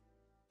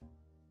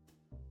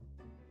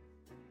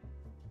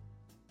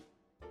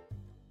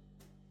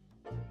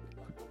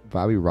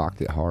Bobby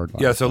rocked it hard.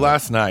 Yeah, so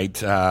last night,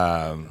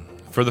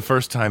 for the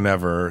first time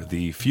ever,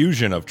 the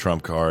fusion of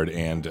Trump Card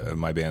and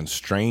my band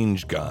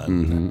Strange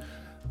Gun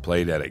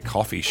played at a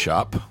coffee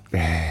shop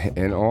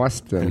in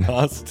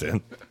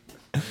Austin.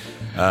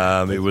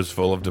 It was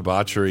full of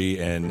debauchery,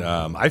 and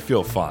I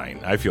feel fine.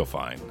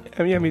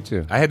 Yeah, me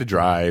too. I had to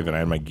drive, and I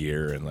had my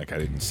gear, and like I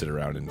didn't sit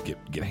around and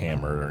get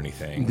hammered or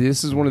anything.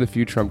 This is one of the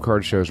few Trump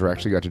Card shows where I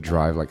actually got to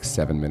drive like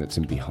 7 minutes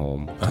and be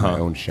home to my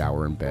own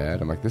shower and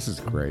bed. I'm like, this is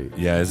great.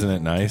 Yeah, isn't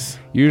it nice?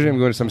 Usually I'm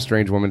going to some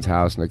strange woman's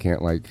house and I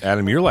can't like...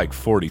 Adam, you're like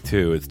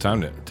 42. It's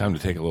time to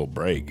take a little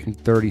break. I'm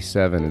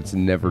 37. It's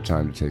never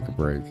time to take a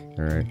break.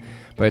 All right.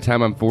 By the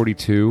time I'm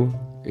 42...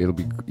 it'll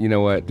be, you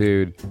know what,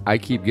 dude? I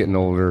keep getting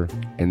older,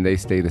 and they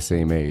stay the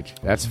same age.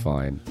 That's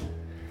fine.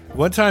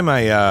 One time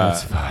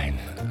that's fine.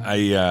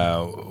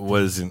 I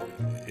was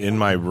in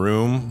my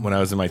room when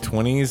I was in my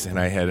 20s, and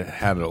I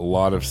had a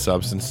lot of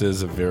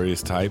substances of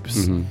various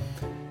types.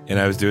 And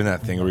I was doing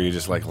that thing where you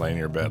just like lay in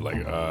your bed,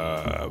 like,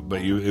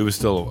 but it was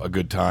still a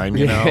good time,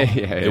 you know?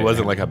 It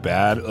wasn't like a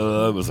bad,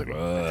 it was like,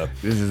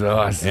 this is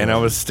awesome. And I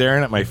was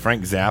staring at my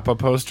Frank Zappa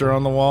poster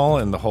on the wall,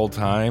 and the whole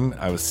time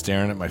I was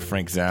staring at my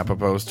Frank Zappa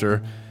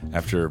poster.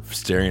 After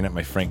staring at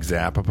my Frank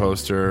Zappa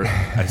poster,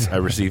 I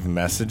received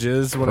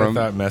messages. I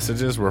thought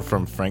messages were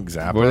from Frank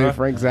Zappa. Were they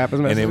Frank Zappa's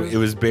messages? And it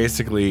was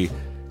basically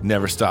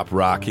never stop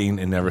rocking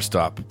and never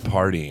stop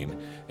partying.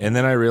 And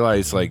then I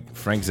realized, like,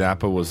 Frank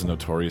Zappa was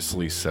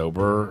notoriously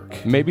sober.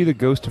 Maybe the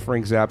ghost of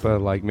Frank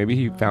Zappa, like, maybe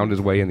he found his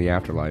way in the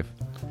afterlife.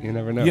 You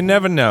never know. You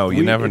never know.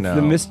 It's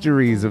the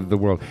mysteries of the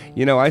world.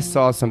 You know, I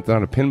saw something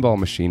on a pinball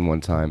machine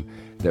one time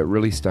that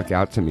really stuck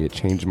out to me. It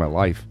changed my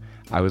life.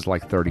 I was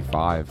like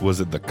 35.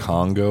 Was it the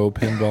Congo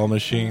pinball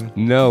machine?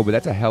 No, but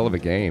that's a hell of a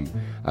game.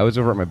 I was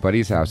over at my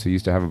buddy's house who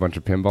used to have a bunch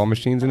of pinball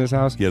machines in his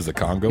house. He has the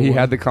Congo one? He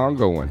had the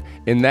Congo one.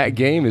 And that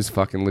game is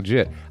fucking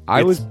legit.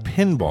 It's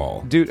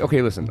pinball. Dude,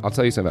 okay, listen. I'll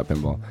tell you something about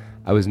pinball.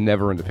 I was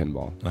never into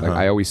pinball. Like,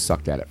 I always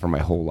sucked at it for my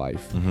whole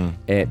life.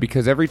 And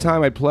because every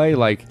time I'd play,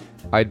 like,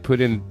 I'd put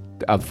in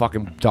a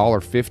fucking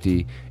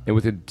 $1.50 and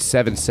within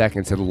 7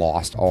 seconds had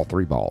lost all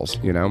 3 balls,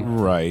 you know?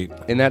 Right.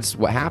 And that's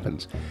what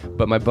happens.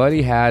 But my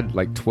buddy had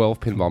like 12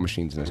 pinball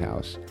machines in his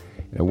house.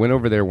 And I went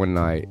over there one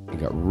night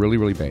and got really,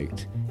 really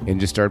baked and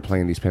just started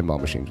playing these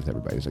pinball machines with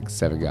everybody. There's like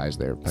 7 guys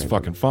there. It's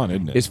fucking fun,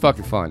 isn't it? It's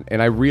fucking fun.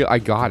 And I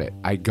got it.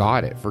 I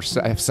got it.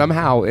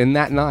 Somehow in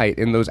that night,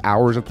 in those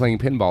hours of playing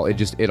pinball,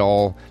 it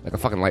all, like a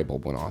fucking light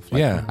bulb went off. Like,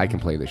 yeah. I can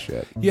play this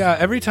shit. Yeah,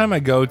 every time I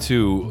go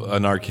to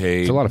an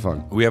arcade. It's a lot of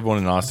fun. We have one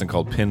in Austin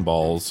called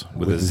Pinballs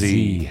with a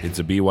Z. It's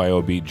a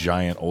BYOB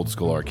giant old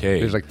school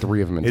arcade. There's like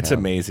 3 of them in It's town.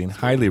 amazing.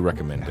 Highly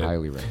recommended.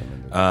 Highly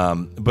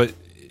recommended. But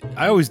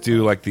I always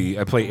do I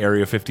play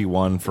Area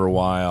 51 for a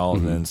while,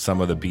 and then some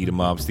of the beat 'em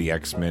ups, the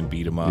X-Men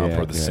beat 'em up,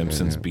 or the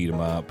Simpsons beat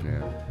 'em up.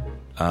 Yeah.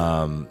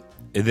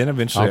 And then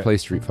eventually I'll play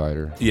Street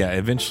Fighter. Yeah,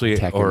 eventually,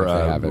 Tekken or if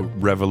I have it.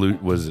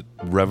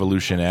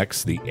 Revolution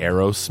X, the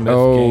Aerosmith game?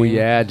 Oh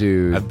yeah,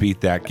 dude! I've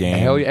beat that game.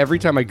 Hell yeah! Every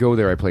time I go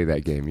there, I play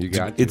that game. You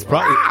got it's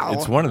probably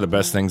it's one of the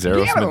best things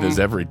Aerosmith has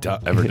ever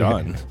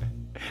done.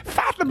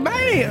 Fight the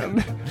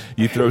man!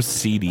 You throw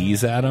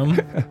CDs at him,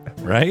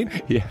 right?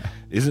 Yeah.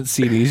 Isn't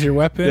CDs your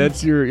weapon?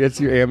 That's your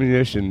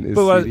ammunition. Is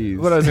CDs.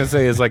 What I was gonna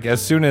say is, like,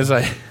 as soon as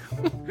I,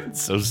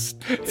 it's so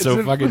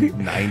fucking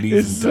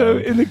 90s.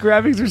 And the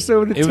graphics are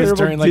so terrible,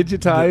 during, like,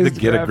 digitized. the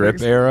Get a Grip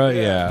era.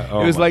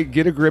 Yeah. It was like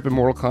Get a Grip and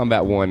Mortal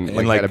Kombat 1,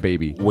 like had a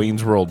baby.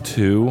 Wayne's World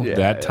 2,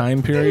 that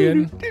time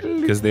period,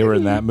 because they were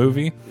in that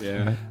movie.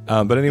 Yeah.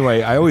 But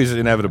anyway, I always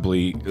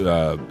inevitably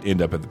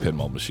end up at the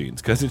pinball machines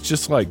because it's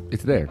just like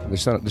it's there.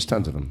 There's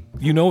tons of them.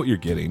 You know what you're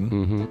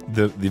getting.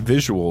 The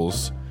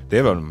visuals. They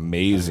have an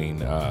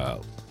amazing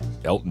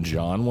Elton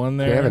John one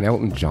there. They have an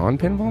Elton John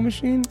pinball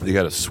machine? They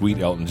got a sweet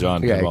Elton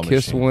John pinball machine. They got a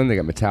Kiss one. They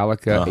got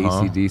Metallica,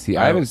 AC/DC.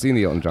 I haven't seen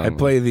the Elton John one. I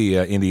play the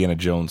Indiana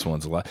Jones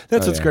ones a lot.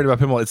 That's what's great about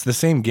pinball. It's the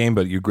same game,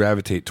 but you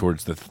gravitate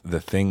towards the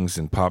things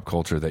in pop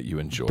culture that you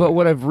enjoy. But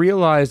what I've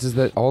realized is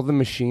that all the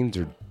machines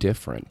are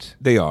different.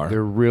 They are.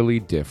 They're really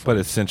different. But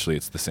essentially,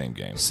 it's the same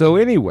game. So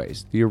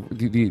anyways,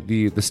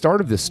 the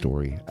start of this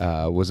story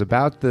was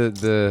about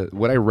the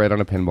what I read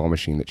on a pinball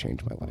machine that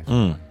changed my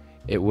life.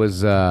 It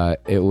was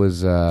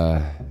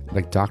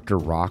like Dr.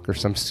 Rock or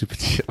some stupid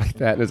shit like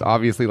that. And it's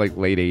obviously like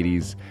late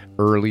 80s,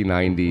 early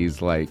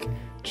 90s, like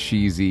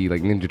cheesy,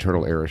 like Ninja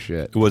Turtle era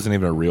shit. It wasn't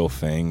even a real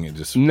thing. It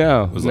just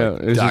was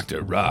like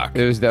Dr. Rock.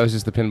 That was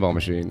just the pinball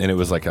machine. And it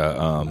was like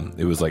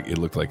it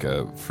looked like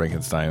a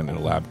Frankenstein in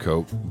a lab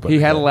coat. But he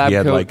had a lab coat. He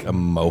had like a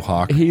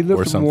mohawk. He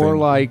looked or something. more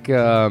like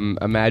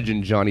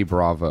imagine Johnny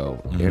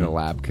Bravo in a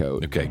lab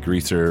coat. Okay,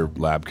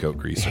 lab coat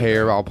greaser.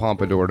 Hair all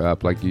pompadoured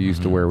up like you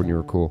used to wear when you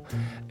were cool.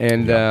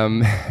 And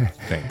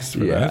thanks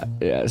for that.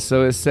 Yeah.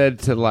 So it said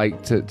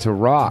to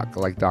rock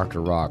like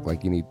Dr. Rock,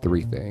 like you need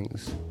 3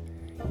 things.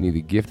 You need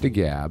the gift of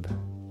gab,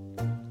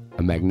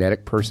 a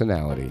magnetic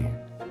personality,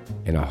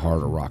 and a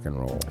heart of rock and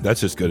roll.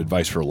 That's just good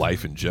advice for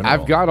life in general.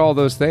 I've got all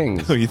those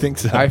things. Oh, you think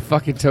so? I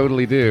fucking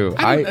totally do.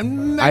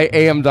 I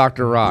am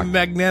Dr. Rock.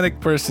 Magnetic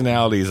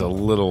personality is a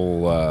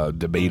little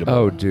debatable.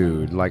 Oh,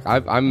 dude! Like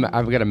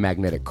I've got a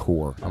magnetic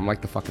core. I'm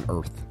like the fucking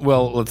Earth.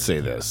 Well, let's say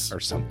this or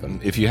something.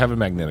 If you have a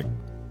magnetic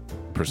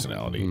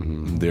personality,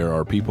 there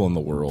are people in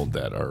the world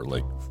that are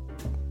like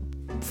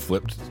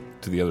flipped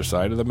to the other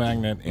side of the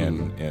magnet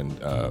and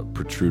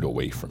protrude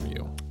away from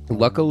you.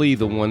 Luckily,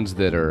 the ones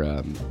that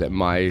are that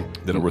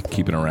are worth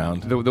keeping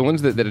around, the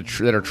ones that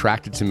are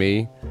attracted to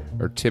me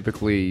are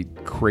typically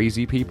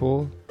crazy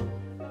people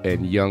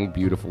and young,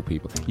 beautiful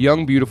people.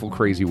 Young, beautiful,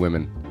 crazy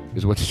women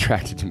is what's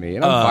attracted to me,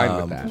 and I'm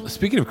fine with that.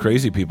 Speaking of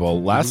crazy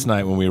people, last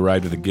night when we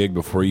arrived at the gig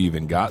before you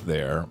even got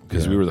there,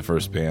 because we were the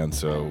first band,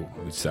 so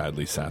we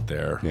sadly sat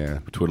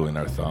there, twiddling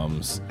our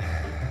thumbs.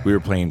 We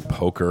were playing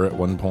poker at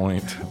one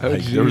point.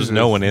 There was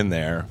no one in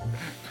there.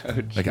 Oh,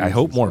 like, I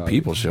hope more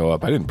people show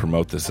up. I didn't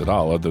promote this at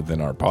all, other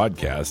than our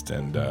podcast,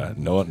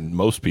 and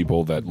most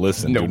people that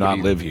listen do not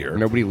live here.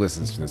 Nobody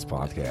listens to this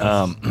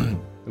podcast.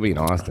 We in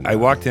Austin. I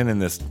walked in,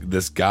 and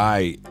this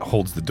guy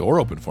holds the door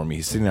open for me.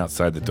 He's sitting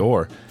outside the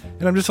door,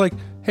 and I'm just like,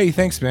 "Hey,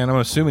 thanks, man." I'm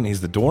assuming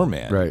he's the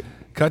doorman. Right.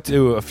 Cut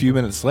to a few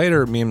minutes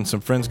later, me and some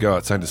friends go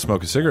outside to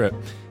smoke a cigarette,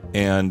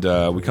 and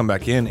we come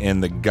back in,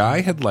 and the guy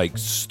had like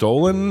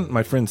stolen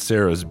my friend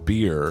Sarah's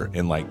beer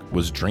and like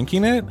was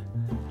drinking it.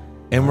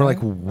 And we're like,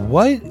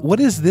 what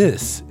is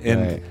this?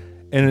 And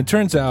it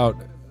turns out,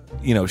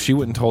 she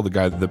went and told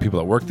the people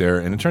that work there,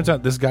 and it turns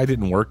out this guy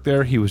didn't work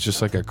there. He was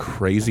just like a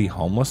crazy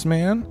homeless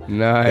man.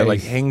 Nice. That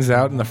like hangs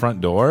out in the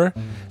front door.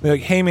 They're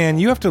like, hey man,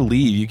 you have to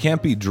leave. You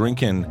can't be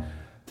drinking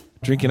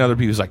other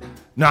people's. Like,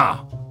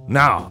 no,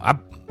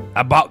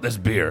 I bought this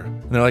beer.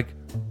 And they're like,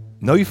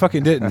 no, you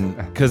fucking didn't,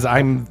 because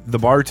I'm the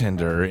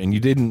bartender, and you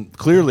didn't.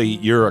 Clearly,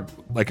 you're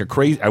like a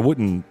crazy. I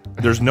wouldn't.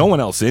 There's no one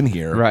else in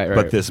here,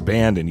 but this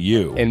band and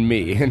you and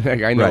me. And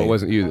like, I know it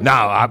wasn't you. No,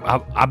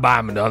 I buy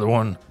him another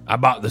one. I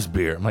bought this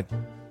beer. I'm like,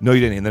 no, you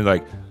didn't. And they're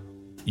like,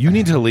 you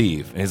need to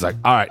leave. And he's like,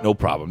 all right, no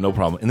problem.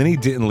 And then he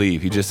didn't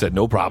leave. He just said,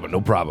 no problem.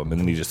 And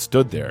then he just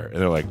stood there.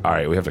 And they're like, all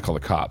right, we have to call the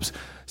cops.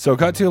 So it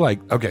got to like,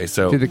 okay,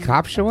 so did the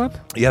cops show up?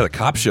 Yeah, the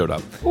cops showed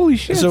up. Holy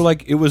shit! So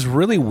like, it was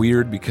really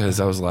weird because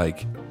I was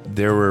like,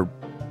 there were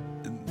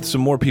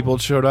some more people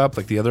showed up,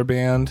 like the other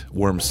band,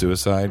 Worm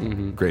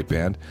Suicide, great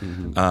band.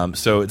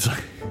 So it's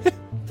like.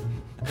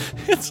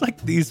 It's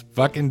like these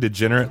fucking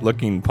degenerate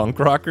looking punk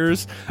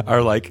rockers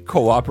are like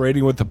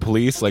cooperating with the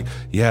police. Like,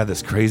 yeah,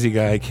 this crazy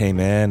guy came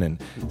in and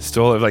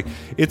stole it. Like,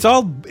 it's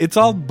all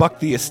buck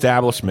the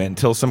establishment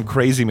until some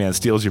crazy man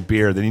steals your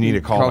beer. Then you need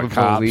to call the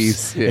cops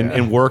police,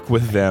 and work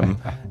with them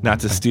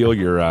not to steal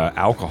your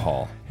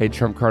alcohol. Hey,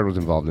 Trump Card was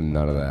involved in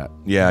none of that.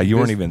 Yeah, you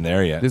weren't even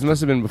there yet. This must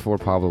have been before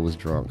Pablo was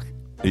drunk.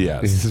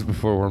 Yes. This is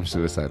before Worm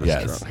Suicide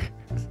was drunk.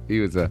 He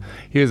was a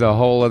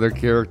whole other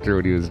character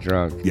when he was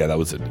drunk. Yeah, that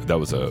was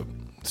a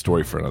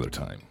story for another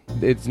time.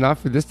 It's not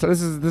for this.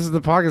 This is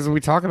the podcast when we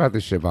talk about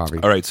this shit, Bobby.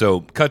 All right, so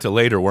cut to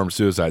later. Worm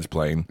Suicide's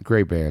playing.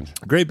 Great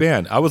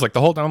band. I was like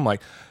the whole time. I'm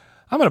like,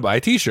 I'm gonna buy a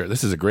T-shirt.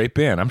 This is a great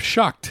band. I'm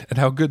shocked at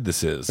how good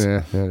this is.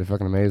 Yeah, they're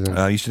fucking amazing.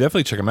 You should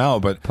definitely check them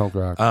out. But punk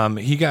rock.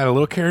 He got a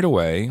little carried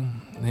away.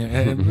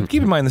 And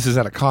keep in mind, this is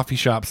at a coffee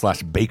shop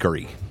 /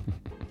 bakery.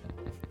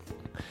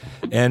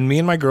 And me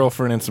and my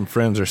girlfriend and some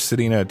friends are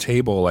sitting at a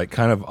table, like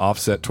kind of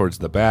offset towards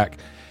the back,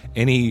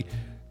 and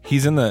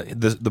he's in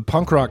the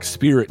punk rock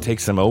spirit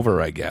takes him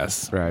over, I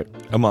guess. Right.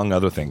 Among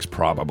other things,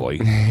 probably.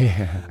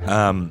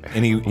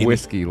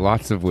 Whiskey,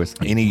 lots of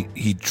whiskey. And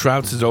he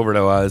troutses over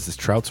to us. Is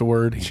trout's a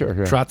word? Sure.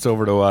 Yeah. Trots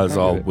over to us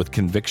all with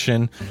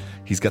conviction.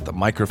 He's got the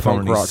microphone punk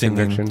and he's rock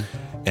singing. Conviction.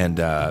 And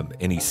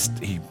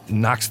he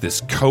knocks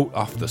this coat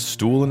off the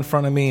stool in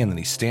front of me, and then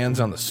he stands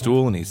on the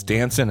stool and he's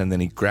dancing, and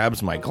then he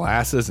grabs my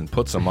glasses and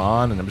puts them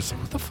on, and I'm just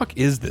like, what the fuck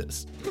is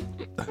this?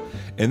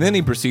 And then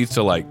he proceeds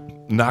to like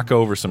knock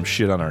over some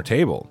shit on our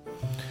table.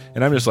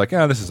 And I'm just like,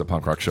 this is a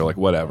punk rock show, like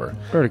whatever.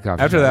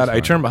 After that, I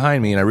turn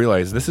behind me and I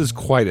realize this is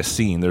quite a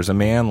scene. There's a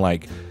man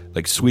like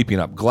sweeping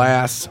up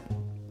glass.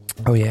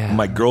 Oh yeah.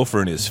 My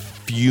girlfriend is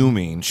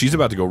fuming. She's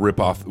about to go rip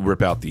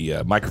out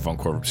the microphone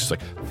cord. She's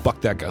like,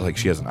 fuck that guy. Like,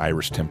 she has an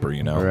Irish temper,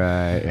 you know?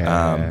 Right.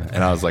 Yeah.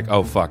 And I was like,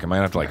 oh fuck, I might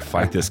have to like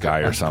fight this guy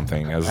or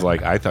something. I was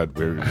like, I thought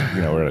we're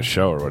at a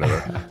show or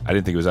whatever. I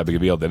didn't think it was that big a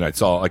deal. Then I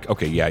saw like,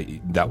 okay, yeah,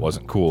 that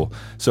wasn't cool.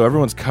 So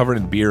everyone's covered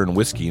in beer and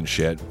whiskey and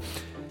shit.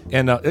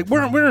 And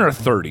we're in our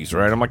 30s,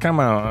 right? I'm like, I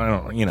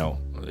don't,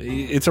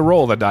 it's a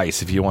roll of the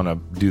dice if you want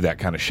to do that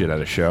kind of shit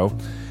at a show.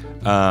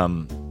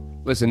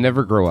 Listen,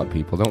 never grow up,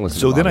 people. Don't listen.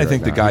 So then I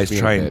think the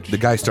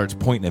guy starts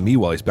pointing at me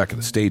while he's back at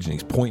the stage, and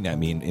he's pointing at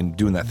me and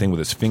doing that thing with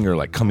his finger,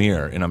 like, come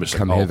here. And I'm just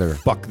like, hither.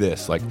 Fuck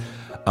this. Like,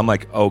 I'm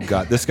like, oh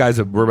God,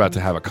 we're about to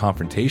have a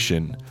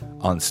confrontation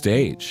on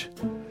stage.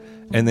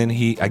 And then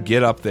I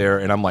get up there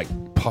and I'm like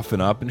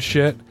puffing up and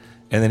shit.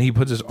 And then he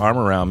puts his arm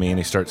around me and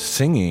he starts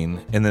singing.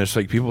 And then there's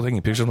like people taking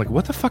pictures. I'm like,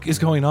 what the fuck is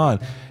going on?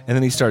 And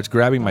then he starts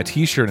grabbing my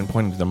T-shirt and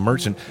pointing to the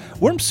merch. And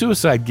Worm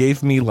Suicide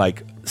gave me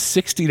like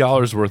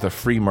 $60 worth of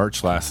free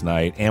merch last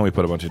night. And we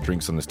put a bunch of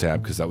drinks on this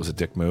tab because that was a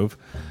dick move.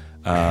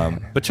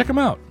 But check them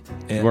out.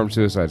 And, Warm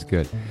Suicide's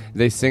good.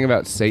 They sing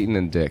about Satan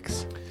and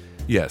dicks.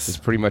 yes. It's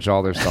pretty much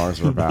all their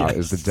songs are about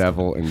is the Yes.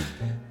 devil and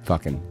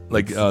fucking.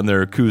 Like on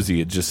their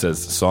koozie, it just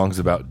says songs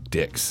about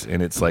dicks,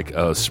 and it's like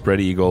a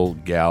spread eagle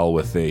gal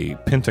with a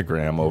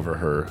pentagram over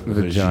her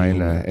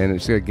Vagina, and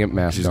it's got a gimp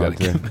mask She's on got a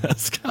too. gimp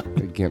mask on.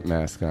 A gimp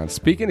mask on.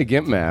 Speaking of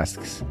gimp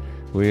masks,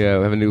 we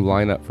have a new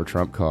lineup for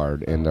Trump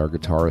Card, and our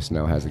guitarist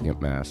now has a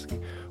gimp mask,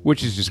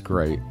 which is just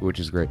great.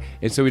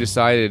 And so we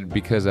decided,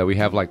 because we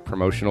have like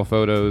promotional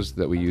photos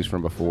that we used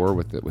from before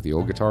with the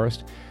old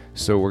guitarist,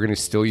 so we're going to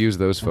still use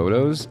those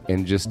photos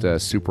and just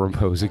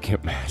superimpose a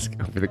gimp mask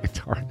over the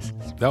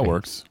guitarist. That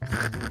works.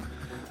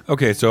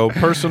 Okay, so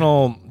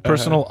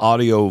personal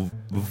audio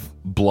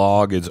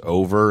blog is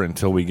over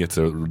until we get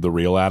to the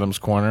real Adam's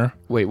Corner.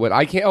 Wait, what?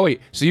 I can't. Oh, wait.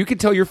 So you can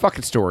tell your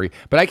fucking story,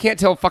 but I can't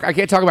tell. I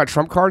can't talk about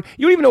Trump Card.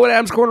 You don't even know what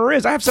Adam's Corner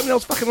is. I have something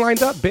else fucking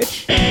lined up,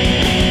 bitch.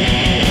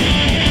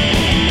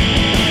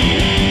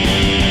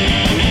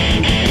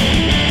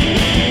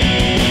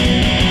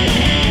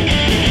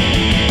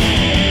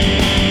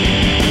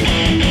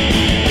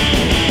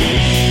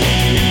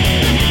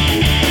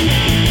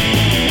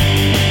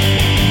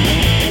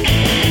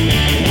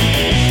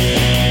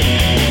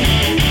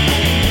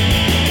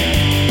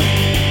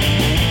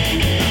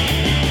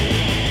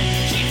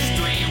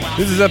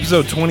 This is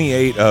episode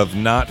 28 of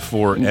Not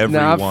For Everyone.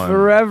 Not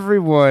for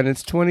everyone.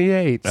 It's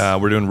 28.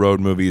 We're doing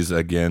road movies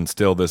again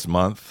still this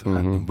month.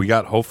 We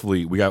got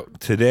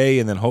today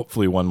and then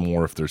hopefully one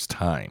more if there's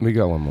time. We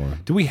got one more.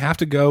 Do we have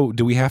to go?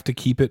 Do we have to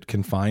keep it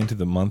confined to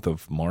the month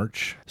of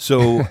March?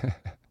 So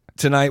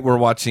tonight we're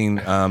watching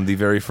the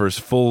very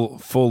first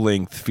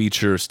full-length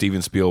feature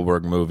Steven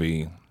Spielberg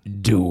movie,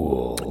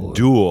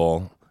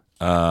 Duel,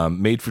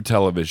 made for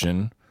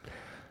television.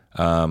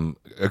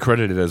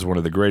 Accredited as one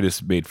of the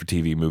greatest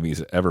made-for-TV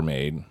movies ever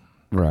made.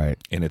 Right.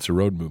 And it's a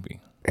road movie.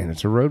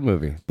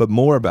 But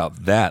more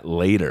about that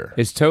later.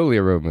 it's totally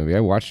a road movie. I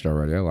watched it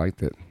already. I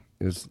liked it.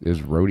 It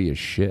was roady as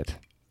shit.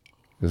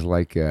 It was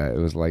like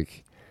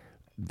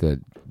the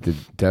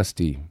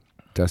Dusty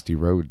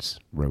Roads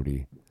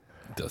roadie.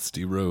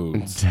 Dusty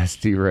roads.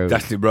 Dusty Roads.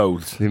 Dusty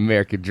roads. The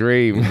American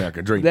Dream.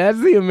 American Dream. That's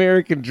the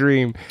American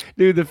Dream.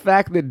 Dude, the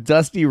fact that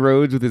Dusty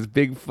Rhodes with his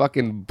big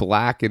fucking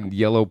black and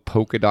yellow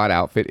polka dot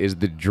outfit is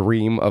the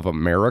dream of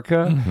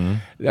America.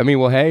 Mm-hmm. I mean,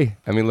 well, hey.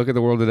 I mean, look at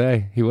the world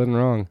today. He wasn't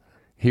wrong.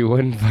 He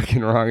wasn't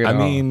fucking wrong at all. I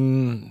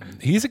mean,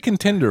 he's a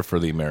contender for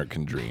the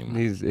American Dream.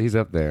 He's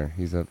up there.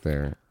 He's up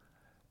there.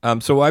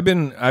 So I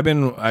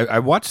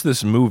watched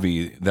this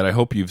movie that I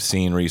hope you've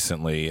seen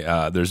recently.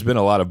 There's been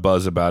a lot of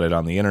buzz about it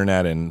on the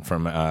internet and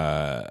from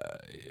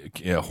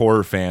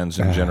horror fans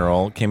in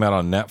general. It came out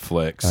on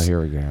Netflix. Oh,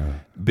 here we go.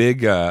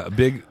 Big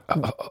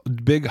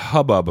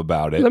hubbub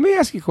about it. Let me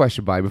ask you a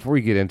question, Bobby, before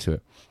we get into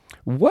it.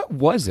 What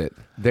was it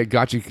that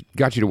got you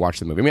to watch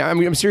the movie? I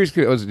mean, I'm serious.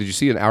 Did you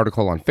see an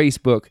article on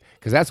Facebook?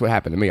 Because that's what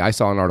happened to me. I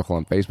saw an article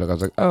on Facebook. I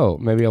was like, oh,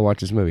 maybe I'll watch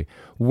this movie.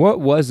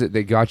 What was it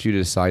that got you to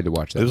decide to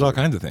watch that? There's all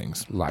kinds of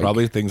things. Like?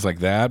 Probably things like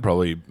that.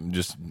 Probably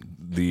just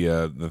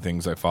the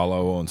things I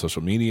follow on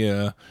social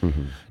media,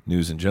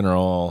 news in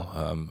general,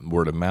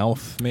 word of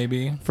mouth,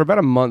 maybe. For about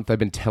a month, I've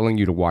been telling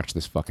you to watch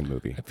this fucking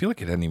movie. I feel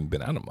like it hadn't even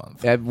been out a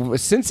month.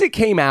 Since it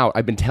came out,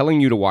 I've been telling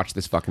you to watch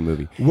this fucking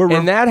movie.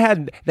 And that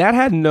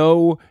had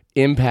no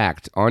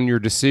impact on your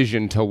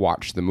decision to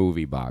watch the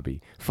movie,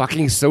 Bobby.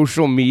 Fucking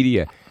social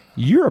media.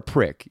 You're a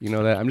prick. You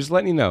know that? I'm just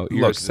letting you know.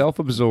 You're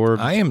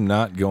self-absorbed. I am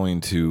not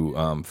going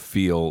to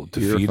feel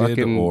defeated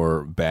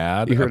or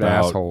bad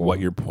about what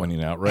you're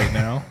pointing out right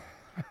now.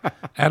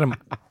 Adam,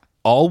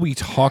 all we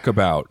talk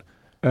about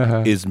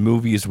is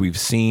movies we've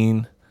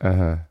seen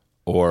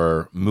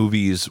or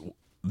movies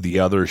the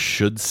others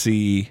should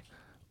see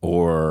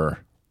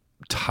or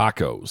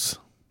tacos.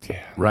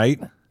 Yeah.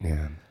 Right?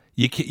 Yeah.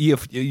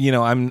 You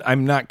know,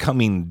 I'm not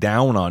coming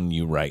down on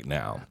you right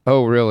now.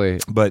 Oh, really?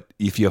 But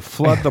if you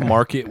flood the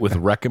market with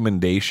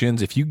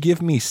recommendations, if you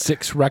give me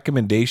 6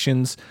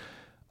 recommendations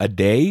a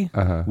day,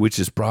 which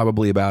is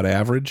probably about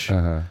average,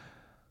 I'm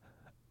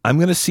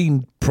going to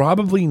see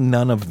probably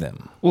none of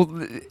them. Well,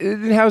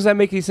 how does that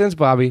make any sense,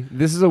 Bobby?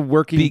 This is a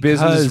working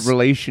business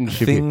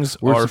relationship. Things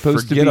are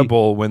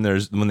forgettable when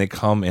they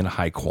come in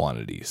high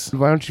quantities.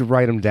 Why don't you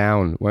write them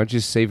down? Why don't you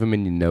save them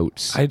in your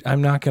notes?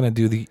 I'm not going to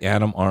do the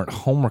Adam Arndt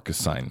homework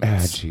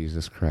assignments.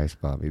 Jesus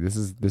Christ, Bobby. This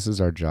is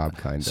our job,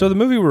 kind of. So the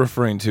movie we're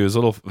referring to is a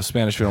little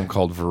Spanish film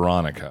called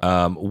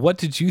Veronica. What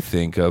did you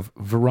think of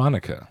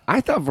Veronica?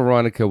 I thought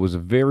Veronica was a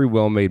very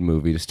well-made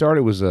movie. To start,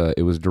 it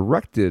was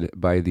directed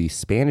by the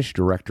Spanish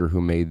director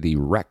who made the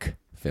Rec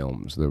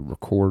films, the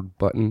record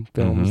button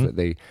films that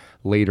they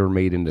later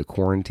made into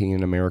Quarantine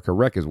in America.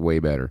 Rec is way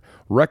better.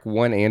 Rec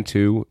 1 and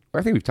 2,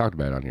 I think we've talked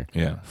about it on here.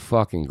 Yeah.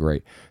 Fucking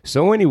great.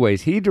 So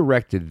anyways, he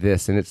directed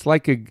this, and it's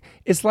like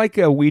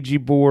a Ouija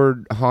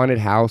board, haunted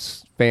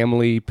house,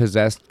 family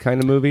possessed kind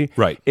of movie.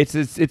 Right. It's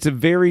a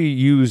very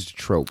used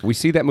trope. We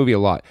see that movie a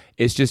lot.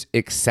 It's just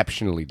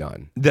exceptionally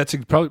done. That's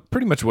probably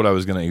pretty much exactly what I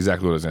was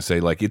going to say.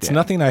 Like, it's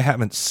nothing I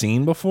haven't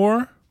seen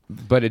before.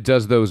 But it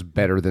does those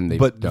better than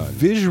they've done.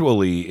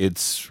 Visually,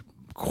 it's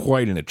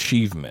quite an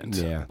achievement.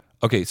 Yeah.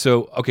 Okay,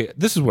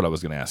 this is what I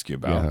was going to ask you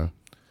about.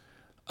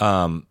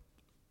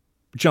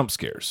 Jump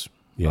scares.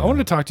 Yeah. I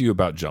wanted to talk to you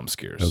about jump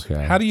scares.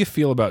 Okay. How do you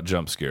feel about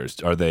jump scares?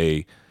 Are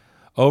they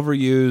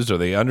overused? Are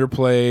they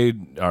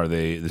underplayed?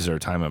 Is there a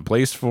time and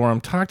place for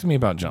them? Talk to me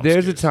about jump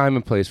scares. There's a time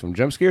and place for them.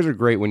 Jump scares are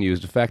great when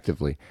used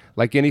effectively.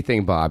 Like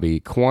anything, Bobby,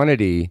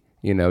 quantity,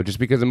 just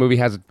because a movie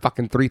has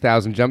fucking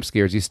 3,000 jump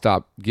scares, you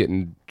stop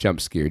getting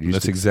jump scared.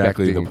 That's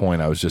exactly the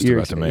point I was just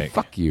about to make.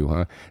 Fuck you,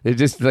 huh?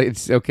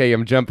 It's okay,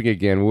 I'm jumping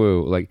again,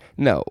 woo. Like,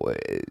 no,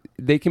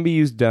 they can be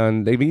used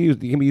they can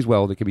be used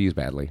well, they can be used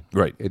badly.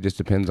 Right. It just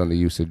depends on the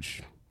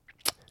usage.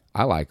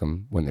 I like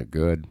them when they're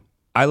good.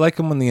 I like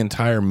them when the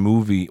entire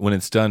movie, when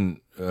it's done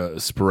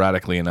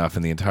sporadically enough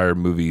and the entire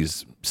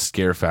movie's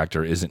scare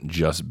factor isn't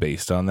just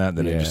based on that,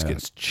 then it just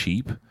gets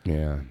cheap.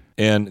 Yeah.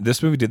 And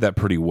this movie did that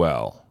pretty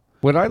well.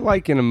 What I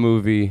like in a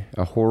movie,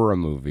 a horror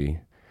movie,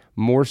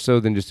 more so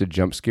than just a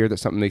jump scare that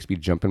something makes me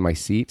jump in my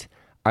seat,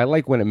 I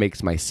like when it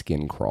makes my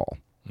skin crawl.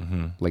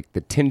 Mm-hmm. Like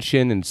the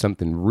tension and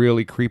something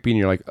really creepy and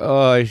you're like,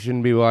 oh, I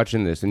shouldn't be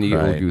watching this. And you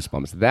get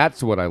goosebumps.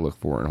 That's what I look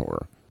for in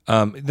horror.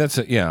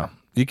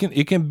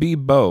 It can be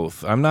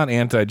both. I'm not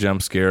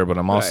anti-jump scare, but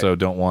I'm also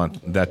don't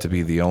want that to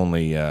be the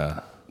only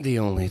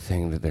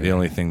thing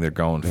they're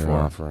going for.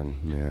 Offering.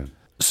 Yeah.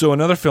 So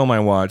another film I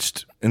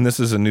watched, and this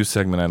is a new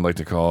segment I'd like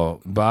to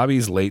call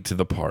Bobby's Late to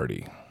the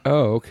Party.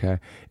 Oh, okay.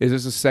 Is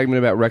this a segment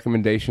about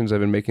recommendations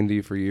I've been making to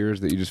you for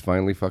years that you just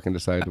finally fucking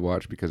decided to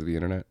watch because of the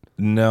internet?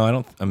 No, I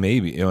don't.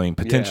 Maybe. I mean,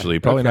 potentially.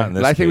 Probably not in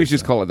this I think case, we should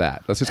just call it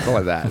that. Let's just call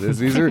it that.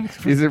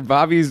 These are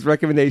Bobby's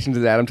recommendations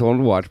that Adam told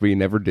him to watch, but he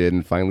never did,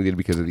 and finally did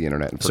because of the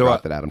internet and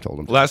forgot that Adam told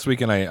him to. Last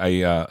weekend,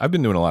 I've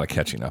been doing a lot of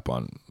catching up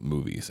on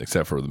movies,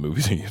 except for the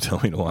movies that you tell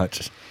me to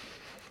watch.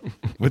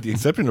 With the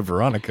exception of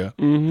Veronica,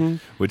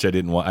 which I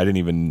didn't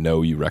even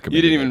know you recommended.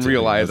 You didn't even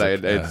realize I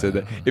had said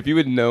that. If you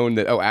had known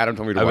that, Adam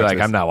told me to watch I'd be like,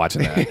 this. I'm not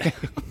watching that.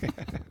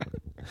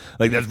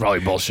 Like, that's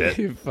probably bullshit.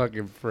 You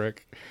fucking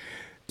prick.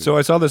 So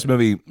I saw this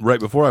movie right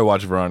before I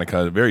watched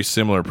Veronica, a very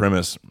similar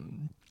premise,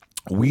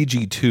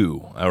 Ouija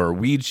 2, or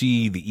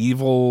Ouija the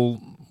Evil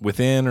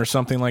Within or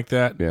something like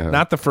that. Yeah.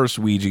 Not the first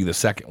Ouija, the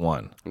second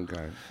one.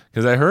 Okay.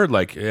 Because I heard,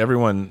 like,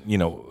 everyone,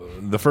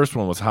 the first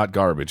one was hot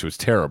garbage. It was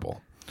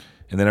terrible.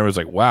 And then everyone's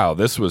like, wow,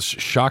 this was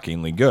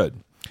shockingly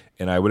good.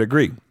 And I would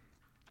agree.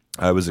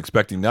 I was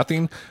expecting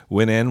nothing.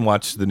 Went in,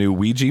 watched the new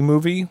Ouija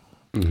movie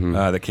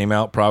that came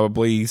out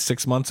probably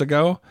 6 months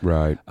ago.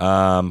 Right.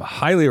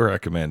 Highly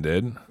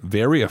recommended.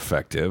 Very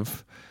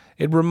effective.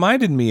 It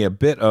reminded me a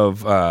bit of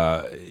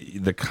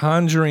The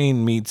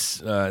Conjuring meets,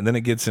 and then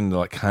it gets into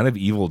like kind of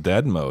Evil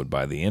Dead mode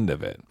by the end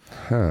of it.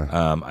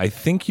 Huh. I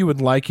think you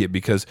would like it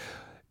because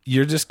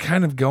you're just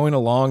kind of going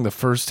along the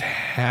first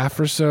half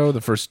or so,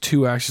 the first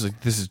two acts,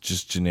 like this is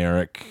just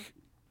generic,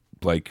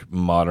 like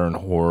modern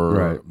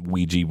horror,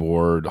 Ouija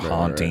board,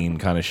 haunting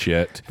kind of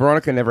shit.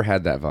 Veronica never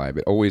had that vibe.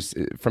 It always,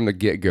 from the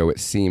get-go, it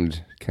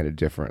seemed kind of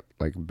different,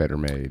 like better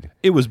made.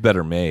 It was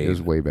better made. It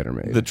was way better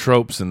made. The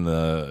tropes and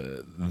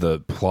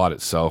the plot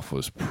itself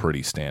was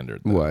pretty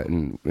standard. Though, what?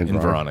 In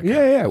Veronica?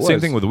 Yeah, it Same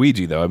was. thing with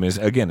Ouija, though. I mean,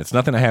 again, it's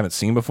nothing I haven't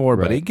seen before,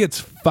 but it gets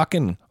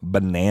fucking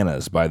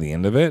bananas by the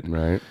end of it.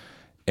 Right.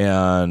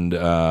 And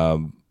I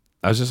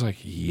was just like,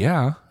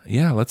 yeah,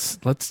 let's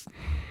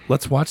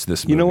watch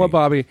this movie. You know what,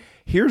 Bobby?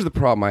 Here's the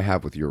problem I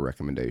have with your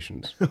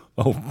recommendations.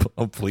 Oh,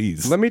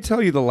 please. Let me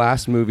tell you the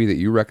last movie that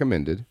you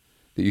recommended,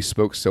 that you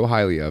spoke so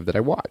highly of, that I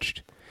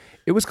watched.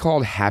 It was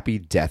called Happy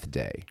Death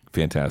Day.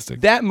 Fantastic.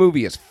 That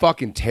movie is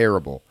fucking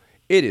terrible.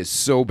 It is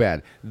so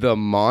bad. The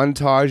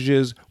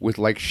montages with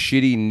like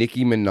shitty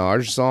Nicki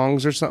Minaj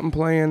songs or something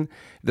playing.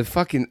 The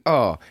fucking,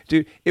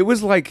 dude, it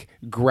was like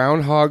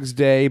Groundhog's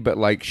Day, but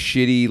like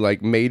shitty,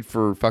 like made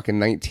for fucking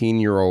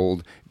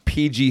 19-year-old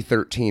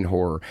PG-13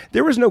 horror.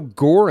 There was no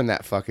gore in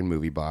that fucking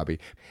movie, Bobby.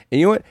 And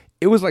you know what?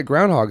 It was like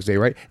Groundhog's Day,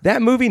 right?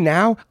 That movie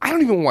now, I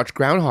don't even watch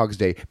Groundhog's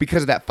Day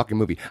because of that fucking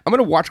movie. I'm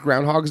going to watch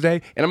Groundhog's Day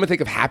and I'm going to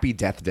think of Happy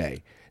Death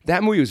Day.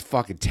 That movie was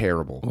fucking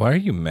terrible. Why are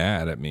you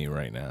mad at me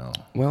right now?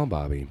 Well,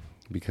 Bobby,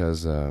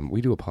 because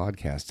we do a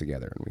podcast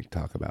together and we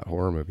talk about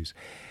horror movies.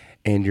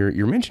 And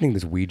you're mentioning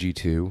this Ouija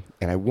 2,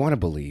 and I want to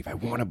believe. I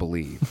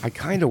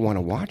kind of want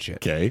to watch it.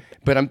 Okay.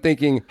 But I'm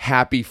thinking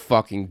Happy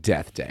fucking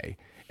Death Day.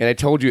 And I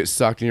told you it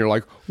sucked, and you're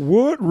like,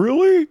 what,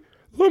 really?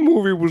 The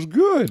movie was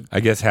good. I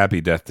guess Happy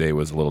Death Day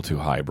was a little too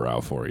highbrow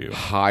for you.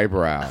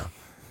 Highbrow.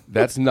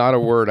 That's not a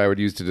word I would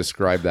use to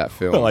describe that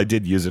film. Well, I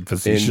did use it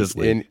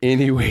facetiously. In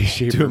any way,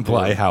 shape, to or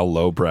imply form. how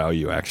lowbrow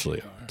you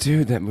actually are.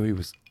 Dude, that movie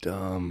was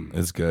dumb.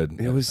 It's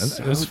good. It was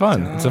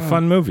fun. dumb. It's a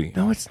fun movie.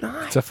 No, it's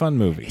not. It's a fun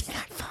movie. It's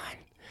not fun.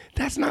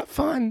 That's not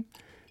fun.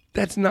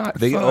 That's not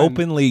They fun.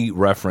 openly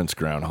reference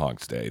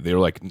Groundhog's Day. They were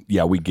like,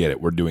 yeah, we get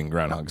it. We're doing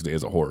Groundhog's Day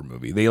as a horror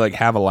movie. They like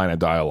have a line of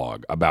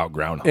dialogue about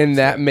Groundhog's Day. And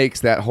that makes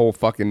that whole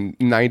fucking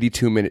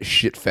 92-minute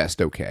shit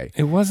fest okay.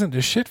 It wasn't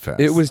a shit fest.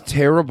 It was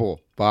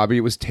terrible, Bobby.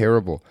 It was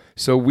terrible.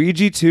 So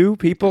Ouija 2,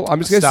 people, I'm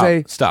just going to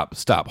say...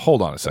 Stop.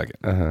 Hold on a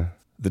second.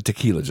 The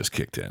tequila just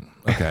kicked in.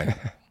 Okay.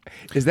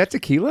 Is that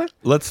tequila?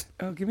 Let's...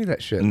 Oh, give me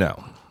that shit.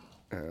 No.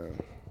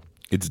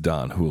 It's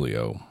Don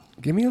Julio.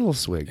 Give me a little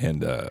swig.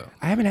 And I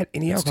haven't had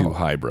any it's alcohol. too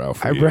highbrow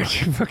for I you.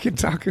 brought you fucking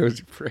tacos,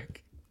 you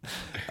prick.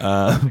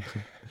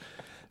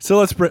 So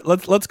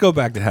let's go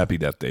back to Happy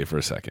Death Day for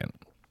a second.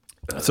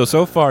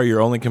 So far your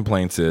only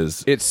complaints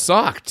is It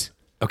sucked.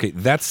 okay.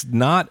 That's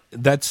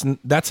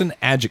an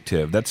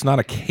adjective. That's not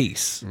a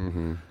case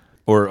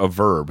or a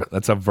verb.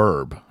 That's a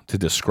verb to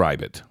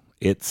describe it.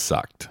 It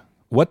sucked.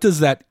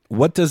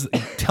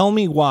 Tell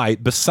me why,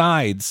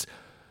 besides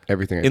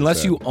Everything I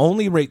unless said. you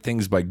only rate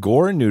things by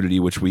gore and nudity,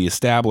 which we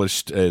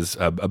established as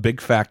a big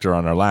factor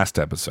on our last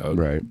episode.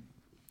 Right.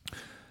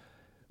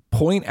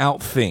 Point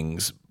out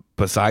things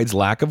besides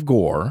lack of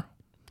gore.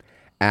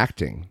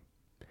 Acting.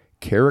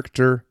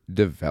 Character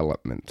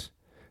development.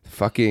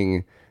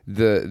 Fucking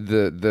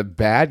the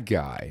bad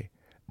guy.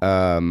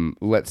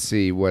 Let's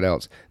see what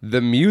else.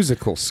 The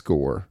musical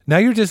score. Now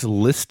you're just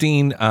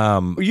listing.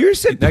 You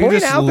said now point you're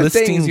just out the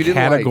listing things you didn't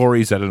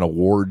categories at an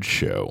award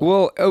show.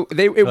 Well,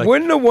 it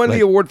wouldn't have won the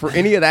award for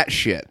any of that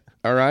shit.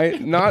 All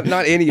right, not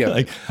any of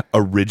Like it.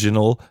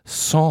 original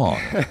song,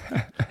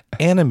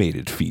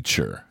 animated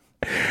feature,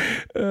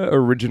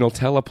 Original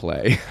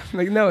teleplay.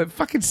 Like no, it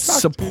fucking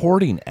sucked,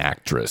 supporting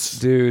actress.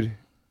 dude.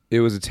 It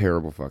was a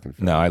terrible fucking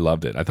film. No, I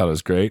loved it. I thought it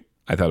was great.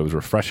 I thought it was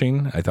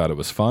refreshing. I thought it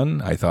was fun.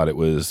 I thought it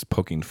was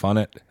poking fun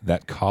at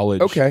that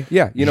college. Okay,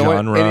 yeah. You know what?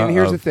 genre And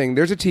here's of- the thing.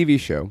 There's a TV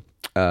show.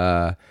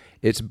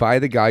 It's by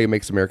the guy who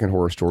makes American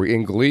Horror Story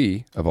and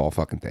Glee, of all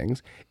fucking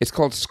things. It's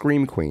called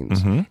Scream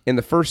Queens. In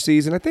the first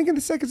season, I think in the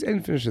second,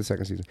 and finished the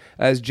second season,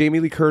 has Jamie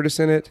Lee Curtis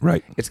in it.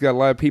 Right. It's got a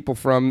lot of people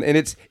from, and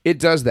it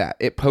does that.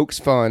 It pokes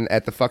fun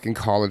at the fucking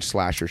college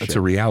slasher shit. It's a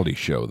reality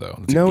show,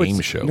 though. It's No, a game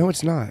it's, show. No,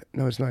 it's not.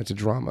 No, it's not. It's a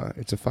drama.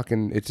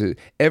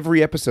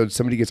 Every episode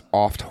somebody gets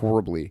offed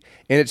horribly.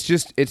 And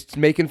it's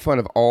making fun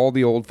of all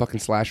the old fucking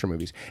slasher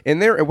movies. And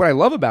what I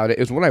love about it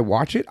is when I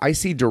watch it, I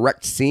see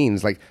direct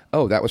scenes like,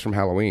 oh, that was from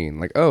Halloween.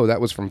 Like, oh, that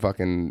was from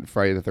fucking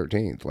Friday the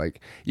 13th. Like,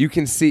 you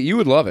can see, you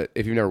would love it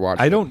if you've never watched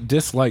it. I don't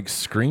dislike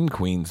Scream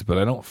Queens, but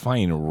I don't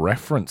find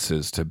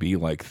references to be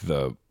like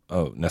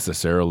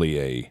necessarily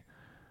a.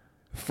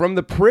 From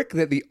the prick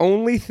that the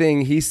only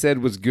thing he said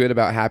was good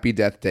about Happy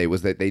Death Day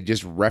was that they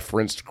just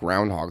referenced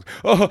groundhogs.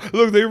 Oh,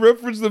 look, they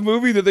referenced the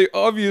movie that they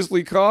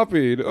obviously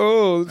copied.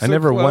 Oh, it's I so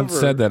never clever. once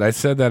said that. I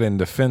said that in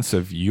defense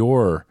of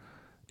your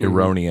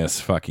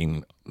erroneous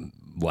fucking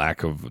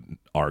lack of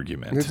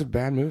argument. It's a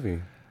bad movie.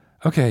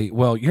 Okay,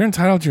 well, you're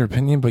entitled to your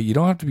opinion, but you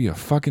don't have to be a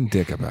fucking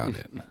dick about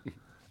it.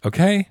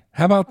 Okay?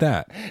 How about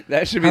that?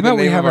 That should be How the about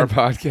we name of have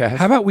our podcast.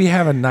 How about we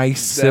have a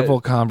nice civil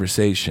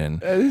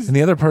conversation and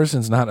the other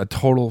person's not a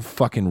total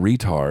fucking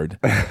retard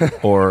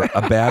or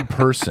a bad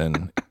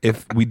person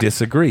if we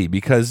disagree?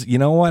 Because you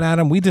know what,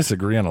 Adam? We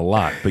disagree on a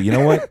lot. But you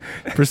know what?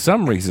 For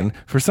some reason,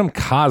 for some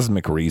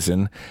cosmic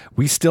reason,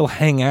 we still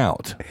hang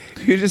out.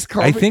 You just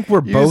called I me- think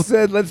we're you both-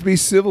 said, let's be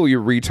civil,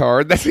 you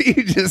retard. That's what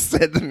you just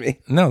said to me.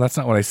 No, that's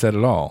not what I said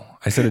at all.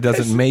 I said it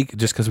doesn't make,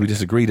 just because we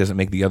disagree doesn't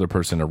make the other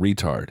person a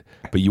retard.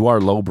 But you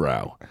are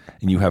lowbrow,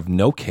 and you have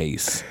no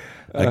case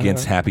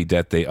against Happy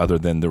Death Day other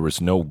than there was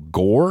no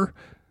gore.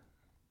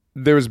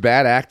 There was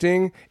bad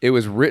acting. It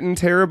was written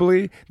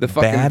terribly. The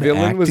fucking Bad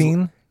villain acting?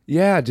 was...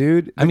 Yeah,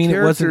 dude. I mean,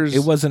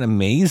 it wasn't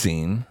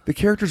amazing. The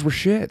characters were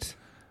shit.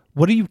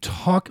 What are you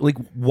talking? Like,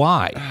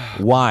 why?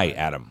 Why,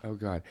 Adam? Oh,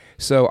 God.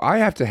 So I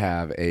have to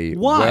have a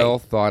Why? well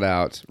thought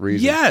out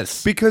reason.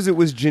 Yes. Because it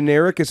was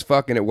generic as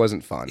fuck and it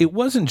wasn't fun. It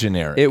wasn't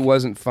generic. It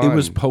wasn't fun. It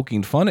was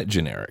poking fun at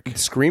generic.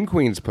 Scream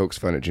Queens pokes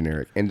fun at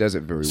generic and does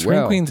it very Scream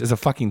well. Queens is a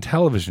fucking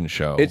television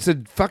show. It's a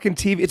fucking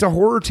TV. It's a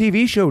horror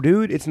TV show,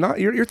 dude. It's not.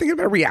 You're thinking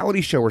about a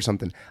reality show or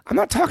something. I'm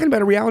not talking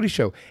about a reality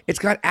show. It's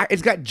got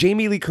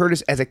Jamie Lee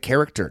Curtis as a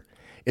character.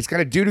 It's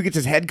got a dude who gets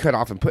his head cut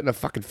off and put in a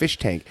fucking fish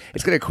tank.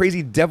 It's got a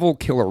crazy devil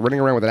killer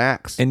running around with an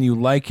axe. and you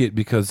like it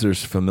because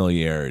there's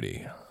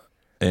familiarity.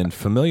 And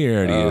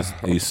familiarity is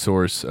a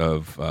source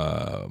of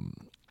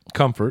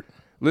comfort.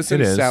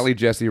 Listen, It is. Sally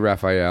Jesse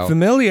Raphael.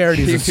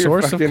 Familiarity is a You're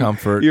source fucking- of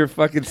comfort. You're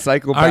fucking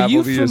psychopath Are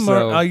you, to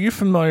yourself. are you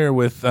familiar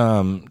with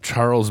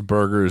Charles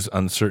Berger's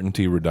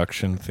uncertainty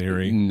reduction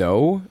theory?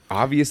 No,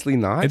 obviously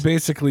not. It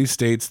basically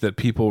states that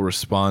people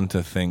respond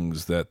to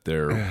things that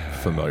they're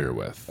familiar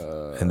with,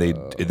 and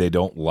they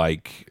don't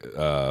like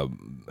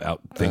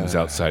things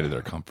outside of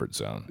their comfort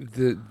zone.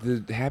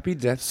 The Happy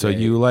Death So Day,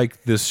 you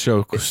like this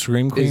show,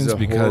 Scream Queens, a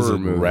because horror it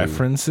movie.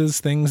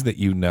 references things that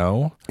you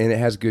know? and it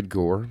has good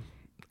gore,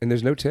 and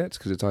there's no tits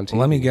because it's on TV.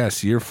 Let me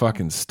guess, you're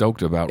fucking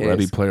stoked about Yes.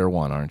 Ready Player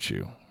One, aren't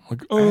you?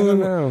 Like, don't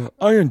know.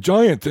 Iron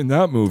Giant in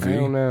that movie. I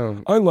don't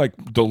know. I like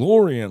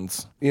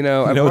DeLoreans. You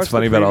know, You I've know what's watched the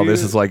funny about all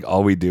this previews. is like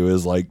all we do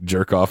is like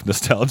jerk off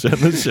nostalgia in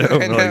the show.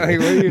 I know, like,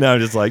 what are you- No, I'm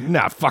just like,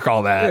 nah, fuck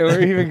all that. Hey, where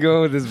are you even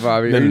going with this,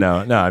 Bobby? No,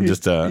 Are you- I'm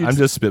just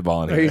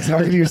spitballing Are you here.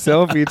 talking to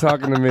yourself or are you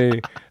talking to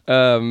me?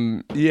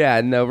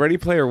 Yeah, no, Ready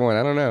Player One.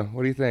 I don't know.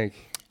 What do you think?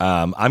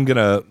 I'm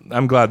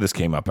glad this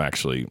came up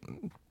actually.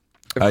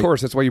 Of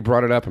course, that's why you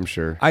brought it up, I'm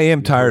sure. I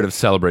am tired of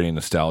celebrating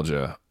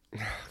nostalgia.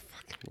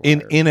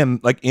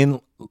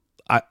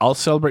 I'll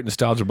celebrate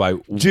nostalgia by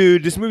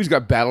Dude, this movie's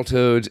got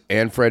Battletoads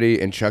and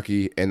Freddy and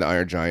Chucky and the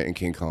Iron Giant and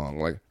King Kong.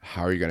 Like,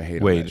 how are you gonna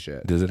hate on that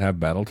shit? Does it have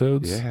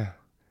Battletoads? Yeah.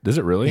 Does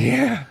it really?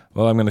 Yeah.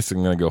 Well, I'm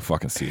gonna go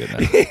fucking see it now.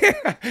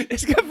 Yeah,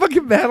 it's got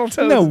fucking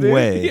Battletoads. No dude.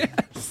 way.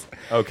 Yes.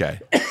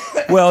 Okay.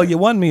 Well, you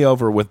won me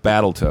over with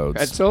Battletoads.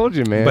 I told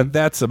you, man. But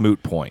that's a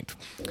moot point.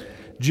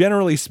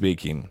 Generally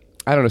speaking,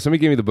 I don't know. Somebody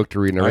gave me the book to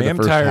read, and I read the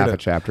first half a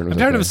chapter. And I'm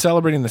tired of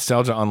celebrating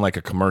nostalgia on like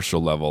a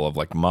commercial level of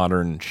like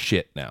modern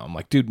shit now. I'm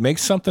like, dude, make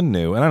something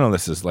new. And I know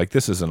this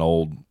is an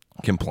old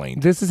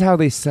complaint. This is how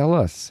they sell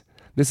us.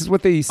 This is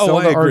what they sell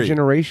to our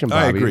generation,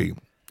 Bobby. I agree.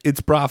 It's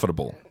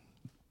profitable.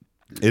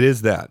 It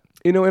is that.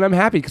 You know, and I'm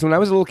happy because when I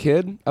was a little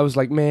kid, I was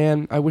like,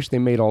 man, I wish they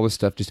made all this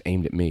stuff just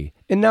aimed at me.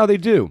 And now they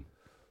do.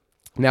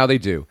 Now they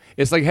do.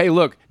 It's like, hey,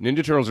 look,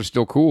 Ninja Turtles are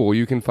still cool.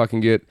 You can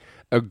fucking get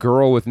a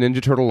girl with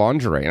Ninja Turtle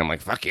lingerie. And I'm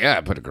like, fuck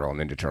yeah, put a girl in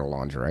Ninja Turtle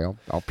lingerie.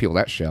 I'll peel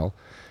that shell,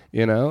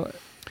 you know?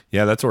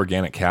 Yeah, that's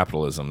organic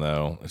capitalism,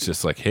 though. It's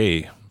just like,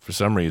 hey, for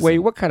some reason. Wait,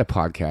 what kind of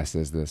podcast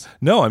is this?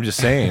 No, I'm just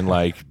saying,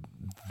 like,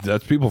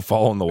 that's people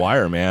following the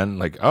wire, man.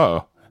 Like,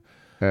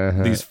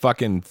 these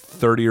fucking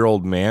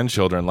 30-year-old man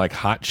children like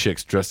hot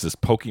chicks dressed as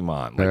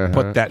Pokemon. Like,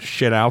 put that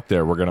shit out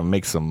there. We're going to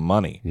make some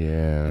money.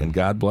 Yeah. And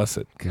God bless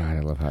it. God, I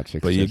love hot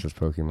chicks dressed as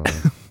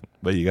Pokemon.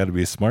 But you got to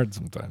be smart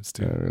sometimes,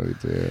 too. I really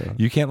do.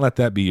 You can't let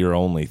that be your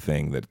only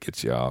thing that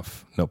gets you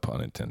off. No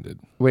pun intended.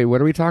 Wait, what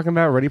are we talking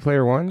about? Ready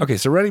Player One? Okay,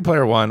 so Ready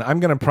Player One, I'm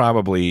going to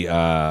probably...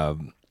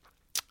 I'm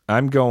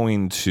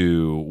going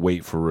to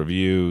wait for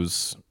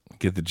reviews,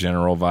 get the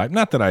general vibe.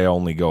 Not that I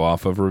only go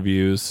off of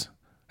reviews.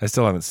 I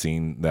still haven't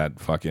seen that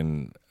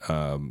fucking...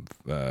 what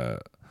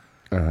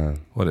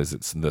is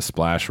it? The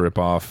Splash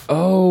ripoff?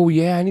 Oh,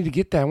 yeah, I need to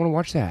get that. I want to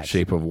watch that.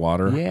 Shape of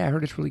Water? Yeah, I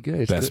heard it's really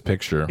good. It's Best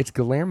Picture. It's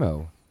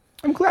Guillermo.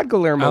 I'm glad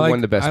Guillermo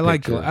won the Best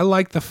Picture. I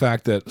like the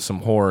fact that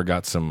some horror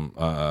got some...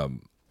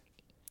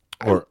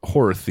 or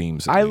horror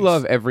themes. I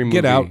love every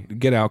movie.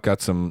 Get Out got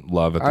some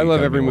love at the I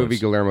love every Academy movie Awards.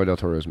 Guillermo del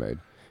Toro's made.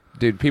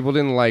 Dude, people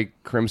didn't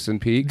like Crimson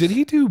Peaks. Did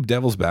he do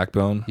Devil's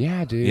Backbone?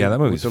 Yeah, dude. Yeah, that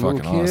movie's With the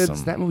fucking little kids.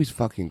 awesome. That movie's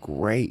fucking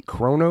great.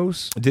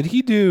 Kronos? Did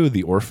he do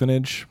The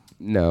Orphanage?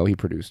 No, he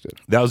produced it.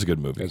 That was a good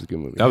movie. That was a good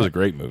movie. That was a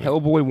great movie.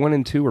 Hellboy 1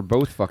 and 2 are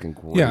both fucking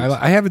great. Yeah,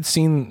 I haven't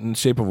seen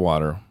Shape of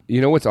Water.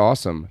 You know what's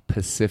awesome?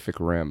 Pacific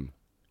Rim.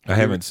 I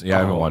haven't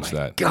watched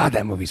that. God,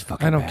 that movie's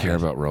fucking I don't bad. care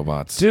about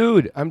robots.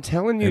 Dude, I'm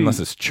telling you.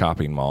 Unless it's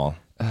Chopping Mall.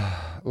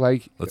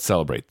 Like, let's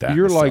celebrate that.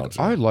 You're nostalgia.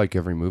 like, I like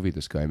every movie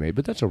this guy made,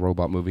 but that's a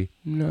robot movie.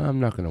 No, I'm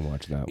not going to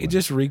watch that one. It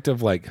just reeked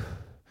of like...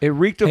 It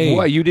reeked of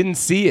what? You didn't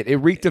see it. It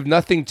reeked of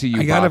nothing to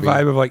you, I got Bobby. a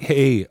vibe of like,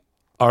 hey,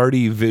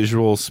 arty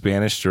visual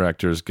Spanish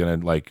director is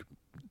going to like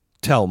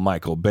tell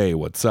Michael Bay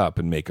what's up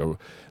and make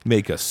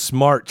a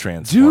smart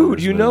Transformers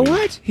Dude, you movie. know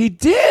what? He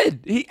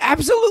did. He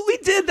absolutely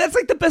did. That's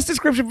like the best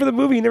description for the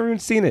movie. You never even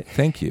seen it.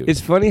 Thank you.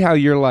 It's funny how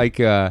you're like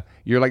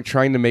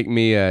trying to make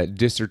me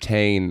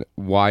dissertain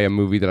why a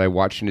movie that I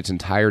watched in its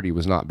entirety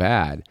was not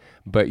bad.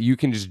 But you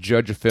can just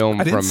judge a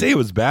film I didn't from... say it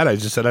was bad. I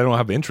just said I don't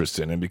have interest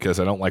in it because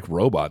I don't like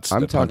robots.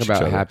 I'm that talking punch about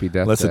each other, Happy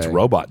Death unless it's Day.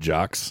 Robot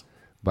Jocks.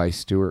 By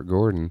Stuart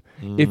Gordon.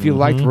 If you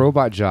liked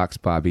Robot Jocks,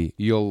 Bobby,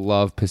 you'll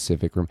love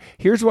Pacific Rim.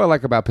 Here's what I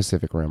like about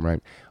Pacific Rim,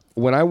 right?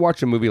 When I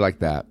watch a movie like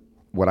that,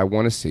 what I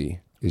want to see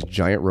is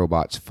giant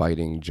robots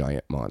fighting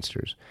giant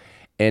monsters.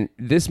 And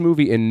this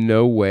movie in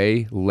no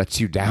way lets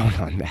you down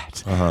on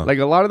that. Like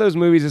a lot of those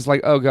movies, it's like,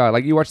 oh God,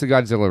 like you watch the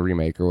Godzilla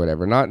remake or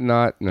whatever. No, I'm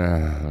not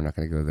going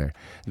to go there.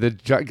 The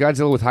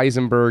Godzilla with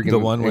Heisenberg and, The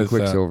one with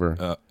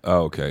Quicksilver.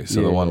 Okay.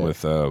 So the one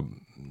with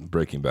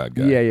Breaking Bad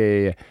guy.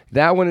 Yeah.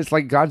 That one, it's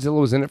like Godzilla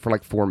was in it for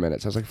like 4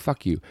 minutes. I was like,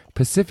 fuck you.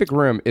 Pacific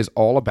Rim is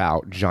all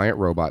about giant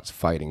robots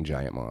fighting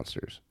giant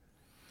monsters.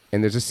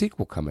 And there's a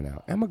sequel coming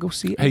out. I'm going to go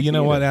see it. Hey, you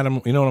know what,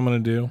 Adam? You know what I'm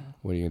going to do?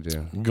 What are you going to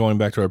do? Going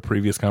back to our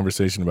previous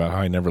conversation about how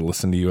I never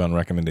listened to you on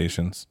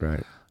recommendations.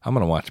 Right. I'm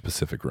going to watch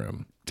Pacific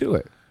Rim. Do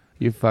it.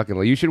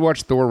 You should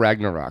watch Thor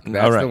Ragnarok.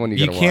 That's all right. the one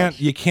you got to watch.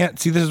 You can't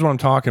see. This is what I'm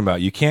talking about.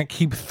 You can't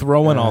keep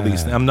throwing all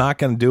these things. I'm not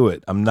going to do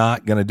it. I'm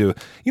not going to do it.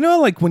 You know,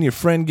 like when your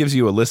friend gives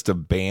you a list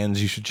of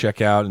bands you should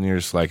check out, and you're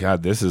just like,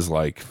 this is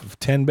like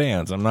 10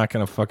 bands. I'm not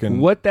going to fucking.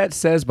 What that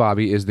says,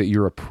 Bobby, is that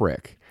you're a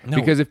prick. No.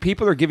 Because if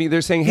people are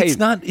they're saying, hey, it's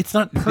not this is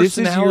your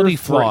personality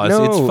flaws.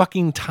 No. It's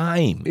fucking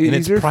time and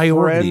it's your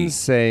priority. Friends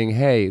saying,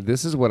 hey,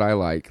 this is what I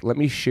like. Let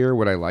me share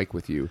what I like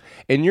with you.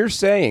 And you're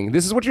saying,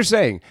 this is what you're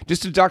saying,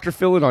 just to Dr.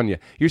 Phil it on you.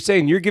 You're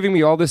saying you're giving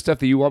me all this stuff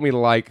that you want me to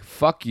like.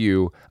 Fuck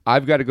you.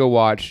 I've got to go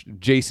watch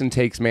Jason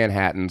Takes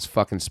Manhattan's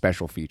fucking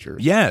special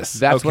features. Yes.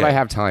 That's what okay. I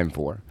have time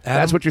for. Adam,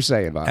 That's what you're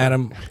saying, Bobby.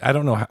 Adam, I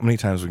don't know how many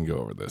times we can go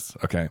over this.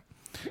 Okay.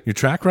 Your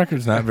track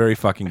record's not very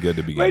fucking good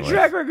to begin My with.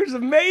 track record's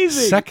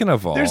amazing. Second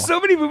of all, there's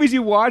so many movies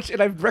you watch and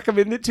I've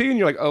recommended it to you and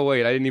you're like, oh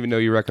wait, I didn't even know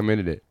you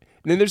recommended it.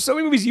 And then there's so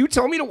many movies you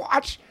told me to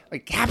watch,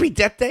 like Happy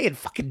Death Day and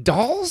fucking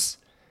Dolls.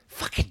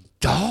 Fucking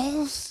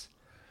Dolls.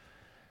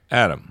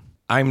 Adam,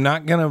 I'm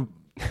not going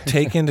to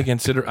take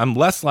into I'm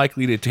less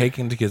likely to take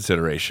into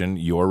consideration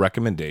your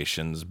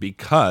recommendations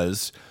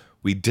because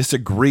we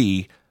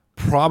disagree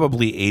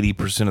probably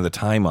 80% of the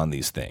time on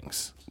these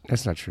things.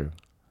 That's not true.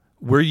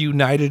 we're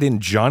united in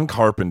John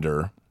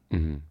Carpenter,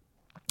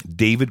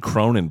 David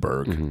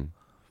Cronenberg,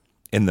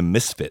 and the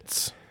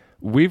Misfits.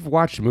 We've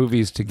watched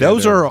movies together.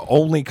 Those are our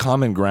only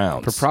common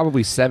grounds. For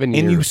probably 7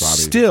 years,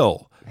 and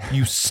Bobby.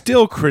 You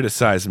still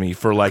criticize me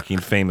for liking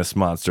Famous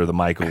Monster, the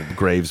Michael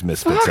Graves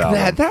Misfits album.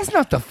 That. That's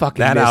not the fucking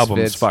That Misfits.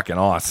 album's fucking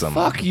awesome.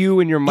 Fuck you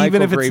and your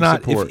Michael Graves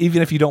support.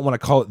 Even if you don't want to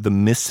call it the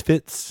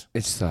Misfits,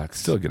 it sucks.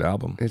 Still a good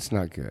album. It's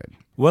not good.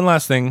 One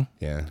last thing.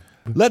 Yeah.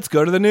 Let's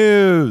go to the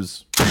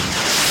news.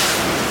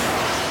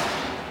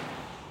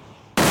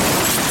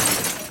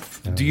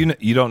 Do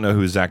you don't know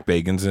who Zach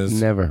Bagans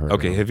is? Never heard.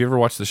 Okay, of him. have you ever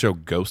watched the show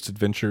Ghost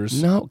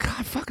Adventures? No.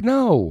 God, fuck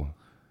no.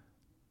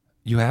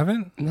 You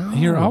haven't? No.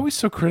 You're always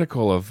so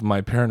critical of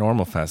my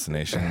paranormal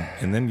fascination,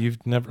 and then you've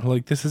never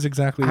this is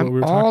exactly what we were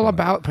talking about. I'm all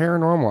about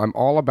paranormal. I'm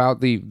all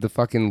about the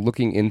fucking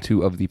looking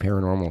into of the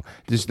paranormal.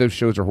 Just those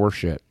shows are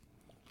horseshit.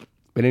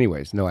 But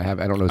anyways, no, I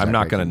don't know. I'm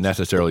not going to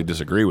necessarily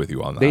disagree with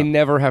you on that. They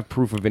never have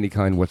proof of any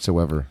kind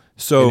whatsoever.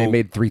 So and they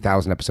made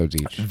 3,000 episodes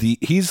each.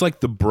 He's like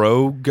the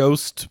bro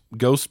ghost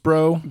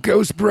bro.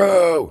 Ghost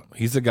bro.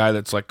 He's the guy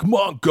that's like, come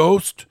on,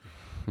 ghost.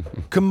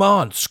 Come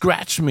on,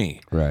 scratch me.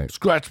 Right.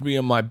 Scratch me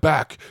on my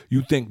back.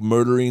 You think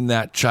murdering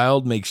that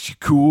child makes you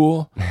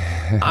cool?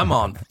 I'm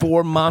on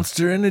 4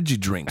 Monster Energy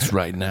drinks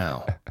right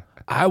now.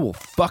 I will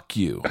fuck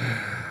you.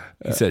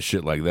 He says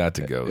shit like that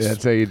to ghosts.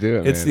 That's how you do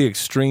it. It's the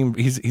extreme.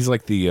 He's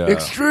like the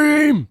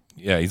extreme.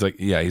 Yeah,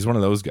 he's one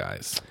of those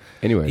guys.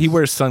 Anyways, he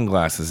wears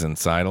sunglasses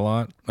inside a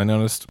lot. I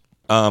noticed.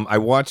 I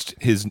watched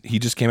he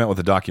just came out with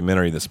a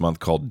documentary this month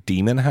called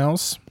Demon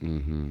House.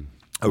 Mm-hmm.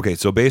 Okay,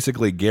 so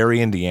basically Gary,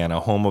 Indiana,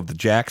 home of the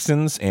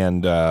Jacksons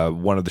and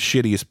one of the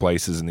shittiest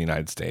places in the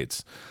United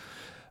States.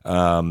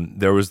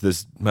 There was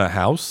this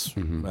house,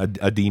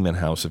 a demon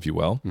house, if you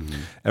will.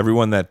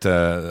 Everyone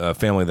a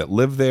family that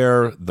lived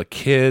there, the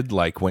kid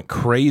went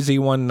crazy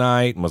one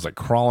night and was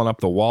crawling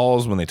up the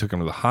walls when they took him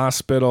to the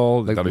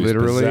hospital. They thought he was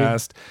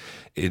possessed.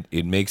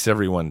 It makes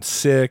everyone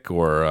sick,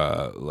 or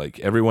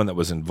everyone that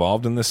was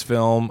involved in this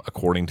film,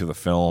 according to the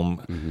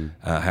film,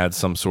 had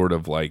some sort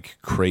of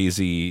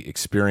crazy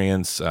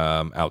experience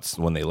out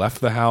when they left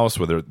the house,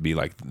 whether it be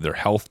their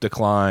health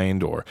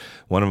declined, or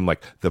one of them,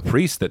 the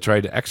priest that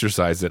tried to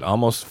exorcise it,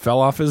 almost fell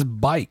off his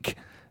bike.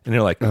 And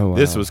you're like, oh, wow.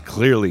 This was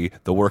clearly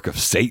the work of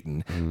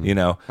Satan, you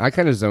know? I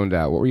kind of zoned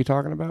out. What were you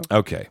talking about?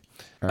 Okay.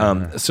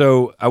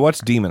 So I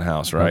watched Demon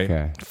House, right?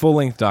 Okay.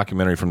 Full-length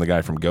documentary from the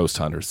guy from Ghost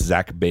Hunters,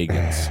 Zach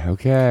Bagans.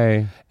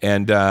 Okay.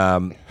 And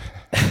go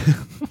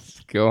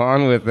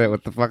on with it.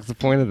 What the fuck's the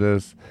point of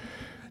this?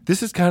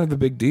 This is kind of the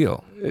big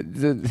deal.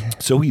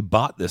 So he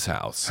bought this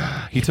house.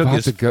 He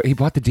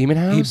bought the Demon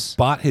House?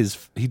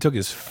 He took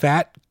his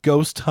fat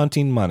ghost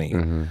hunting money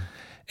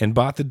and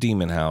bought the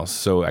Demon House,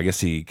 so I guess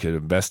he could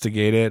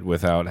investigate it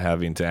without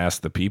having to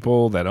ask the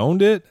people that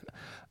owned it.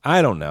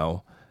 I don't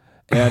know.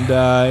 And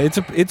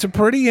it's a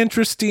pretty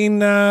interesting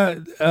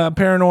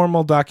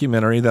paranormal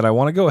documentary that I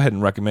want to go ahead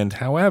and recommend.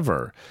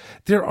 However,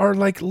 there are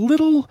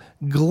little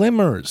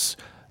glimmers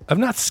of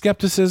not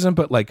skepticism,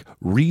 but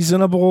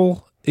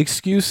reasonable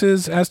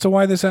excuses as to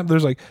why this happened.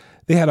 There's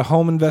they had a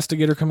home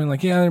investigator come in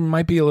yeah, there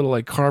might be a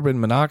little carbon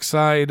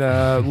monoxide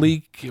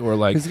leak,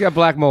 or he's got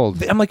black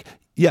mold. I'm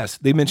yes,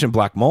 they mentioned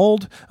black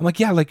mold. I'm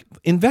yeah,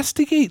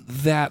 investigate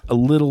that a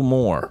little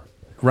more,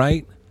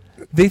 right?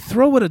 They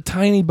throw it a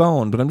tiny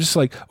bone, but I'm just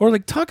or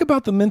talk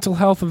about the mental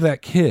health of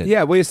that kid.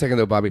 Yeah, wait a second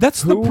though, Bobby.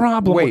 That's the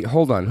problem. Wait,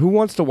 hold on. Who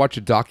wants to watch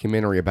a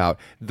documentary about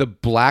the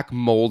black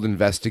mold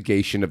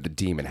investigation of the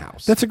Demon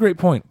House? That's a great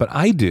point, but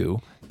I do,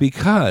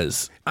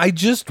 because I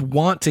just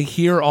want to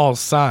hear all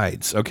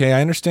sides. Okay,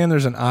 I understand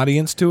there's an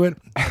audience to it.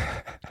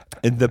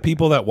 And the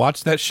people that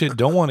watch that shit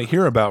don't want to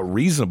hear about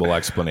reasonable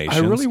explanations.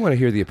 I really want to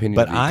hear the opinion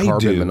of the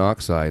carbon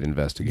monoxide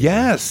investigation.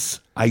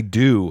 Yes, I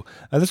do.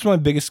 That's one of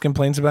my biggest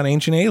complaints about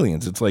Ancient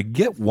Aliens. It's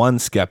get one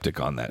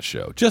skeptic on that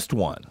show. Just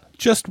one.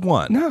 Just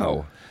one.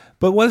 No.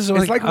 But what is it?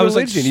 It's like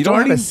religion. You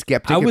don't have a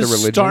skeptic at the religion.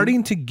 I was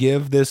starting to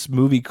give this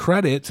movie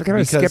credit. It's like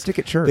having a skeptic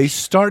at church. They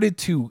started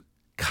to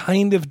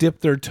kind of dip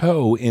their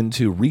toe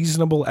into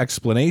reasonable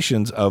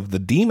explanations of the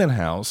Demon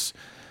House,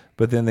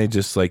 but then they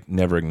just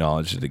never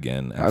acknowledged it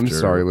again. After I'm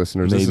sorry,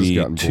 listeners. Maybe this has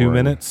gotten 2 boring.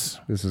 minutes.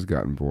 This has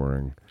gotten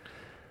boring.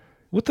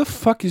 What the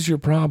fuck is your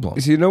problem?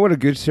 So you know what a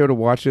good show to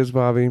watch is,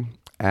 Bobby?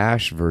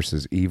 Ash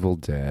versus Evil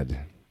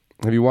Dead.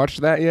 Have you watched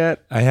that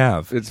yet? I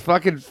have. It's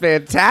fucking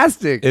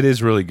fantastic. It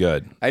is really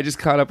good. I just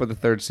caught up with the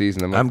 3rd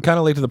season. I'm kind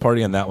of late to the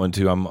party on that one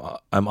too.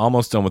 I'm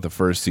almost done with the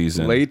 1st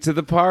season. Late to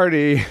the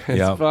party.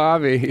 It's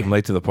Bobby. I'm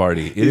late to the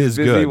party. It He's is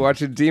busy good.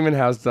 Watching Demon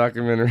House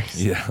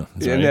documentaries. Yeah,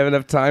 he didn't have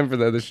enough time for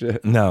the other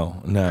shit. No.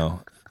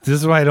 This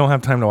is why I don't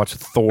have time to watch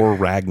Thor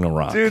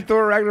Ragnarok. Dude,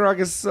 Thor Ragnarok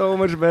is so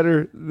much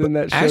better than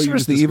that show. Ash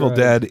vs. the Evil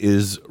Dead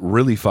is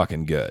really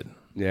fucking good.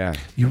 Yeah.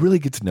 You really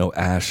get to know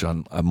Ash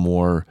on a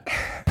more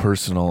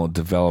personal,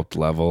 developed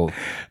level.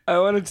 I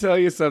want to tell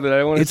you something.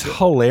 It's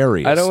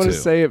hilarious. I don't want to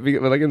say it,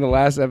 but in the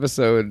last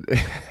episode,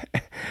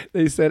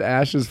 they said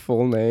Ash's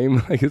full name,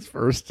 his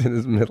first and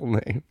his middle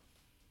name.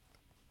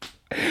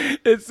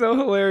 It's so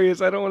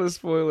hilarious. I don't want to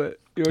spoil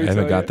it. I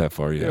haven't got that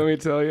far yet. You want me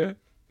to tell you?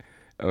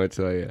 I'm going to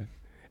tell you.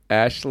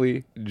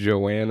 Ashley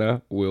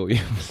Joanna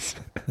Williams.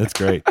 That's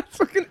great. That's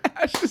fucking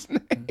Ash's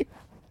name.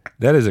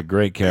 That is a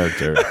great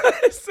character.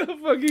 It's so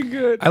fucking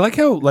good. I like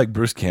how like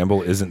Bruce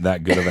Campbell isn't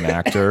that good of an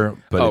actor,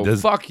 but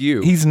fuck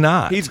you. He's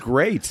not. He's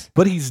great.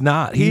 But he's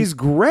not. He's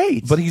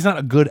great. But he's not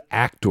a good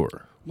actor.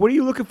 What are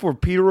you looking for,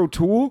 Peter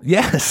O'Toole?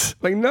 Yes.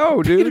 Like,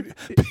 no, dude.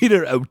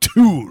 Peter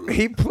O'Toole.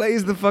 He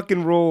plays the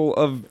fucking role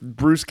of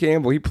Bruce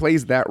Campbell. He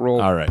plays that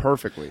role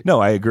perfectly. No,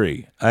 I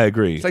agree.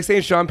 It's like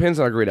saying Sean Penn's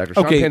not a great actor.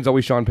 Sean Penn's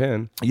always Sean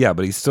Penn. Yeah,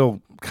 but he's still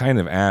kind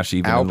of Ash,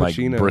 even Al in like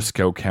Pacino.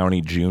 Briscoe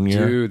County Jr.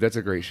 Dude, that's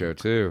a great show,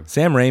 too.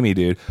 Sam Raimi,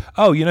 dude.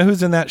 Oh, you know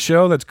who's in that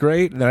show that's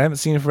great that I haven't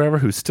seen in forever,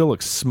 who still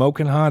looks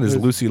smoking hot, is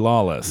Lucy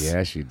Lawless.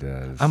 Yeah, she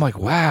does. I'm like,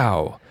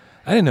 wow.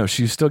 I didn't know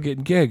she was still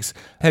getting gigs.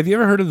 Have you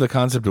ever heard of the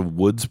concept of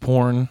woods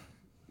porn?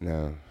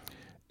 No.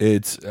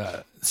 It's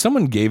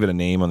someone gave it a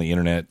name on the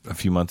internet a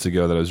few months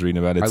ago that I was reading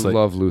about. I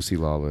love Lucy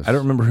Lawless. I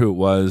don't remember who it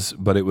was,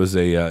 but it was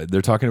a.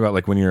 They're talking about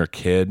like when you're a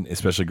kid,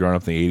 especially growing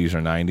up in the 80s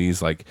or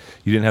 90s, like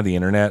you didn't have the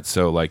internet,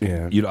 so like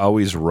you'd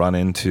always run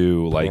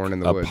into like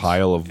a woods.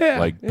 pile of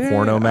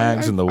porno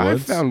mags in the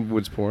woods. I found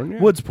woods porn.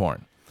 Yeah. Woods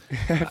porn.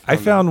 I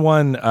found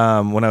one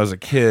when I was a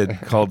kid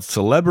called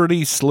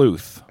Celebrity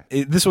Sleuth.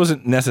 This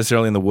wasn't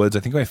necessarily in the woods. I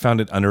think I found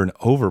it under an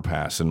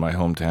overpass in my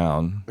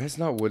hometown. It's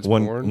not woods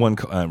porn.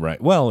 Right.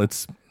 Well,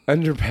 it's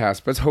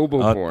underpass, but it's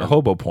hobo porn.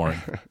 Hobo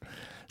porn.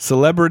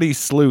 Celebrity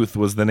Sleuth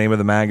was the name of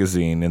the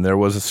magazine, and there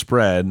was a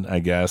spread, I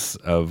guess,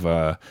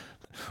 of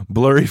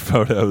blurry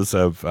photos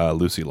of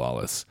Lucy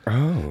Lawless.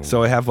 Oh.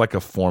 So I have like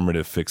a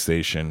formative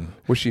fixation.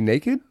 Was she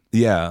naked?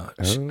 Yeah.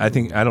 I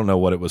don't know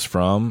what it was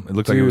from. It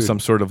looked like it was some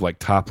sort of like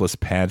topless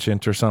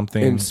pageant or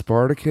something. In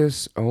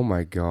Spartacus, oh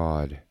my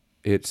God.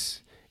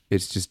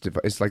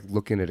 It's like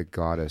looking at a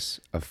goddess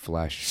of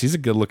flesh. She's a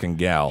good-looking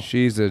gal.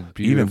 She's a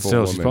beautiful Even still,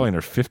 woman. she's probably in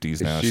her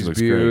 50s now. She's she looks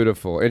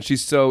beautiful. Great. And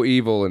she's so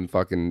evil and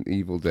fucking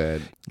Evil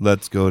Dead.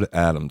 Let's go to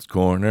Adam's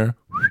Corner.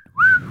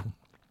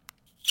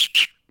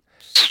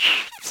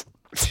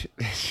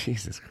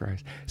 Jesus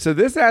Christ. So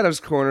this Adam's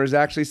Corner is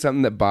actually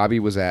something that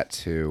Bobby was at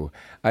too.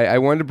 I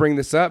wanted to bring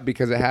this up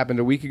because it happened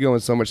a week ago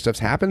and so much stuff's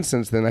happened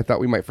since then. I thought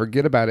we might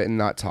forget about it and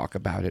not talk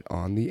about it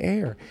on the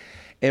air.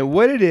 And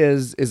what it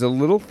is a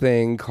little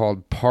thing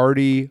called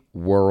Party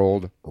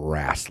World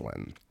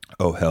Wrestling.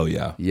 Oh, hell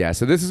yeah. Yeah,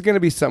 so this is going to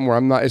be something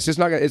where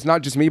it's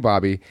not just me,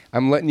 Bobby.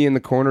 I'm letting you in the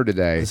corner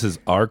today. This is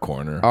our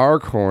corner. Our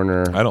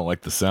corner. I don't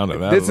like the sound of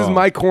that. This is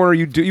my corner.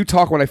 You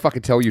talk when I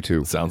fucking tell you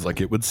to. Sounds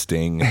like it would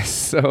sting.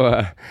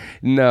 So,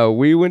 no,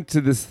 we went to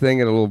this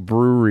thing at a little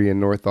brewery in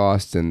North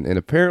Austin, and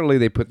apparently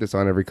they put this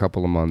on every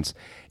couple of months.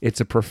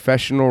 It's a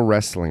professional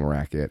wrestling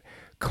racket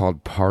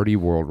called Party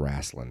World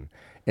Wrestling.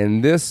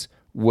 And this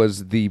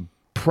was the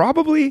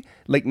probably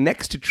like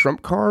next to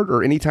Trump Card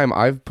or anytime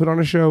I've put on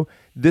a show,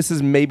 this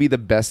is maybe the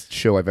best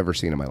show I've ever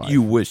seen in my life.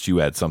 You wish you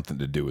had something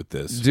to do with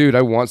this. Dude,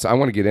 I want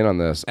to get in on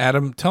this.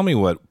 Adam, tell me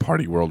what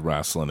Party World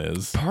Wrestling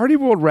is. Party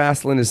World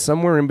Wrestling is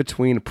somewhere in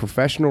between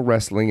professional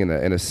wrestling and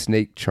a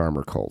snake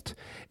charmer cult.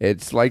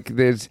 It's like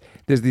there's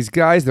these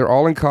guys, they're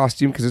all in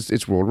costume because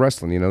it's World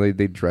Wrestling. You know,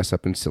 they dress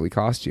up in silly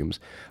costumes.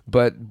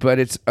 But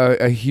it's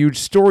a huge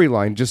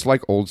storyline, just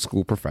like old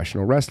school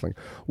professional wrestling.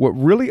 What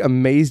really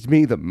amazed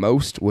me the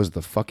most was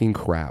the fucking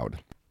crowd.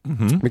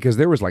 Mm-hmm. Because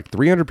there was like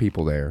 300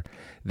 people there.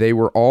 They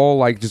were all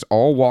like just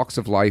all walks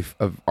of life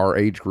of our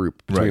age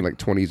group between like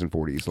 20s and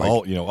 40s. Like,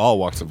 all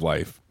walks of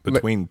life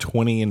between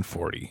 20 and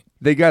 40.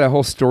 They got a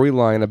whole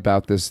storyline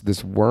about this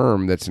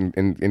worm that's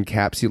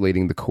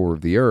encapsulating the core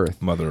of the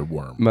earth. Mother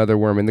worm.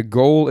 And the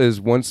goal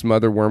is once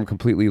mother worm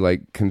completely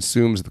like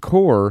consumes the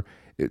core,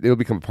 it'll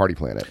become a party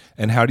planet.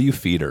 And how do you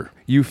feed her?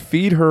 You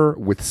feed her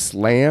with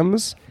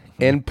slams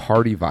and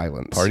party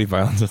violence. Party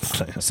violence and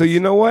slams. So you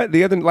know what?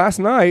 Last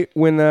night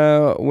when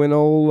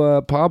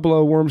old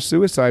Pablo Worm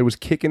Suicide was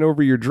kicking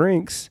over your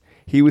drinks,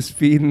 he was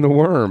feeding the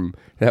worm.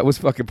 That was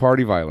fucking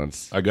party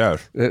violence. I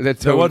guess. That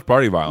was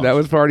party violence. That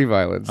was party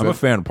violence. I'm a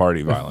fan of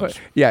party violence.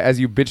 Yeah, as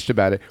you bitched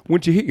about it.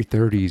 Once you hit your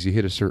 30s, you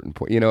hit a certain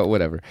point. You know,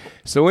 whatever.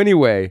 So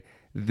anyway,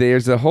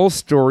 there's a whole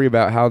story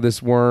about how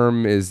this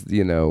worm is,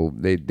 you know,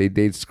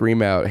 they'd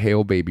scream out,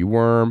 "Hail, baby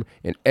worm,"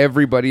 and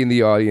everybody in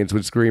the audience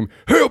would scream,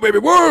 "Hail, baby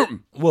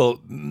worm!"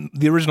 Well,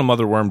 the original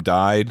mother worm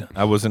died.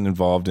 I wasn't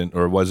involved in,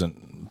 or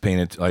wasn't paying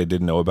it. I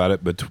didn't know about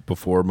it, but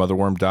before mother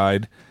worm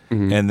died.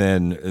 Mm-hmm. And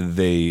then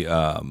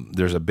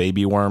there's a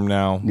baby worm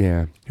now.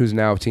 Yeah, who's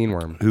now a teen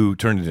worm. Who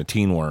turned into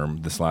teen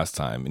worm this last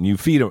time. And you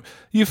feed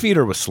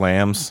her with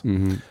slams.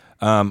 Mm-hmm.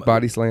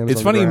 Body slams.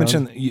 It's funny you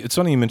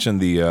mentioned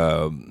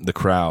the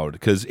crowd,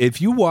 because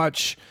if you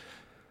watch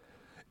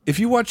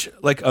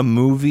like a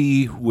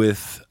movie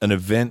with an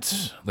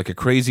event, like a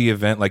crazy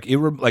event,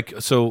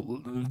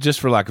 so just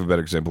for lack of a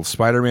better example,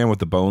 Spider-Man with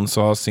the bone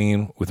saw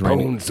scene with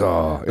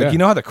Bonesaw. Like, you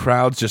know how the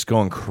crowd's just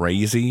going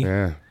crazy?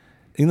 Yeah.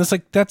 And it's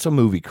like, that's a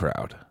movie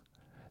crowd.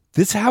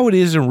 This is how it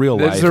is in real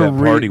life at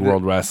Party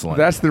World Wrestling.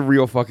 That's the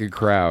real fucking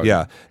crowd.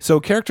 Yeah. So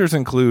characters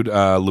include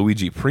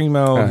Luigi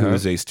Primo, who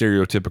is a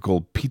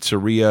stereotypical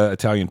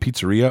Italian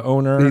pizzeria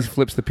owner. He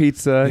flips the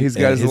pizza. He's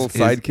got his little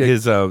sidekick.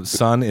 His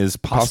son is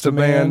Pasta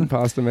Man.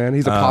 Pasta Man.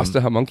 He's a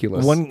pasta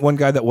homunculus. One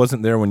guy that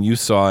wasn't there when you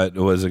saw it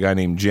was a guy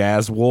named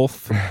Jazz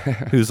Wolf,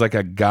 who's like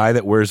a guy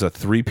that wears a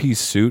 3-piece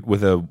suit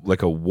with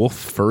a wolf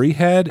furry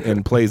head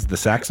and plays the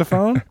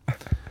saxophone.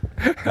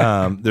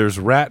 There's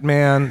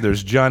Ratman.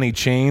 There's Johnny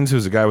Chains,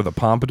 who's a guy with a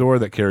pompadour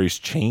that carries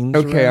chains.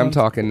 Okay, around. I'm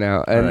talking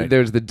now. And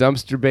there's the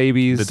Dumpster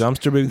Babies.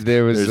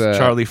 There's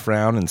Charlie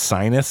Frown and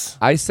Sinus.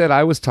 I said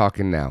I was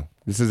talking now.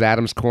 This is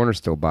Adam's Corner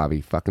still,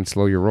 Bobby. Fucking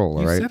slow your roll,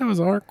 all right? You said it was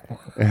our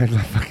corner. I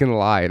fucking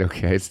lied,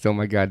 okay? It's still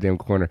my goddamn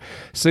corner.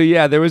 So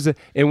yeah, there was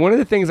and one of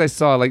the things I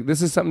saw, like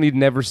this is something you'd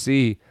never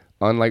see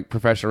on like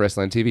professional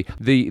wrestling TV.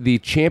 The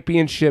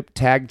championship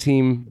tag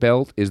team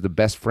belt is the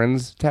Best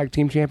Friends Tag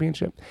Team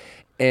Championship.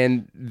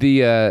 And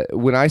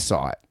when I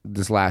saw it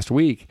this last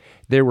week,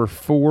 there were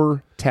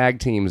 4 tag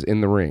teams in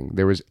the ring.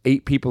 There was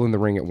 8 people in the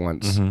ring at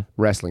once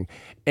wrestling.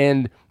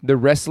 And the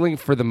wrestling,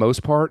 for the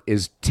most part,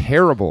 is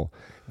terrible.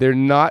 They're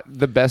not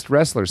the best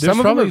wrestlers. There's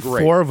Some probably of them are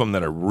great. 4 of them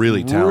that are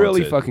really talented.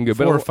 Really fucking good.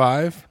 4 or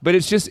 5? But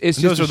it's just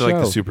those a are show. like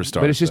the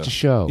superstars. But it's just a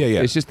show.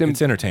 Yeah. It's just them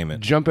it's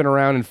entertainment. Jumping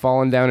around and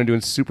falling down and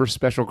doing super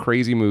special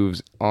crazy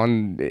moves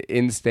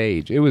in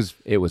stage. It was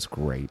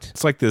great.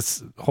 It's like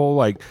this whole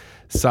like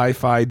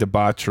sci-fi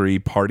debauchery,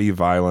 party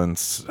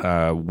violence,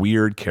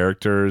 weird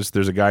characters.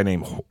 There's a guy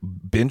named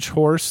Bench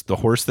Horse, the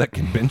horse that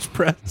can bench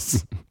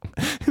press.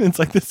 And it's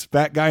like this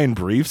fat guy in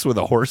briefs with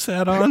a horse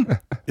hat on.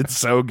 It's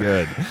so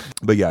good.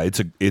 But yeah,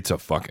 it's a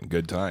fucking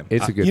good time.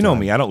 It's a good You know time.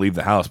 me, I don't leave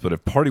the house, but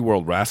if Party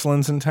World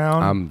Wrestling's in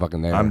town, I'm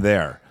fucking there. I'm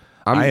there.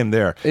 I am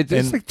there.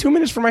 It's like 2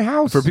 minutes from my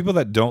house. For people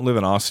that don't live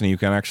in Austin, you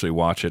can actually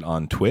watch it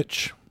on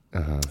Twitch.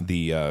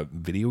 The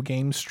video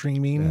game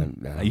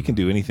streaming. You can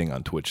do anything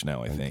on Twitch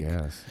now, I think.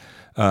 Yes.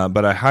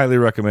 But I highly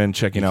recommend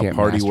checking out can't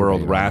Party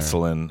World masturbate on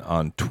Wrestling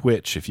on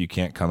Twitch if you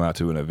can't come out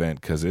to an event,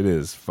 because it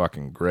is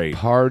fucking great.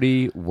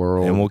 Party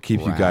World, and we'll keep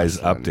you guys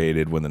Wrestling.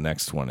 updated when the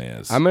next one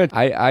is.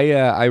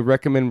 I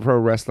recommend pro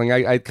wrestling.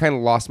 I kind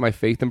of lost my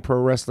faith in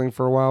pro wrestling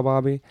for a while,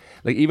 Bobby.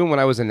 Like even when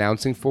I was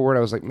announcing for it,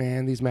 I was like,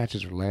 man, these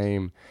matches are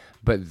lame.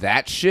 But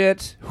that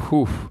shit,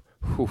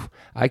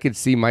 I could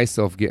see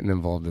myself getting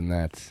involved in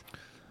that.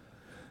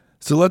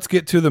 So let's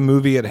get to the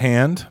movie at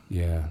hand.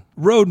 Yeah.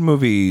 Road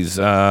movies.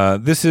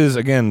 This is,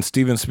 again,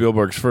 Steven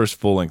Spielberg's first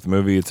full-length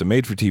movie. It's a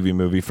made-for-TV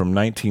movie from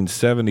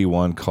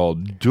 1971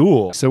 called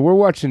Duel. So we're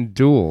watching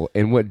Duel,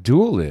 and what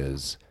Duel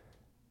is,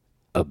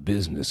 a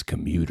business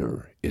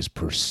commuter is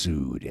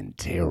pursued and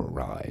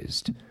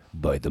terrorized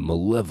by the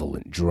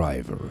malevolent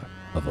driver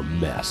of a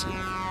massive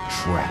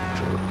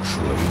tractor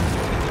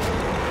trailer.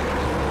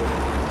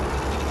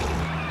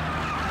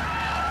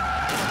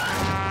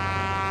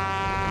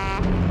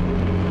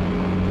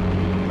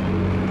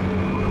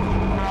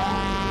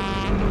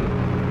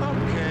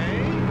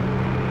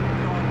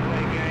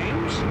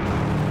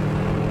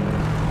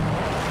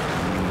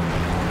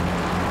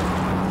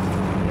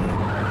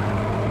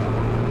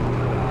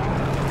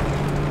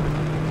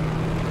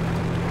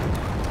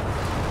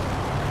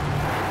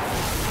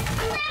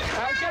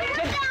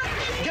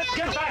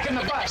 Get back in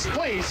the bus,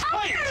 please.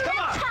 Please, come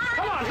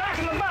on, back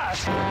in the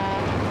bus.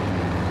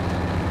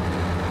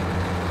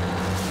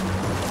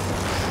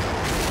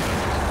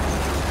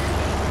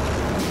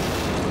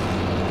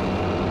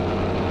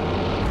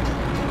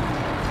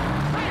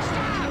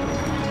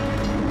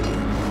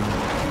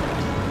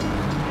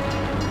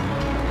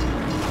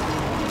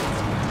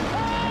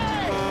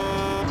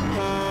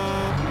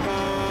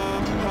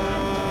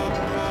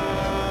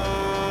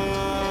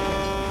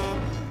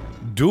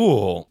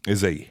 Duel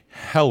is a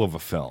hell of a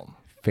film.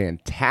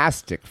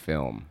 Fantastic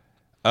film.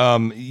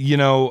 You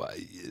know,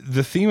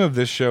 the theme of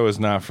this show is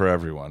not for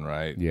everyone,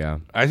 right? Yeah.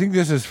 I think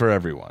this is for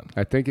everyone.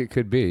 I think it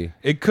could be.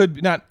 It could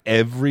be not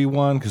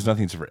everyone, because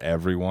nothing's for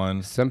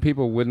everyone. Some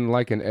people wouldn't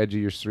like an edge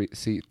of your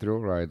seat thrill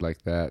ride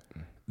like that.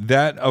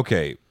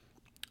 Okay.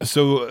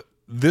 So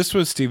this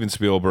was Steven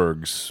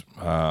Spielberg's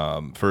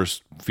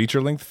first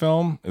feature-length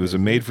film. It was a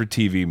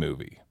made-for-TV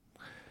movie.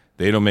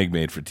 They don't make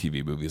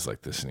made-for-TV movies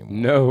like this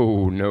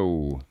anymore.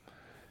 No.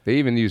 They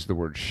even used the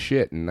word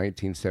shit in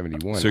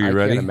 1971. So you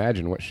ready? I can't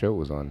imagine what show it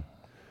was on.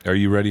 Are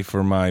you ready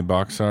for my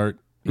box art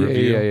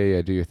review?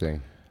 Yeah. Do your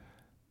thing.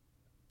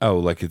 Oh,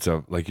 like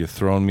you're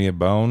throwing me a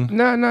bone?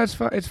 No, it's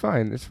fine. It's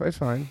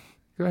fine.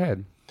 Go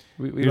ahead.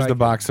 We Here's like the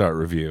box art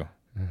review.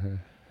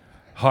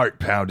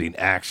 Heart-pounding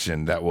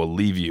action that will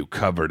leave you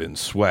covered in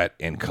sweat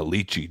and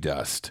caliche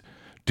dust.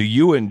 Do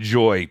you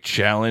enjoy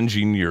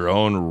challenging your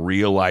own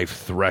real-life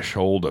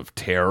threshold of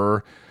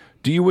terror?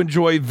 Do you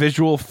enjoy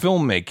visual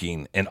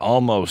filmmaking and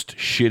almost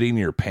shitting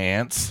your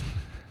pants?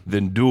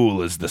 Then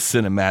Duel is the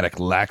cinematic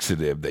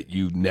laxative that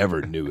you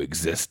never knew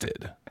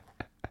existed.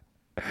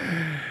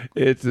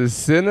 It's a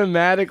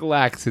cinematic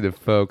laxative,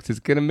 folks. It's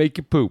gonna make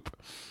you poop.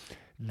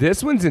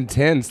 This one's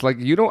intense. Like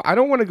I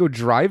don't want to go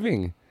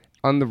driving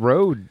on the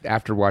road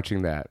after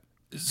watching that.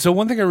 So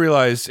one thing I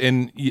realized,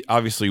 and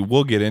obviously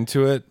we'll get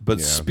into it,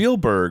 but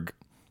Spielberg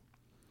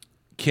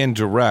can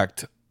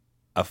direct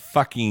a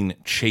fucking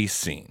chase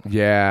scene.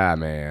 Yeah,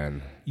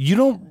 man. You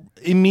don't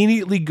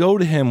immediately go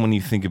to him when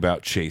you think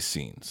about chase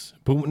scenes.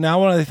 But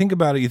now when I think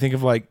about it, you think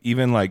of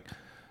even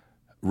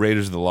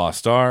Raiders of the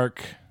Lost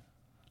Ark,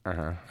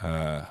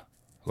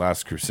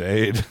 Last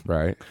Crusade,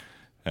 right?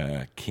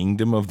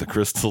 Kingdom of the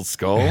Crystal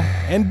Skull,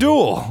 and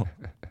Duel.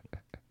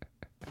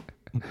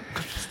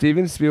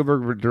 Steven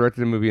Spielberg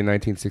directed a movie in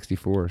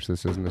 1964, so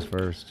this isn't his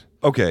first.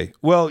 Okay,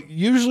 well,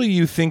 usually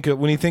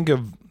when you think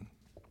of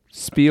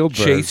Spielberg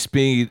chase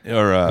speed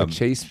or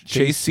chase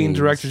scene scenes.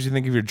 directors, you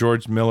think of your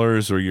George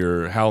Millers or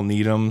your Hal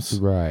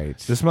Needhams. Right.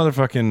 This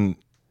motherfucking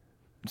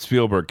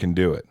Spielberg can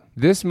do it.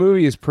 This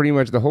movie is pretty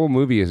much, the whole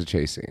movie is a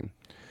chase scene.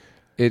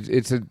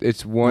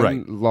 It's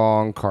one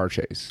long car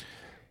chase.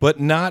 But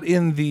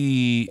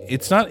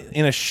it's not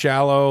in a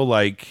shallow,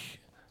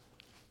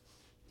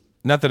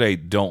 not that I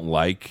don't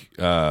like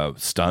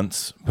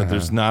stunts, but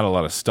there's not a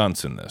lot of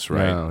stunts in this,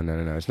 right?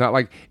 No. It's not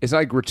like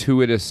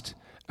gratuitous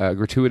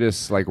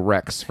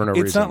wrecks for no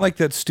reason. It's not like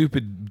that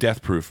stupid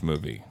Death Proof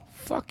movie.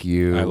 Fuck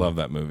you. I love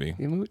that movie.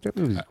 That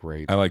movie's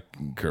great. I like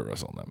Kurt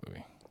Russell in that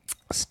movie.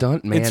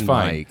 Stunt man, it's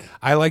fine. Mike.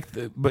 I like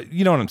but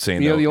you know what I'm saying.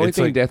 The only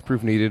thing Death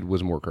Proof needed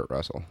was more Kurt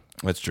Russell.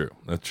 That's true.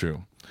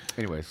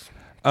 Anyways,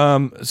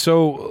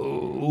 so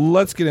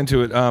let's get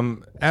into it.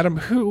 Adam,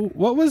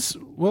 what was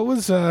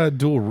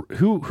Duel?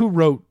 Who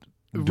wrote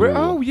Duel?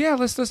 Oh yeah,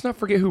 let's not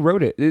forget who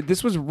wrote it.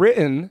 This was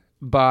written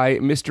by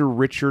Mr.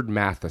 Richard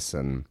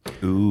Matheson.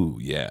 Ooh,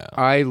 yeah.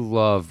 I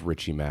love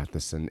Richie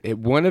Matheson.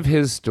 One of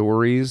his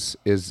stories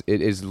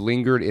is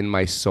lingered in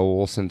my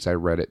soul since I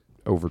read it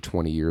over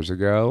 20 years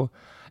ago.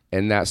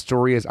 And that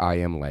story is I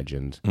Am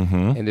Legend.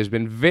 Mm-hmm. And there's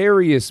been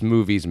various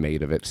movies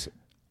made of it.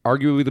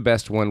 Arguably the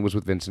best one was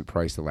with Vincent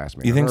Price, The Last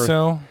Man You on think Earth.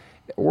 so?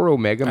 Or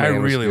Omega Man. I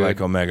really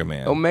like Omega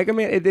Man. Omega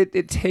Man,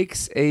 it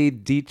takes a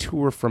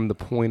detour from the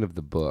point of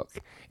the book.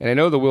 And I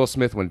know the Will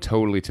Smith one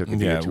totally took a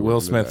detour. Yeah,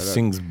 Will Smith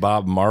sings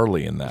Bob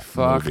Marley in that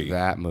movie. Fuck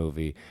that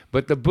movie.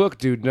 But the book,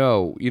 dude,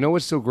 no. You know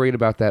what's so great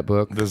about that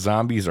book? The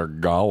zombies are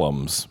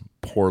golems,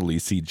 poorly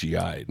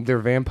CGI'd. They're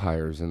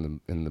vampires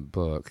in the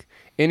book.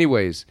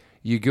 Anyways,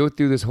 you go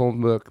through this whole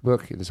book,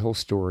 this whole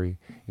story.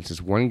 It's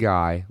just one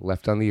guy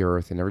left on the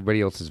earth, and everybody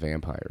else is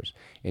vampires.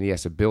 And he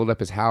has to build up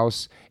his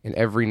house, and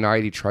every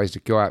night he tries to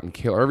go out and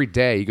kill, or every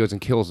day he goes and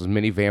kills as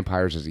many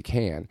vampires as he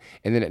can.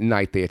 And then at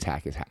night they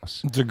attack his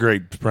house. It's a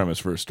great premise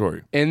for a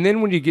story. And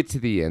then when you get to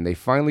the end, they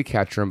finally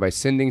capture him by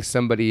sending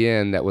somebody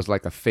in that was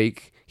like a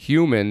fake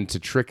human to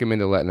trick him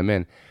into letting him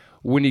in.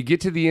 When you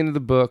get to the end of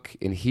the book,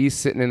 and he's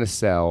sitting in a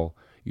cell,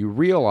 you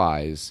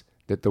realize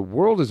that the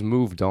world has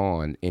moved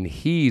on, and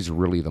he's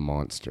really the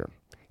monster.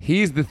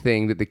 He's the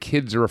thing that the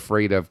kids are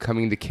afraid of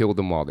coming to kill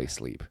them while they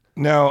sleep.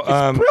 Now,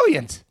 it's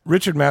brilliant.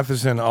 Richard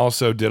Matheson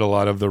also did a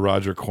lot of the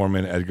Roger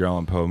Corman, Edgar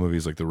Allan Poe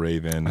movies like The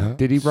Raven.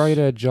 Did he write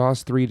a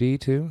Jaws 3D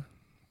too?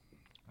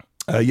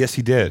 Yes,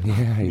 he did.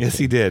 Yeah,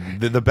 he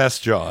did. The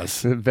best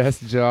Jaws. The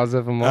best Jaws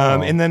of them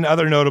all. And then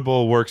other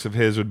notable works of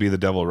his would be The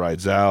Devil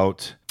Rides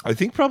Out. I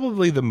think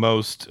probably the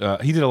most...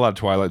 he did a lot of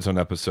Twilight Zone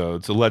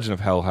episodes. The Legend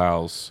of Hell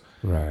House.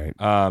 Right.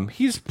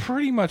 He's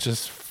pretty much a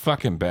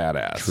fucking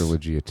badass.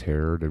 Trilogy of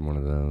Terror did one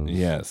of those.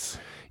 Yes.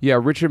 Yeah,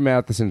 Richard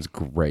Matheson's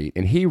great.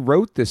 And he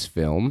wrote this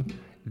film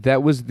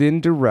that was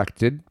then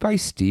directed by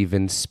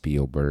Steven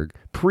Spielberg.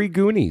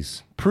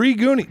 Pre-Goonies.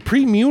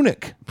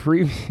 Pre-Munich.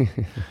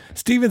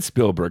 Steven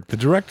Spielberg, the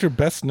director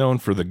best known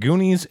for The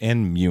Goonies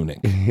and Munich.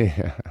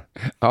 Yeah.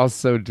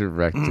 Also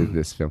directed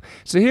this film.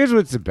 So here's what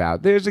it's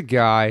about. There's a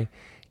guy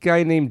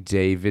named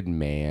David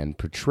Mann,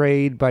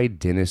 portrayed by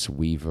Dennis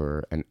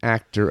Weaver, an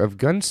actor of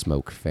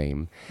Gunsmoke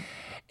fame.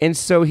 And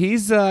so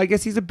he's, I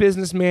guess he's a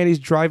businessman. He's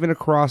driving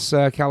across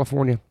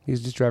California. He's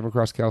just driving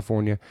across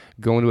California,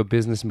 going to a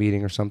business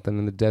meeting or something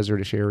in the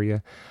desertish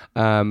area.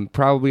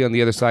 Probably on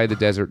the other side of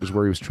the desert is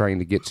where he was trying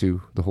to get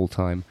to the whole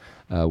time,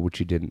 which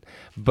he didn't.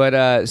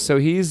 But so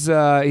he's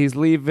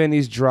leaving,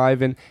 he's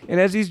driving, and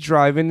as he's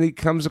driving, he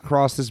comes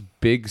across this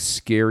big,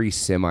 scary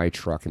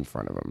semi-truck in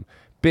front of him.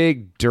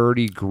 Big,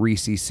 dirty,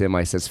 greasy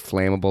semi, says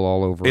flammable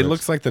all over it. It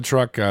looks like the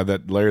truck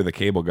that Larry the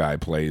Cable Guy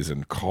plays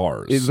in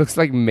Cars. It looks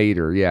like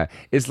Mater, yeah.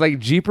 It's like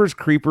Jeepers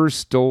Creepers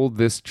stole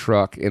this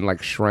truck and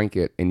like shrank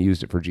it and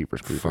used it for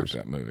Jeepers Creepers.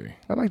 Fuck that movie.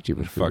 I like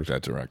Jeepers Creepers. Fuck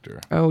that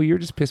director. Oh, you're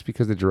just pissed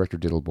because the director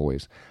diddle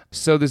boys.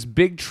 So this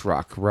big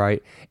truck,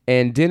 right?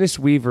 And Dennis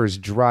Weaver's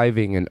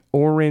driving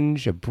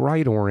a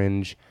bright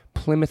orange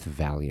Plymouth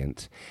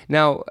Valiant.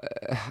 Now,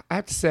 I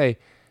have to say,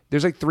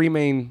 there's like three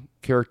main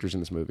characters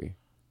in this movie.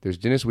 There's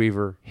Dennis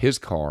Weaver, his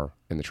car,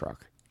 and the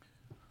truck.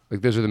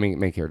 Like, those are the main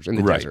characters in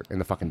the desert, in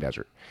the fucking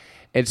desert.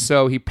 And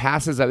so he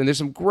passes up, and there's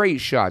some great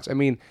shots. I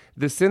mean,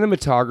 the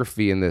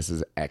cinematography in this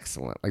is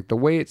excellent. Like, the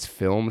way it's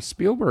filmed,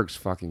 Spielberg's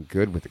fucking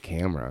good with the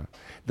camera.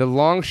 The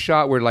long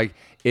shot where, like,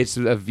 it's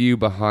a view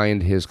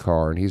behind his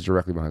car, and he's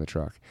directly behind the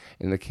truck.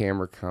 And the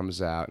camera comes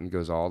out and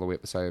goes all the way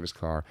up the side of his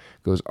car,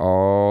 goes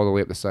all the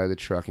way up the side of the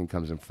truck, and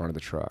comes in front of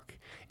the truck.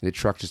 And the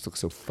truck just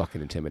looks so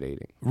fucking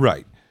intimidating.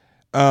 Right.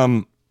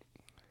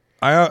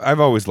 I've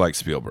always liked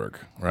Spielberg,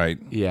 right?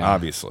 Yeah.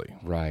 Obviously.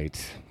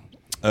 Right.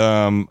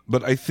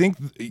 But I think,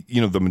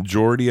 the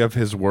majority of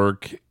his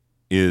work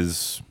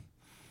is,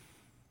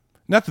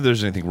 not that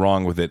there's anything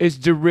wrong with it. It's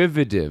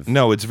derivative.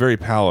 No, it's very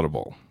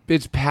palatable.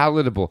 It's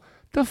palatable.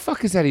 The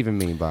fuck does that even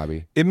mean,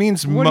 Bobby? It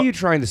means... What are you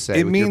trying to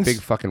say with your big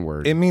fucking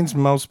word? It means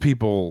most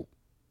people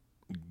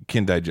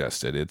can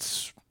digest it.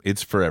 It's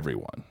for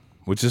everyone,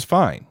 which is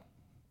fine.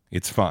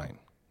 It's fine.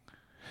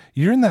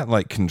 You're in that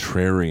like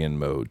contrarian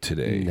mode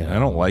today. No. I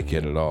don't like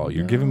it at all.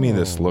 You're giving me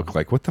this look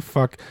like, what the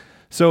fuck?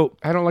 So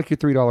I don't like your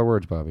 $3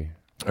 words, Bobby.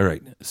 All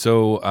right.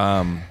 So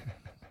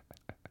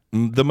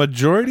the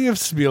majority of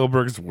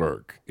Spielberg's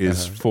work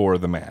is for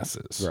the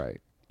masses. Right.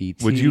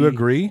 E.T. Would you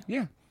agree?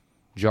 Yeah.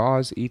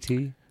 Jaws,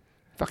 E.T.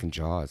 Fucking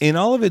Jaws. In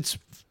all of its,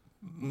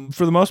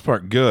 for the most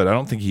part, good. I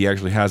don't think he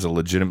actually has a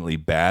legitimately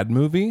bad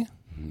movie,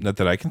 not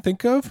that I can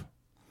think of.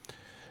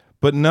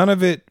 But none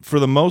of it, for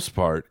the most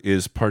part,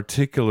 is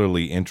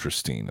particularly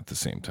interesting at the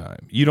same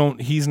time.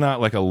 He's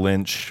not like a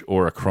Lynch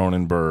or a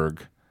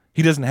Cronenberg.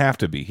 He doesn't have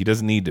to be. He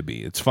doesn't need to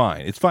be. It's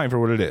fine. It's fine for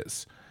what it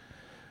is.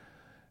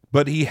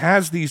 But he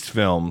has these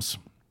films.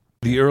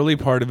 The early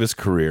part of his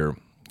career,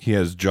 he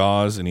has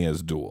Jaws and he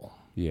has Duel.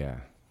 Yeah.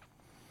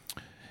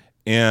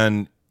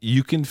 And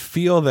you can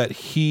feel that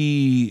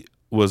he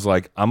was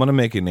like, I'm going to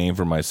make a name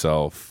for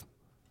myself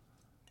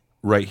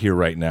right here,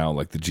 right now,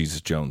 like the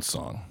Jesus Jones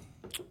song.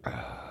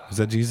 Is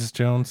that Jesus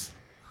Jones?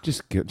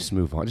 Just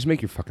move on. Just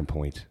make your fucking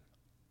point.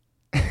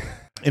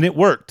 And it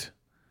worked.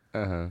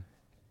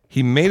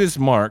 He made his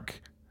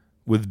mark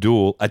with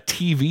Duel, a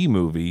TV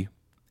movie,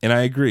 and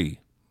I agree.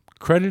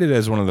 Credited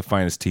as one of the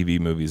finest TV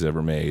movies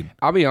ever made.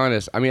 I'll be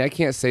honest. I mean, I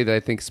can't say that I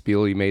think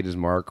Spielberg made his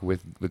mark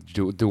with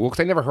Duel because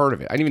I never heard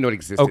of it. I didn't even know it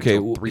existed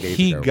until 3 days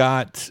ago. He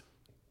got,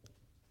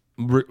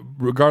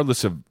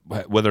 regardless of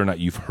whether or not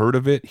you've heard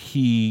of it,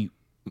 he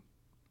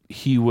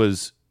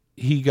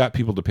got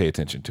people to pay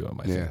attention to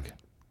him, I think.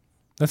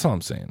 That's all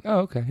I'm saying. Oh,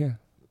 okay, yeah.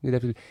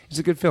 It's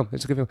a good film.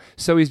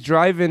 So he's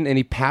driving and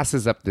he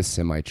passes up this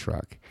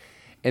semi-truck.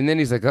 And then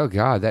he's like, oh,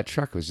 God, that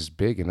truck was just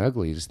big and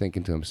ugly. He's just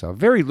thinking to himself.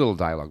 Very little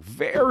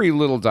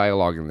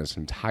dialogue in this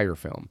entire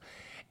film.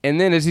 And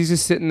then as he's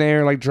just sitting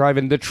there, like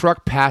driving, the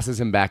truck passes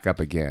him back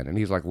up again. And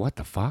he's like, what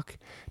the fuck?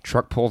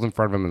 Truck pulls in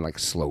front of him and like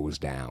slows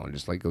down,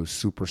 just like goes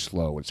super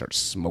slow and starts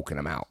smoking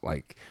him out,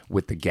 like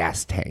with the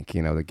gas tank,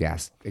 the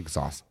gas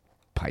exhaust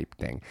pipe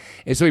thing.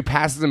 And so he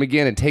passes him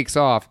again and takes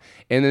off.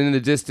 And then in the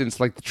distance,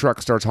 like the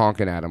truck starts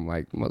honking at him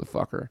like,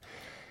 motherfucker.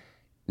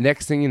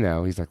 Next thing you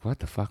know, he's like, what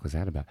the fuck was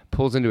that about?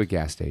 Pulls into a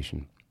gas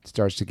station,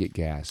 starts to get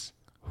gas.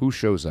 Who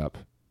shows up?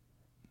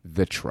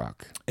 The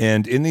truck.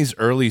 And in these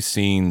early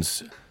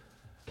scenes,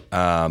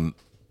 you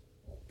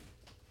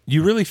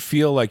really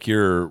feel like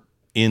you're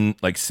in,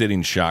 like,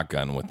 sitting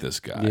shotgun with this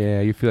guy.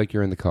 Yeah, you feel like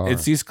you're in the car.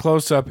 It's these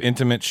close-up,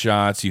 intimate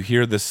shots. You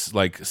hear this,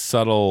 like,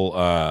 subtle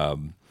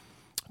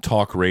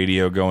talk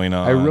radio going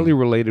on. I really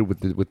related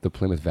with the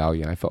Plymouth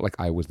Valiant. I felt like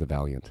I was the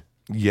Valiant.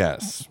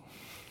 Yes.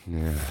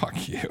 Yeah.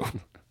 Fuck you.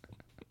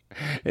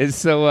 And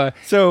so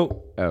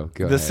go ahead.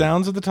 The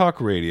sounds of the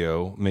talk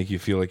radio make you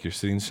feel like you're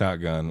sitting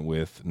shotgun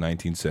with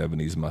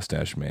 1970s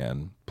mustache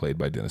man played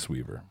by Dennis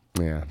Weaver.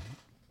 Yeah.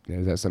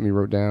 Is that something you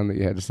wrote down that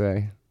you had to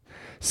say?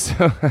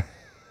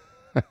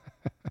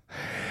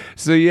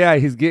 So yeah,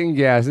 he's getting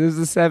gas. It was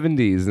the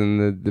 70s,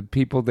 and the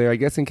people there, I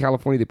guess in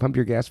California, they pump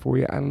your gas for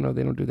you. I don't know.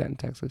 They don't do that in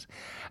Texas.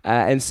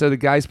 And so the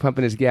guy's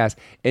pumping his gas,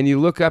 and you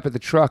look up at the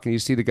truck, and you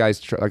see the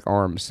guy's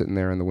arm sitting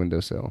there on the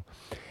windowsill.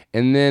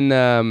 And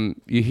then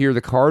you hear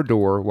the car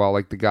door while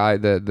like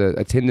the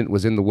attendant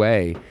was in the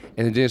way,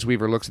 and then Dennis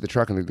Weaver looks at the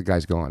truck and the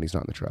guy's gone. He's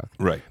not in the truck.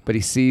 Right. But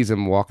he sees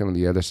him walking on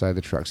the other side of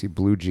the truck. See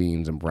blue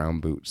jeans and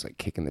brown boots, like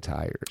kicking the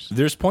tires.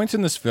 There's points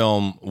in this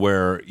film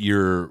where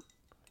you're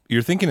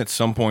thinking at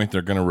some point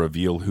they're going to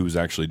reveal who's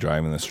actually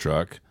driving this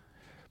truck.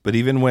 But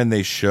even when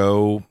they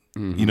show,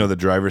 the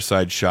driver's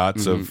side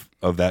shots of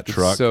that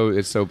truck.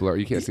 It's so blurry.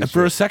 You can't see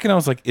For a second, I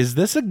was like, is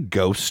this a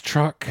ghost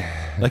truck?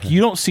 Like,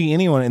 you don't see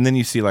anyone, and then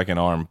you see, like, an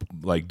arm,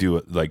 like, do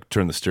it, like,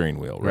 turn the steering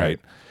wheel, right?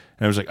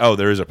 And I was like, oh,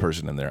 there is a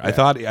person in there. Yeah. I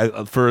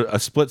thought, for a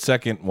split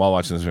second while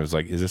watching this, I was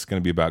like, is this going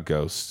to be about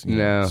ghosts?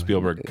 No.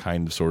 Spielberg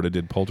kind of, sort of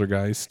did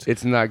Poltergeist.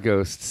 It's not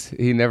ghosts.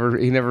 He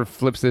never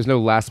flips. There's no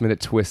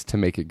last-minute twist to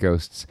make it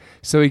ghosts.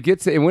 So he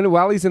gets it, and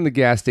while he's in the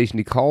gas station,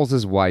 he calls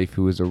his wife,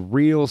 who is a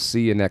real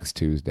see you next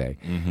Tuesday.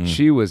 Mm-hmm.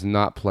 She was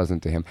not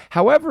pleasant to him.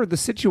 However, the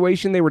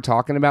situation they were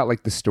talking about,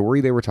 like the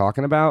story they were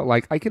talking about,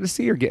 like I could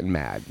see her getting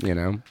mad,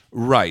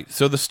 Right.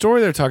 So the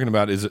story they're talking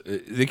about is,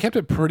 they kept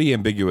it pretty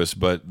ambiguous,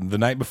 but the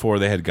night before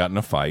they had gotten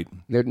a fight.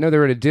 They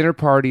were at a dinner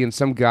party, and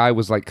some guy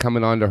was like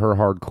coming on to her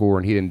hardcore,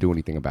 and he didn't do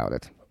anything about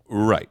it.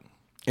 Right.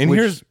 And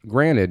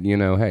granted,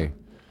 hey,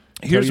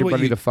 here's tell your what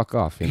buddy to fuck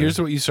off. Here's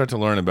what you start to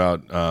learn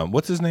about.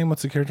 What's his name?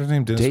 What's the character's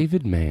name?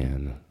 David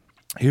Mann.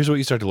 Here's what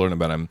you start to learn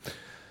about him.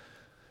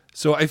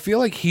 So I feel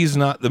like he's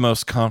not the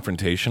most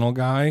confrontational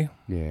guy,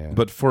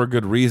 but for a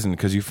good reason,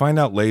 because you find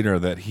out later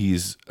that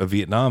he's a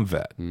Vietnam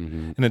vet.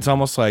 Mm-hmm. And it's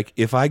almost like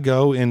if I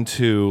go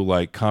into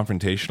like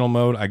confrontational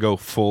mode, I go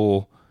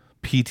full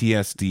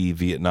PTSD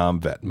Vietnam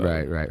vet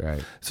mode.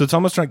 Right. So it's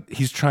almost like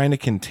he's trying to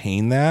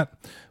contain that,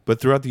 but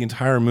throughout the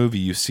entire movie,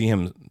 you see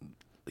him,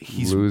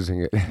 he's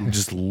losing it.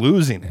 just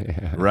losing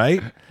it,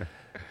 right?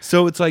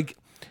 So it's like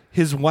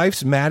his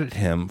wife's mad at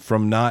him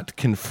from not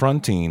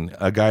confronting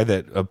a guy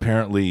that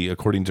apparently,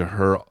 according to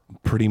her,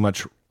 pretty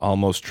much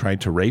almost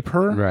tried to rape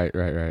her.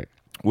 Right.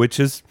 Which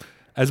is,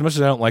 as much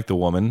as I don't like the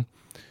woman,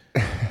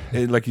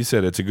 like you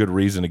said, it's a good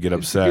reason to get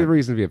upset. It's a good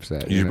reason to be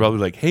upset. You should probably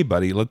like, hey,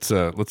 buddy, let's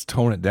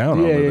tone it down.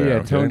 Yeah, over there, yeah.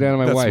 okay? Tone down on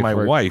my That's wife. my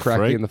wife, crack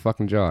right? you in the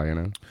fucking jaw, you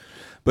know.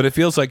 But it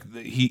feels like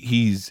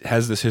he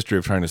has this history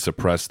of trying to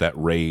suppress that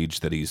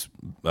rage that he's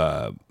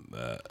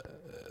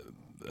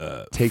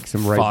Takes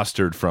him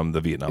fostered from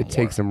the Vietnam War. It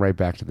takes him right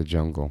back to the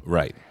jungle.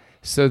 Right.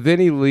 So then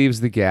he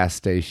leaves the gas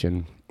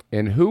station,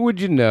 and who would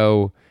you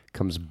know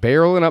comes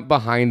barreling up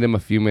behind him a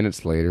few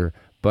minutes later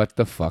but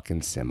the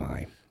fucking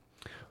semi.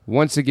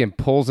 Once again,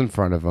 pulls in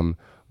front of him,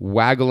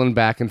 waggling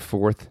back and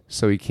forth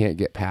so he can't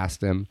get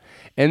past him.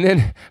 And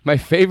then my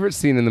favorite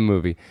scene in the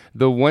movie,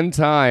 the one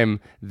time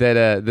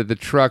that the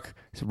truck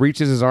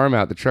reaches his arm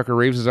out, the trucker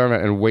waves his arm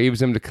out and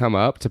waves him to come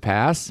up to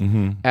pass.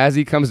 Mm-hmm. As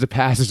he comes to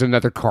pass, there's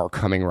another car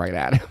coming right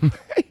at him.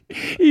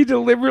 He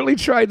deliberately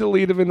tried to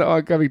lead him into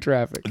oncoming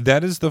traffic.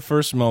 That is the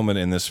first moment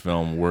in this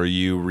film where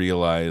you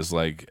realize,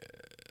 like,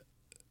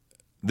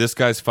 this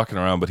guy's fucking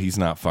around, but he's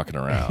not fucking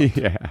around.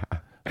 Yeah.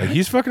 Like,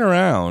 he's fucking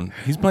around.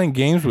 He's playing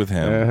games with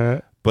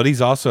him, but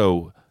he's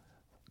also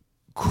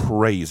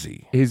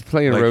crazy. He's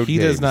playing like, road he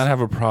games. does not have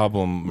a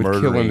problem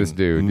with killing this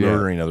dude,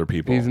 murdering other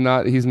people. He's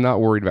not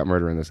worried about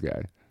murdering this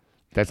guy.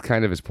 That's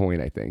kind of his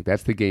point, I think.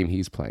 That's the game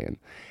he's playing.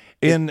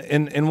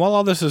 And while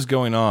all this is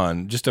going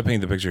on, just to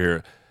paint the picture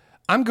here,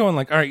 I'm going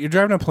like, all right, you're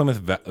driving a Plymouth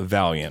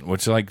Valiant,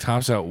 which like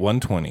tops out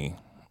 120.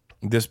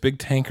 This big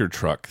tanker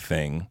truck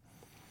thing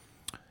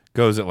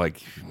goes at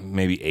like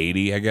maybe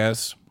 80, I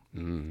guess.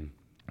 Mm.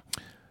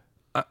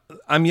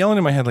 I'm yelling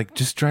in my head like,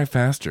 just drive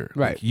faster.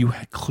 Right. Like, you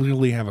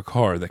clearly have a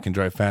car that can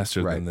drive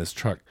faster than this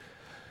truck.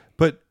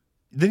 But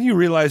then you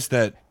realize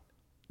that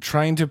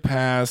trying to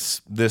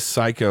pass this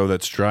psycho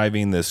that's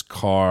driving this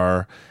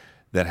car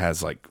that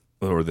has like,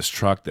 or this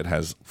truck that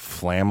has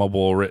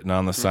flammable written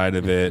on the side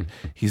of it,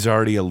 he's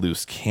already a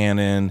loose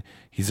cannon.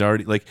 He's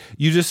already like,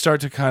 you just start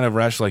to kind of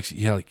rationalize,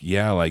 like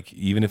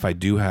even if I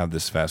do have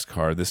this fast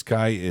car, this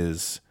guy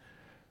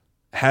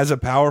has a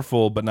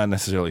powerful but not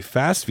necessarily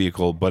fast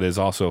vehicle, but is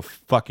also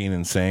fucking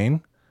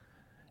insane.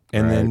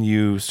 And then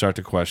you start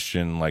to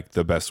question like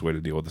the best way to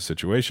deal with the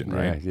situation,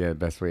 right? Yeah, the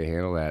best way to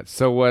handle that.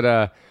 So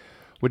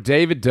what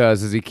David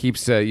does is he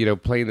keeps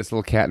playing this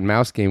little cat and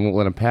mouse game, won't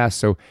let him pass.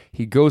 So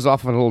he goes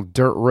off on a little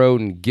dirt road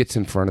and gets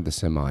in front of the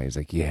semi. He's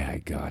like, yeah, I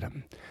got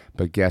him.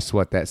 But guess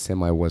what? That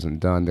semi wasn't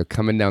done. They're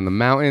coming down the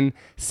mountain.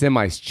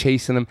 Semi's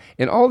chasing them.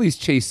 And all these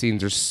chase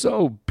scenes are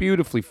so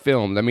beautifully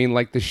filmed. I mean,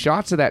 like, the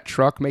shots of that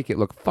truck make it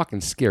look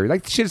fucking scary.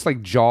 Like, shit's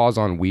like Jaws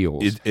on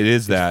wheels. It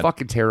is that. It's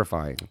fucking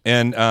terrifying.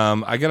 And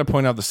I got to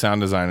point out the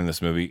sound design in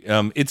this movie.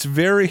 It's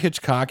very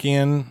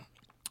Hitchcockian,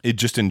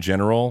 just in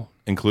general,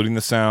 including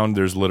the sound.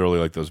 There's literally,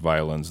 like, those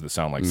violins that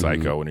sound like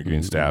Psycho when you're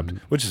getting stabbed,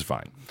 which is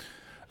fine.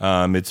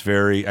 It's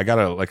very... I got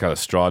a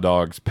Straw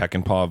Dogs Peck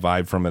and Paw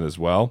vibe from it as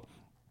well.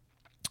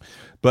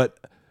 But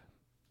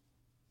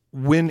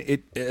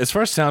as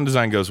far as sound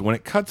design goes, when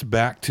it cuts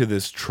back to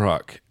this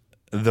truck,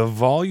 the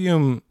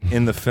volume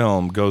in the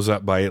film goes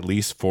up by at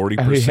least 40%.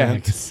 Oh, yeah,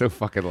 it's so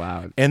fucking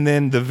loud. And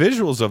then the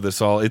visuals of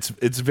this all, it's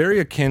very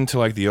akin to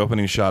like the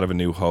opening shot of A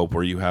New Hope,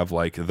 where you have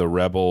like the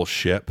rebel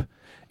ship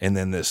and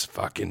then this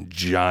fucking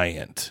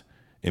giant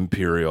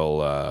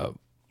Imperial...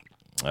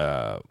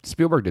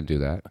 Spielberg didn't do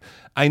that.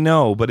 I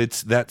know, but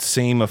it's that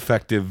same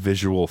effective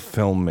visual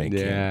filmmaking.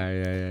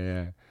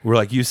 Yeah. Where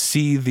like you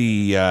see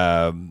the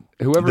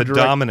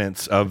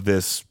dominance of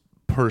this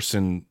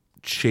person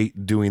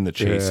doing the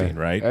chasing,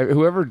 right?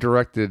 Whoever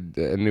directed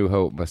A New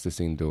Hope must have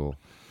seen Duel.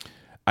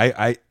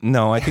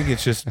 No, I think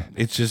it's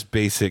just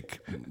basic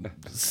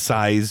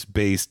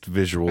size-based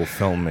visual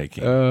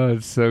filmmaking. Oh,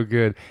 it's so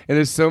good. And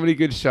there's so many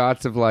good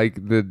shots of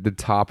like the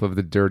top of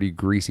the dirty,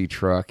 greasy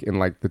truck and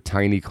like the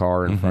tiny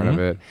car in front of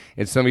it.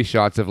 And so many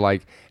shots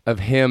of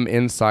him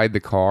inside the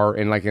car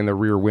and like in the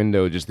rear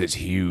window, just this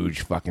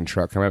huge fucking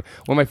truck coming up.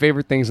 One of my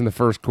favorite things in the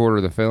first quarter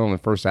of the film, the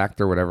first act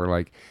or whatever,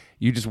 like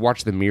you just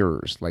watch the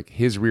mirrors, like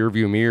his rear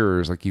view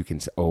mirrors, like you can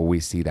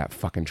always see that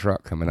fucking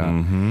truck coming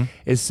up.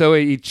 And so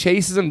he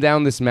chases them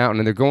down this mountain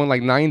and they're going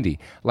like 90.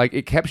 Like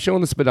it kept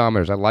showing the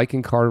speedometers. I like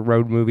in car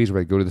road movies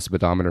where they go to the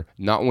speedometer,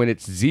 not when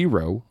it's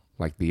 0,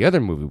 like the other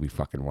movie we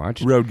fucking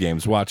watched. Road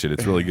Games, watch it.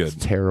 It's really good.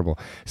 It's terrible.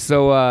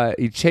 So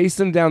he chased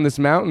them down this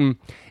mountain.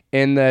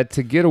 And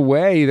to get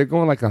away, they're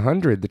going like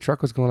 100. The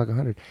truck was going like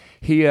 100.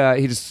 He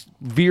just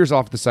veers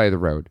off the side of the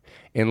road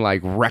and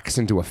like wrecks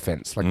into a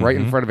fence, like right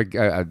in front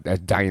of a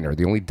diner,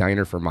 the only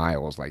diner for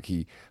miles. Like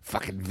he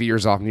fucking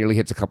veers off, nearly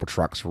hits a couple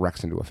trucks,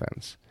 wrecks into a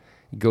fence.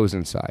 Goes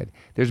inside.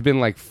 There's been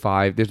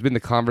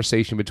the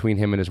conversation between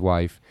him and his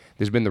wife.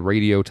 There's been the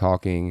radio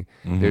talking.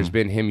 There's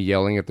been him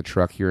yelling at the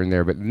truck here and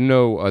there, but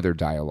no other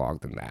dialogue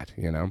than that,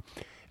 you know?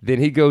 Then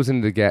he goes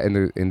into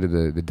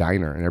the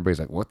diner, and everybody's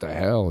like, "What the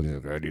hell?" And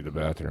he's like, "I need the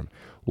bathroom."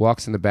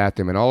 Walks in the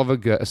bathroom, and all of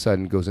a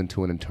sudden goes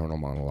into an internal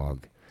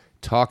monologue,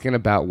 talking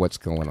about what's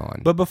going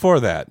on. But before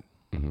that,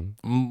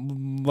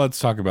 let's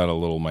talk about a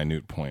little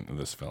minute point of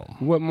this film.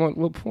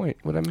 What point?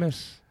 What I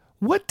miss?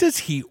 What does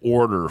he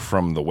order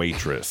from the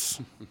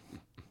waitress?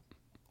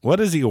 What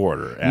does he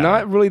order, Adam?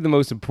 Not really the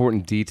most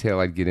important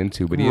detail I'd get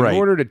into, but he had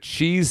ordered a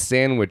cheese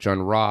sandwich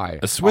on rye.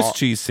 A Swiss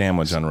cheese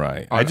sandwich on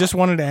rye. I just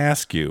wanted to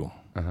ask you,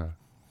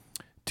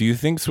 do you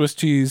think Swiss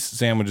cheese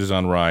sandwiches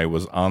on rye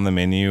was on the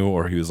menu,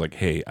 or he was like,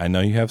 hey, I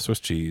know you have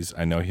Swiss cheese,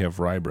 I know you have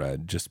rye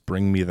bread, just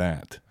bring me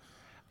that?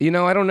 I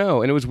don't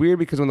know. And it was weird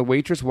because when the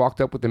waitress walked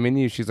up with the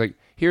menu, she's like,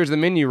 here's the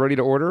menu, ready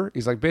to order?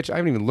 He's like, bitch, I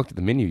haven't even looked at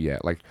the menu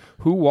yet. Like,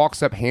 who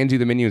walks up, hands you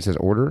the menu and says,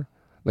 order?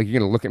 Like, you're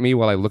going to look at me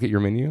while I look at your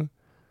menu?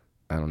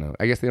 I don't know.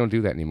 I guess they don't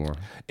do that anymore.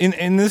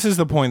 And this is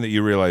the point that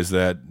you realize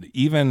that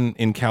even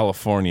in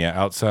California,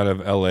 outside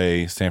of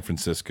L.A., San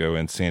Francisco,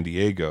 and San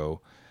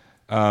Diego,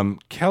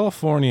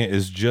 California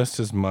is just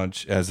as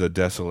much as a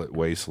desolate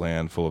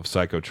wasteland full of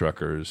psycho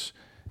truckers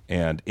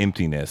and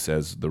emptiness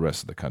as the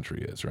rest of the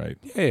country is, right?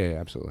 Yeah,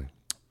 absolutely.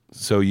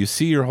 So you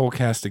see your whole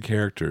cast of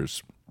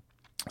characters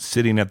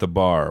sitting at the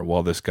bar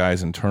while this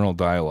guy's internal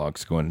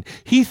dialogue's going.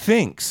 He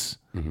thinks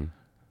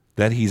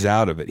that he's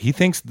out of it. He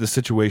thinks the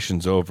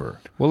situation's over.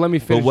 Well, let me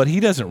finish. But what he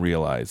doesn't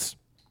realize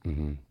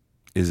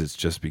is it's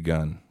just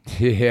begun.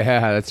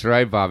 Yeah, that's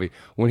right, Bobby.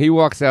 When he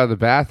walks out of the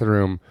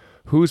bathroom,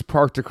 who's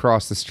parked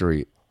across the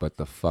street but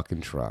the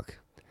fucking truck?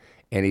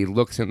 And he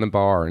looks in the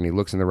bar and he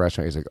looks in the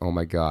restaurant. He's like, oh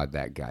my God,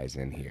 that guy's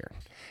in here.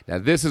 Now,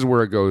 this is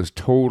where it goes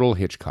total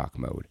Hitchcock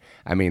mode.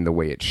 I mean, the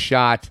way it's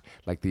shot,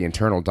 like the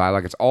internal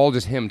dialogue, it's all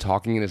just him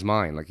talking in his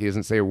mind. Like, he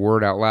doesn't say a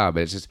word out loud,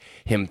 but it's just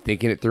him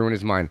thinking it through in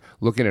his mind,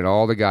 looking at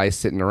all the guys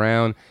sitting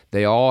around.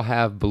 They all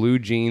have blue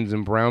jeans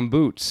and brown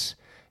boots,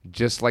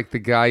 just like the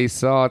guy he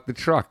saw at the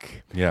truck.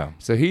 Yeah.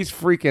 So he's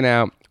freaking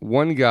out.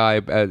 One guy,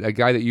 a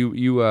guy that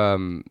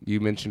you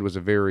mentioned was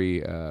a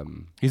very...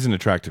 he's an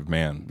attractive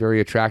man.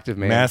 Very attractive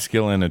man.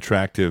 Masculine,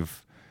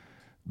 attractive...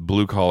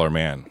 blue-collar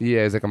man.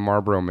 Yeah, he's like a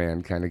Marlboro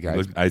man kind of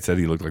guy. I said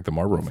he looked like the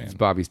Marlboro man. It's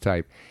Bobby's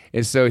type.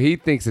 And so he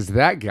thinks it's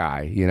that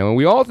guy, and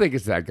we all think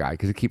it's that guy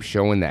because it keeps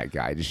showing that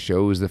guy. It just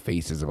shows the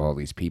faces of all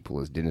these people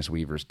as Dennis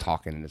Weaver's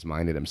talking in his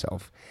mind at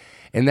himself.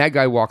 And that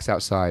guy walks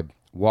outside,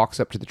 walks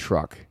up to the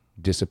truck,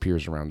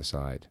 disappears around the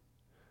side,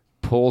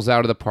 pulls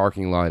out of the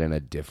parking lot in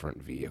a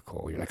different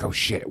vehicle. You're like, oh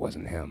shit, it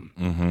wasn't him.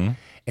 Mm-hmm.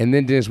 And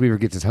then Dennis Weaver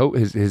gets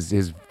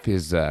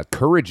his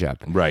courage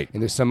up. Right.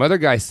 And there's some other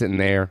guy sitting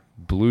there,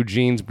 blue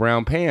jeans,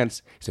 brown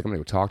pants. He's like, I'm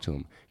going to go talk to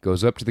him.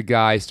 Goes up to the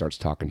guy, starts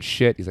talking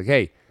shit. He's like,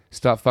 hey,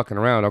 stop fucking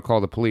around. I'll call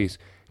the police.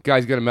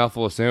 Guy's got a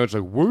mouthful of sandwich.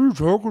 Like, what are you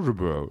talking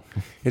about?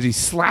 As he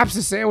slaps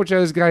the sandwich out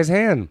of this guy's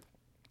hand.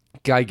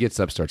 Guy gets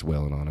up, starts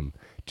wailing on him.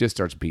 Just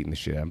starts beating the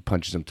shit out of him.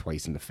 Punches him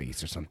twice in the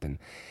face or something.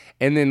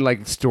 And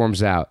then,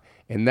 storms out.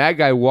 And that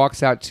guy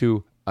walks out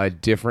to a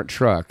different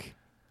truck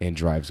and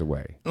drives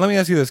away. Let me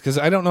ask you this, because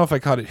I don't know if I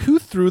caught it. Who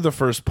threw the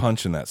first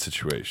punch in that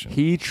situation?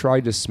 He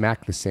tried to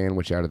smack the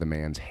sandwich out of the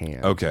man's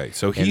hand. Okay,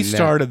 so he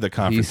started the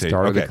confrontation. He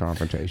started the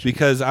confrontation.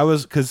 Because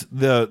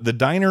the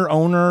diner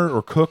owner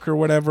or cook or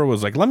whatever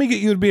was like, let me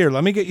get you a beer,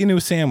 let me get you a new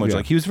sandwich. Yeah.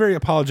 Like, he was very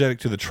apologetic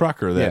to the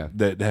trucker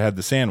that had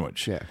the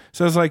sandwich. Yeah.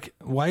 So I was like,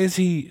 why is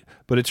he...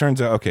 But it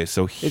turns out, okay,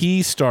 so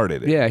he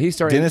started it. Yeah, he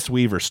started Dennis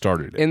Weaver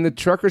started it. And the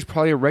trucker's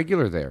probably a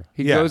regular there.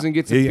 He goes and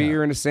gets a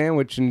beer and a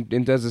sandwich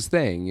and does his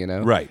thing,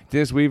 Right.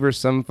 Dennis Weaver's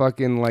some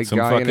fucking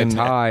guy in a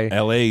tie.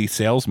 L.A.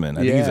 salesman.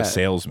 I think he's a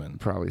salesman.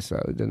 Probably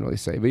so. It didn't really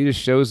say. But he just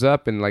shows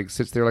up and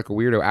sits there like a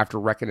weirdo after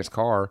wrecking his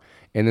car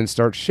and then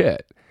starts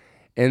shit.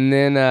 And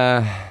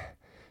then,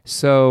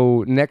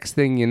 so next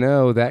thing you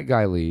know, that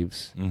guy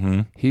leaves.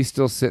 Mm-hmm. He's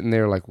still sitting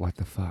there like, what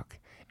the fuck?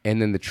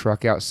 And then the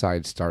truck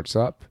outside starts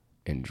up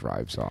and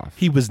drives off.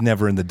 He was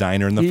never in the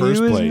diner in the first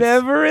place. He was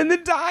never in the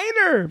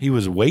diner. He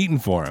was waiting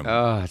for him.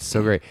 Oh, it's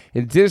so great.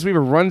 And Dennis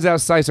Weaver runs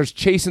outside, starts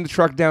chasing the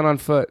truck down on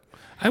foot.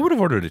 I would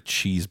have ordered a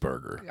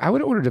cheeseburger. I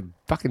would have ordered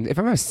if I'm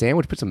having a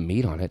sandwich, put some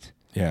meat on it.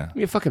 Yeah. Give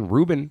me a fucking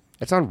Reuben.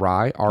 It's on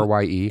rye,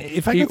 R-Y-E.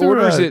 If I he could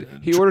orders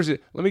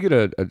it. Let me get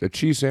a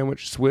cheese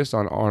sandwich, Swiss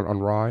on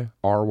rye,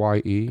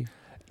 R-Y-E.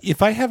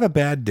 If I have a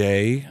bad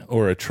day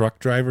or a truck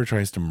driver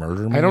tries to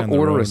murder me, I don't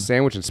order road, a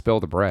sandwich and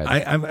spill the bread.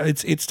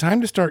 It's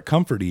time to start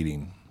comfort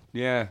eating.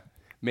 Yeah.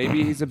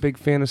 Maybe he's a big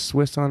fan of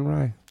Swiss on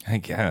rye. I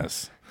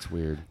guess. It's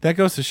weird. That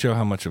goes to show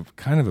how much of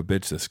kind of a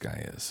bitch this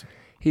guy is.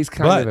 He's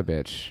kind of a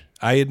bitch.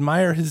 I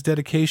admire his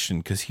dedication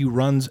because he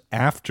runs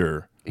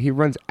after. He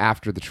runs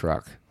after the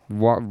truck.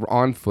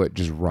 On foot,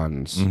 just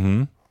runs.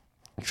 Mm-hmm.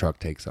 The truck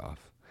takes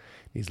off.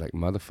 He's like,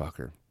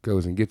 motherfucker.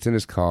 Goes and gets in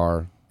his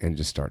car and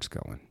just starts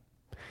going.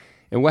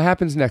 And what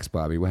happens next,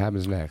 Bobby? What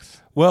happens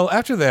next? Well,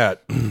 after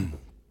that,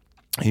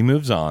 he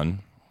moves on,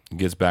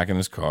 gets back in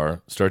his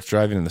car, starts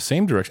driving in the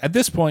same direction. At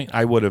this point,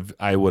 I'm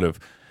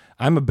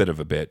a bit of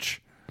a bitch.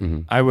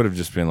 Mm-hmm. I would have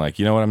just been like,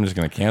 you know what? I'm just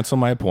going to cancel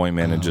my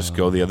appointment and just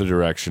go the other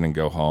direction and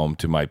go home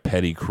to my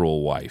petty,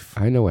 cruel wife.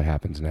 I know what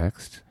happens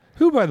next.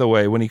 Who, by the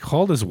way, when he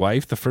called his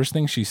wife, the first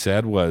thing she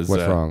said was,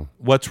 What's wrong?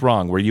 What's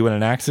wrong? Were you in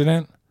an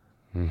accident?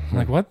 Mm-hmm.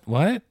 I'm like,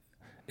 what?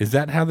 Is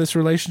that how this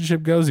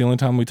relationship goes? The only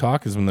time we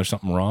talk is when there's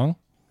something wrong?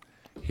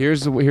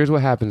 Here's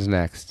what happens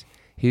next.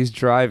 He's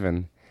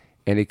driving,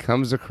 and he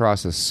comes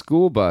across a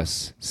school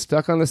bus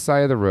stuck on the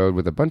side of the road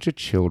with a bunch of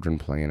children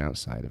playing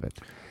outside of it.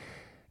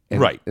 And,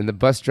 Right. And the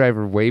bus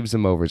driver waves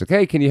him over. He's like,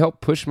 hey, can you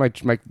help push my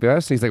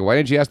bus? And he's like, why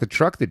didn't you ask the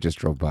truck that just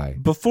drove by?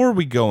 Before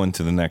we go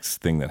into the next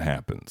thing that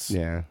happens,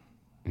 Yeah.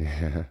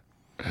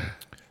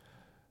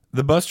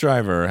 the bus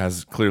driver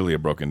has clearly a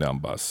broken down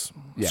bus.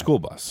 Yeah. School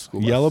bus.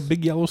 bus.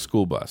 Big yellow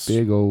school bus.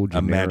 Big old A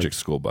generic magic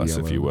school bus,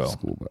 if you yellow will.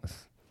 School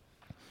bus.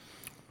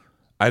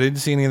 I didn't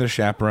see any other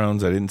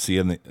chaperones. I didn't see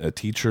a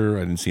teacher.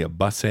 I didn't see a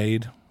bus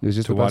aide It was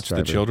just to the bus watch the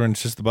driver. children.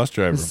 It's just the bus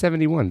driver. It's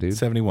 71, dude.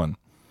 71.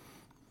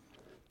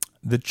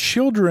 The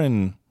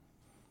children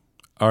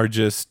are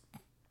just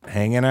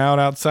hanging out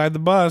outside the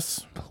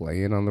bus.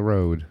 Playing on the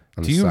road.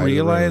 On Do the you side of the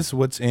realize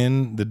what's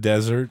in the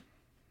desert? road.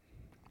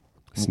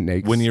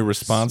 Snakes? when you're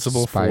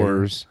responsible for-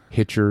 spiders,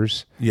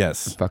 hitchers,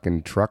 Yes.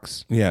 fucking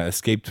trucks? Yeah,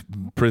 escaped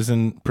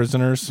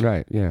prisoners.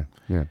 Right, yeah.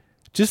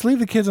 Just leave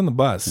the kids on the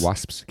bus.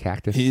 Wasps,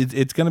 cactus,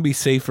 It's going to be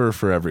safer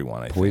for everyone,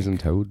 I think. poison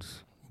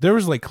toads. There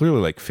was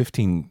clearly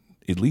 15,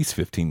 at least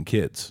 15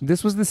 kids.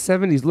 This was the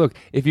 70s. Look,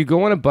 if you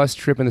go on a bus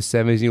trip in the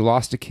 70s and you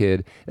lost a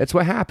kid, that's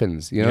what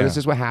happens. You know, Yeah. This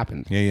is what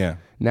happened. Yeah.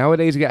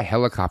 Nowadays, you got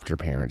helicopter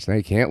parents. Now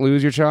you can't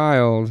lose your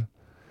child.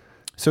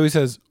 So he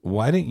says,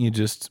 why didn't you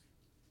just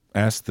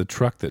ask the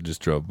truck that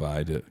just drove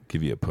by to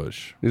give you a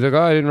push? He's like,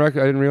 oh, I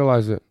didn't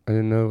realize it. I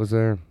didn't know it was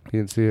there. He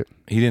didn't see it.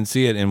 He didn't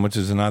see it, and which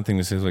is an odd thing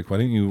to say. He's like, why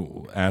didn't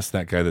you ask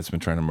that guy that's been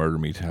trying to murder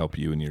me to help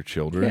you and your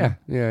children?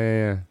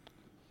 Yeah.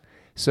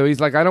 So he's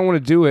like, I don't want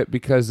to do it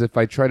because if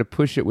I try to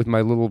push it with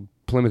my little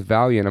Plymouth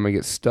Valiant, I'm going to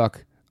get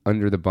stuck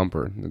under the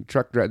bumper.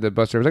 The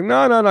bus driver's like,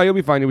 no, you'll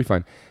be fine.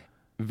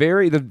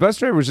 The bus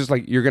driver was just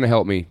like, you're going to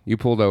help me. You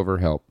pulled over,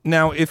 help.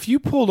 Now, if you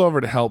pulled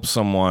over to help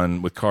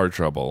someone with car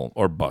trouble,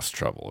 or bus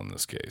trouble in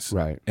this case,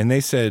 Right. and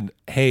they said,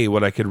 hey,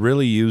 what I could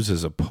really use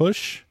is a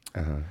push,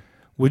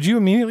 would you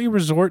immediately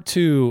resort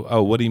to,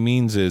 what he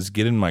means is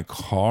get in my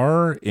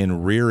car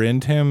and rear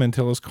end him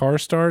until his car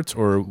starts?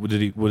 Or what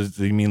did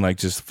he mean,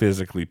 just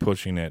physically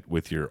pushing it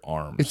with your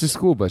arms? It's a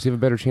school bus. You have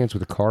a better chance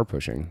with a car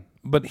pushing.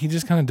 But he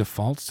just kind of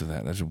defaults to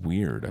that. That's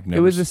weird. I've never.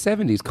 It was the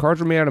 70s.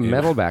 Cars were made out of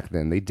metal back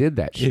then. They did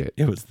that shit.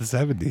 It was the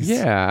 70s.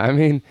 Yeah, I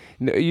mean,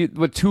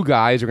 two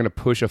guys are going to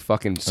push a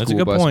fucking That's a school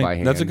good bus point. by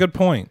hand. That's a good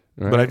point.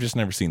 Right. But I've just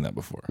never seen that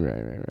before.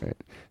 Right.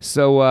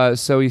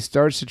 So he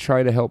starts to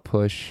try to help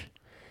push,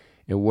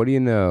 and what do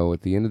you know?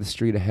 At the end of the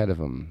street ahead of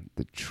him,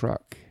 the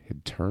truck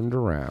had turned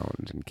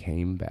around and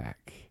came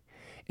back,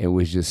 and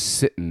was just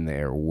sitting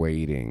there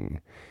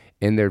waiting.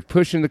 And they're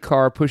pushing the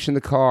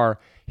car.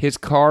 His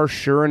car,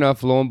 sure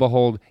enough, lo and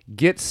behold,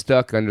 gets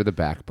stuck under the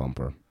back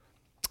bumper.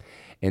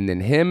 And then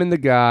him and the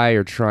guy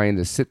are trying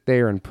to sit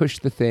there and push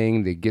the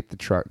thing to get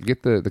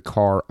the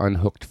car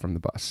unhooked from the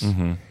bus.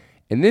 Mm-hmm.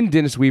 And then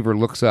Dennis Weaver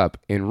looks up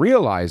and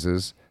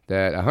realizes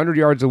that 100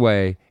 yards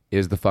away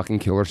is the fucking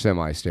killer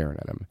semi staring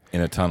at him. In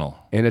a tunnel.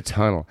 And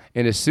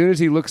as soon as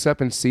he looks up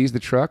and sees the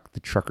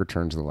trucker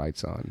turns the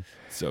lights on.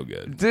 So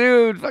good.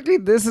 Dude,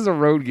 fucking, this is a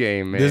road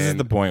game, man. This is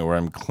the point where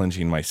I'm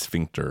clenching my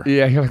sphincter.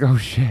 Yeah, you're like,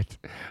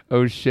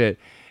 oh shit.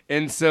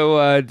 And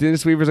so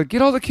Dennis Weaver's like,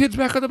 get all the kids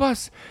back on the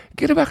bus.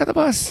 Get them back on the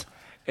bus.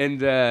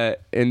 And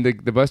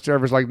the bus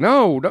driver's like,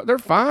 no, they're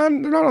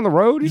fine. They're not on the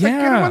road. He's like,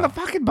 get them on the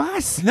fucking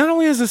bus. Not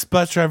only has this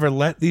bus driver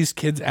let these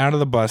kids out of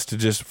the bus to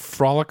just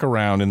frolic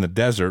around in the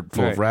desert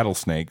full of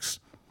rattlesnakes,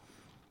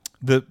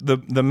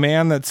 the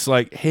man that's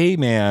like, hey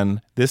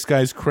man, this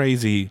guy's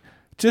crazy,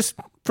 just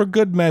for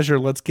good measure,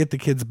 let's get the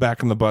kids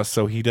back on the bus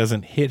so he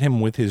doesn't hit him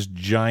with his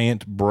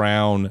giant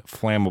brown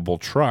flammable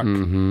truck.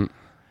 Mm-hmm.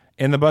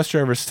 And the bus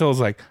driver still is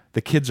like,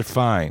 the kids are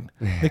fine.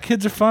 The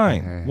kids are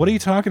fine. What are you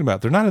talking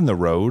about? They're not in the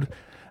road.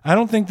 I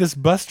don't think this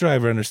bus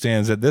driver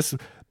understands that this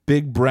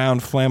big brown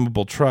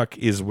flammable truck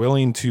is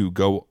willing to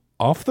go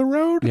off the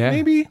road,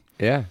 maybe?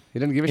 Yeah, he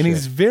doesn't give a shit. And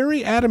he's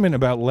very adamant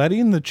about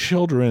letting the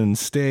children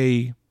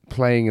stay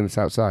playing in this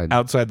outside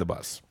the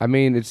bus. I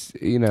mean, it's,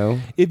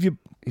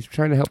 he's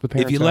trying to help the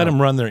parents If you let out.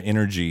 them run their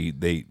energy,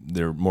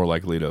 they're more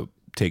likely to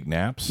take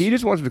naps. He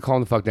just wants him to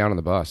calm the fuck down on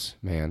the bus,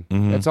 man.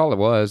 Mm-hmm. That's all it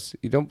was.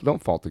 You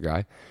don't fault the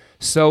guy.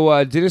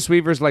 So Dennis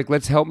Weaver's like,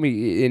 let's help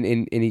me,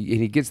 and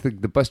he gets the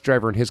bus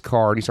driver in his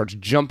car, and he starts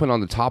jumping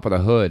on the top of the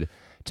hood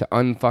to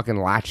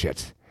unfucking latch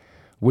it,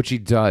 which he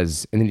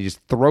does, and then he just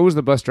throws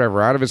the bus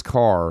driver out of his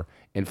car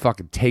and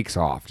fucking takes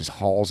off, just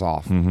hauls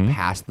off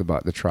past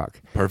the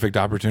truck. Perfect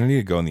opportunity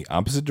to go in the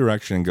opposite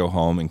direction and go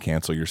home and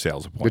cancel your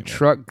sales appointment. The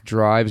truck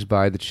drives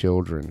by the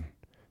children,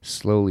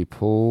 slowly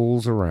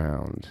pulls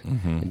around,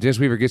 and Dennis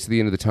Weaver gets to the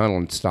end of the tunnel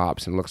and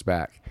stops and looks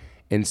back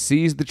and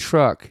sees the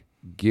truck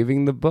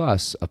giving the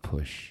bus a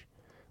push,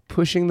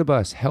 pushing the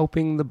bus,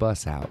 helping the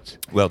bus out.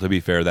 Well, to be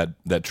fair,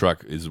 that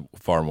truck is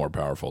far more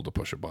powerful to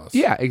push a bus.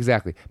 Yeah,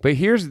 exactly. But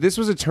this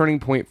was a turning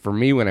point for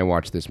me when I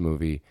watched this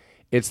movie.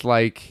 It's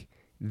like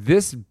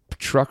this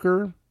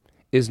trucker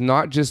is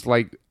not just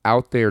like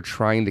out there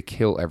trying to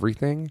kill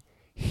everything.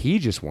 He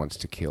just wants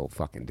to kill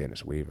fucking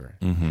Dennis Weaver.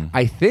 Mm-hmm.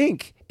 I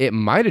think it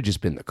might have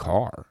just been the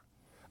car.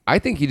 I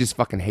think he just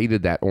fucking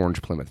hated that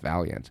orange Plymouth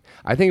Valiant.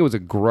 I think it was a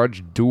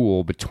grudge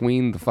duel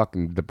between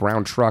the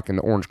brown truck and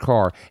the orange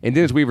car, and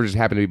Dennis Weaver just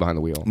happened to be behind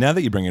the wheel. Now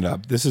that you bring it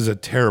up, this is a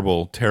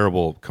terrible,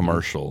 terrible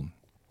commercial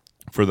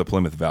for the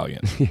Plymouth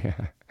Valiant.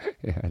 Yeah,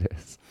 it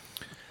is.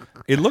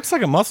 It looks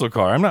like a muscle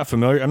car. I'm not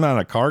familiar. I'm not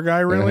a car guy,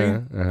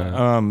 really.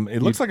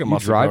 It looks like a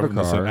muscle car. You drive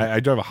a car. I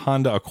drive a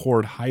Honda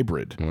Accord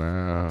hybrid.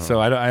 Wow. So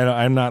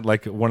I'm not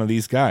like one of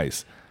these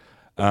guys.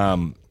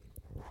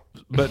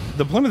 But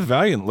the Plymouth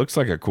Valiant looks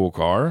like a cool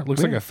car. It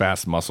looks like a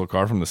fast muscle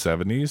car from the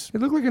 70s. It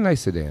looked like a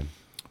nice sedan.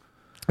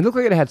 It looked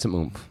like it had some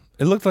oomph.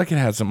 It looked like it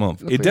had some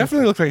oomph. It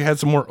definitely looked like it had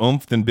some more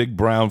oomph than Big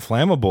Brown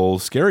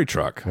Flammable Scary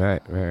Truck.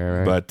 Right.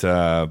 But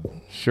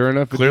sure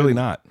enough, clearly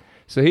not.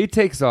 So he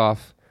takes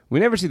off. We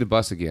never see the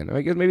bus again.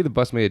 I guess maybe the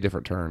bus made a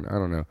different turn. I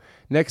don't know.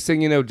 Next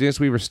thing you know, Dennis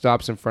Weaver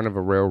stops in front of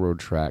a railroad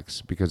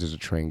tracks because there's a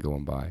train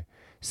going by.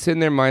 Sitting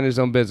there minding his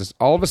own business.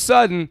 All of a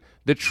sudden,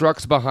 the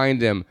truck's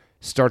behind him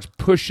starts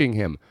pushing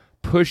him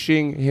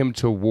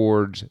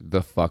towards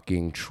the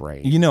fucking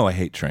train. You know I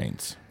hate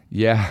trains.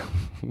 Yeah,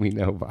 we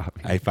know,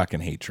 Bobby. I fucking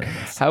hate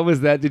trains. How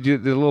was that? Did a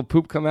little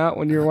poop come out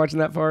when you were watching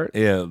that part?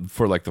 Yeah,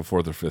 for like the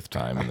 4th or 5th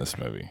time in this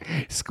movie.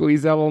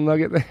 Squeeze that little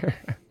nugget there.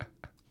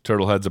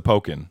 Turtlehead's a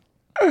poking.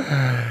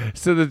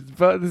 So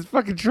this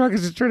fucking truck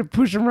is just trying to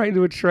push him right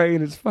into a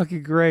train. It's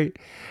fucking great.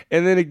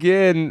 And then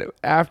again,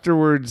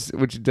 afterwards,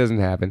 which doesn't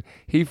happen,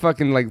 he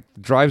fucking like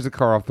drives the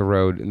car off the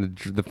road, and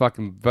the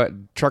fucking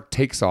truck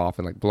takes off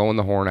and like blowing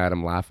the horn at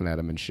him, laughing at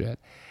him and shit.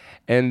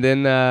 And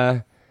then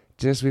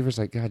Dennis Weaver's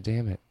like, God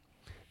damn it.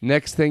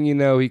 Next thing you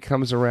know, he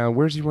comes around.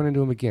 Where's he run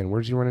into him again?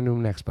 Where's he run into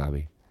him next,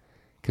 Bobby?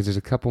 Because there's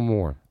a couple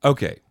more.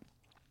 Okay.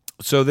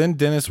 So then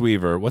Dennis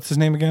Weaver, what's his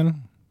name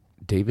again?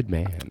 David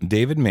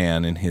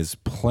Mann in his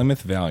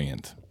Plymouth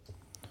Valiant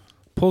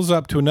pulls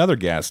up to another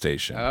gas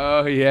station.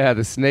 Oh, yeah,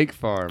 the snake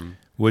farm.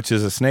 Which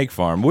is a snake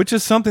farm, which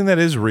is something that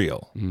is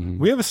real. Mm-hmm.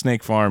 We have a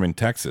snake farm in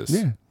Texas.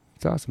 Yeah,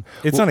 it's awesome.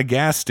 It's not a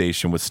gas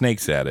station with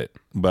snakes at it,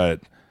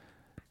 but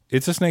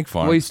it's a snake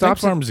farm. Well, snake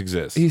farms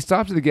exist. He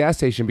stopped at the gas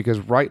station because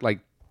right like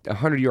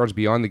 100 yards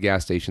beyond the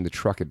gas station, the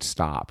truck had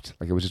stopped.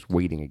 Like it was just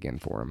waiting again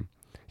for him.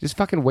 Just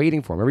fucking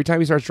waiting for him. Every time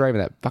he starts driving,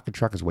 that fucking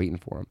truck is waiting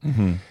for him.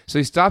 Mm-hmm. So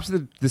he stops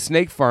at the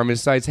snake farm and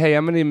decides, hey,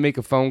 I'm going to make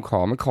a phone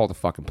call. I'm going to call the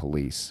fucking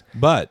police.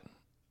 But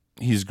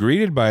he's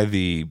greeted by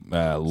the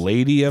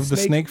lady of the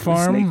snake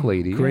farm. Snake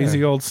lady.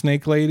 Crazy old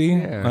snake lady.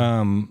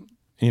 Yeah.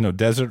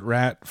 Desert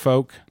rat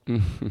folk.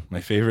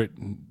 My favorite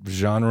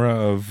genre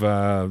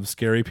of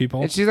scary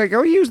people. And she's like,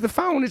 oh, use the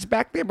phone. It's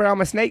back there by all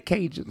my snake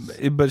cages.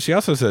 But she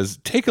also says,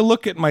 take a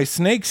look at my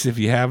snakes if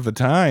you have the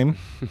time.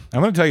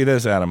 I'm going to tell you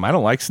this, Adam. I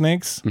don't like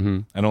snakes. Mm-hmm.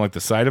 I don't like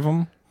the sight of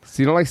them.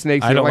 So you don't like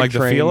snakes? I don't like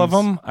the feel of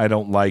them. I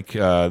don't like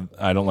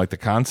the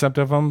concept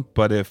of them.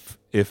 But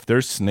if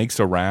there's snakes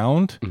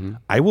around,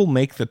 I will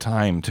make the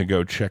time to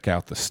go check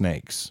out the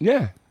snakes.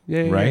 Yeah.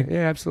 Right?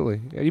 Yeah,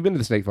 absolutely. Yeah, you've been to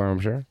the snake farm, I'm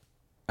sure.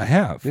 I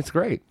have. It's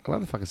great. I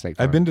love the fucking snake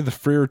farm. I've been to the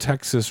Freer,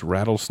 Texas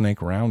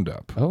Rattlesnake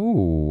Roundup. Oh,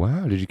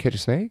 wow. Did you catch a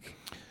snake?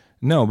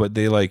 No, but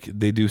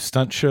they do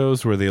stunt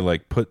shows where they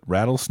like put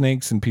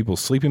rattlesnakes in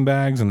people's sleeping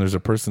bags, and there's a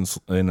person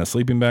in a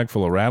sleeping bag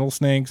full of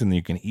rattlesnakes, and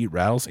you can eat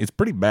rattlesnakes. It's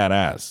pretty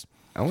badass.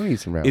 I want to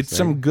eat some rattlesnakes. It's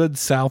some good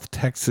South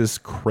Texas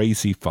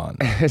crazy fun.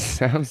 It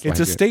sounds like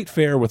it's a state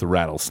fair with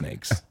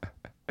rattlesnakes.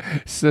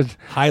 So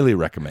highly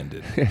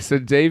recommended. So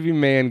Davey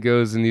Mann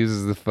goes and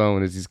uses the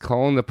phone as he's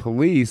calling the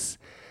police.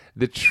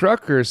 The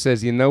trucker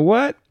says, you know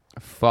what?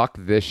 Fuck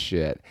this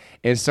shit.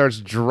 And starts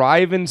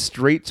driving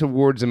straight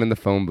towards him in the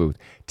phone booth.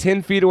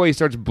 10 feet away, he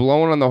starts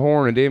blowing on the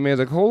horn, and Davey Mann's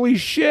like, holy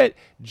shit.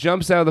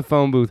 Jumps out of the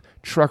phone booth.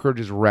 Trucker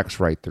just wrecks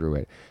right through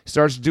it.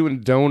 Starts doing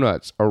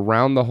donuts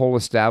around the whole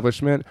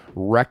establishment,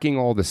 wrecking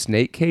all the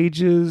snake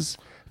cages.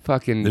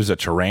 Fucking there's a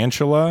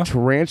tarantula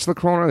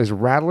crawling around. There's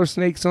rattler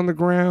snakes on the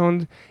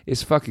ground.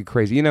 It's fucking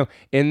crazy. You know,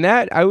 and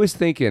that, I was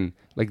thinking,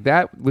 like,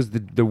 that was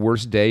the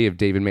worst day of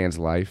David Mann's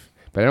life.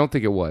 But I don't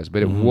think it was.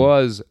 But it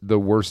was the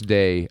worst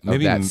day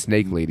of that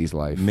snake lady's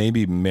life.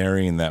 Maybe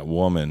marrying that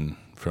woman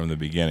from the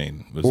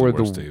beginning was the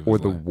worst day of his life. Or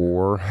the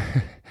war.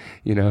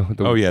 You know.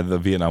 The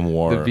Vietnam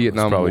War. The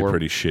Vietnam was probably War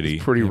pretty shitty.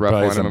 It's pretty rough.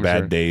 Probably some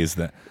bad days.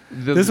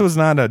 This was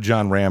not a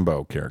John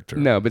Rambo character.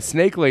 No, but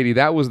Snake Lady,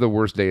 that was the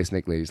worst day of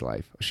Snake Lady's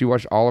life. She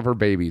watched all of her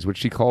babies, which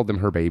she called them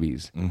her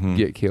babies,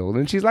 get killed.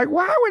 And she's like,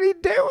 why would he do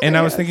this? And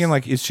I was thinking,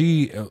 like, is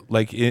she,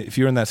 like, if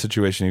you're in that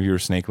situation, if you were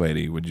Snake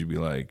Lady, would you be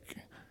like,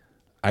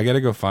 I got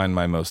to go find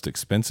my most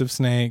expensive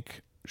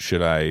snake?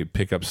 Should I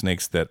pick up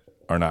snakes that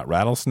are not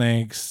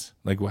rattlesnakes?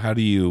 Like, how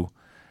do you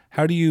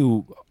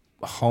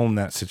hone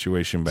that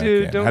situation back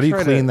in? How do you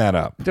clean that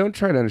up? Don't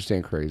try to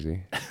understand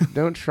crazy.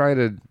 Don't try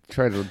to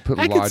put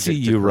I logic. could see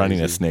you running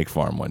crazy. a snake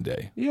farm one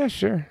day. Yeah,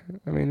 sure.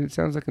 I mean, it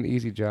sounds like an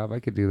easy job. I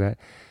could do that.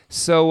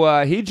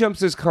 So he jumps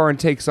his car and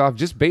takes off,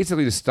 just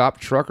basically to stop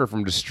Trucker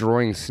from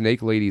destroying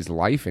Snake Lady's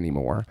life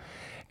anymore.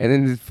 And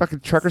then the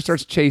fucking trucker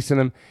starts chasing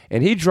him,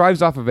 and he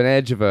drives off of an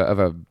edge of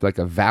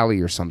a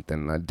valley or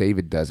something.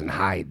 David does, and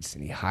hides,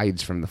 and he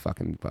hides from the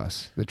fucking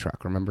bus, the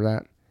truck. Remember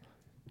that?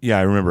 Yeah,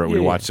 I remember it.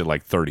 We watched it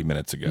like 30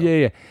 minutes ago.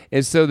 Yeah.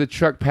 And so the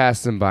truck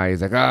passed him by.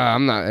 He's like,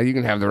 I'm not. You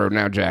can have the road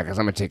now, Jack, because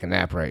I'm gonna take a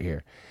nap right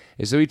here.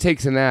 And so he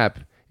takes a nap,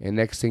 and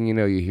next thing you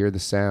know, you hear the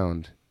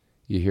sound.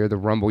 You hear the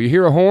rumble. You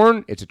hear a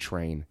horn. It's a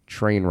train.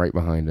 Train right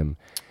behind him.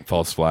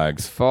 False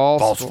flags.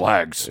 False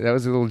flags. That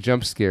was a little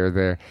jump scare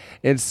there.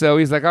 And so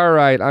he's like, all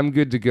right, I'm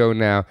good to go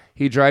now.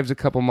 He drives a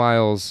couple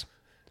miles.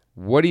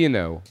 What do you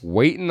know?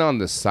 Waiting on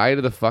the side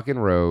of the fucking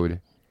road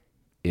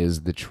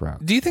is the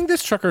truck. Do you think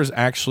this trucker is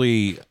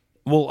actually...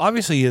 Well,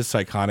 obviously he is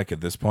psychotic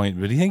at this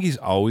point, but do you think he's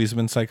always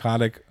been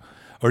psychotic?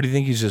 Or do you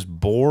think he's just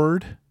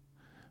bored?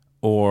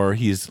 Or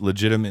he's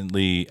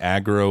legitimately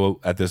aggro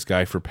at this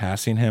guy for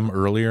passing him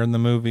earlier in the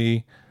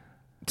movie?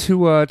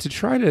 To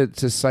try to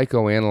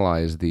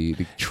psychoanalyze the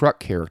truck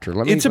character.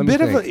 It is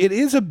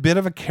a bit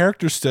of a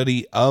character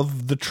study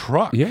of the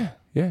truck. Yeah.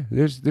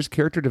 There's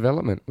character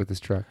development with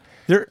this truck.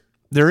 There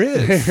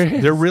is.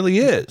 There really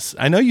is.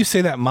 I know you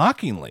say that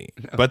mockingly,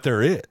 but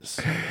there is.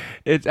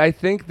 I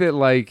think that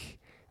like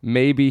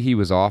maybe he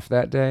was off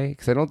that day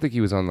because I don't think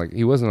he wasn't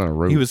on a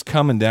road. He was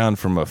coming down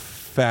from a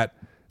fat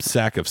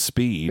sack of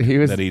speed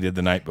that he did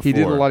the night before. He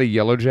did a lot of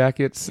Yellow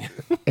Jackets.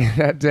 And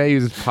that day he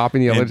was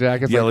popping Yellow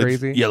Jackets like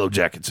crazy. Yellow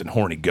Jackets and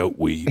horny goat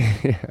weed.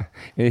 Yeah.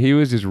 And he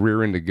was just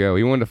rearing to go.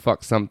 He wanted to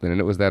fuck something,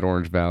 and it was that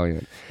Orange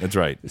Valiant. That's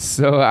right.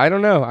 So I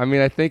don't know. I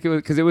mean, I think it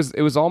was because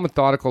it was all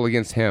methodical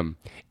against him.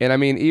 And I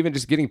mean, even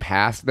just getting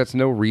past, that's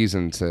no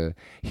reason to.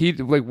 He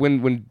like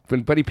when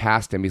Buddy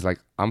passed him, he's like,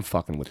 I'm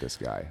fucking with this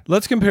guy.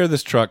 Let's compare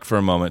this truck for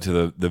a moment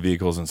to the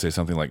vehicles and say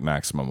something like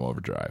Maximum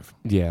Overdrive.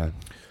 Yeah.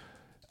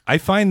 I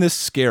find this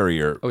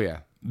scarier. Oh yeah,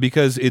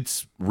 because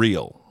it's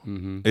real.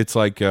 Mm-hmm. It's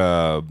like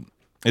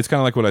it's kind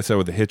of like what I said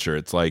with the Hitcher.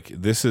 It's like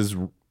this is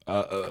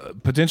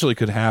potentially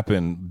could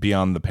happen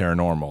beyond the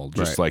paranormal,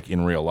 just like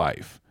in real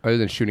life. Other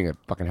than shooting a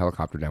fucking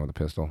helicopter down with a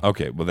pistol.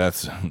 Okay, well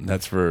that's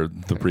for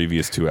the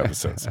previous 2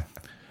 episodes.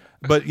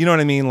 But you know what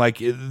I mean? Like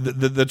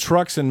the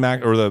trucks and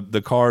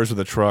the cars with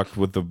the truck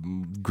with the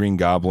Green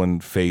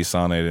Goblin face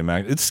on it, and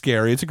it's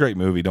scary. It's a great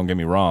movie. Don't get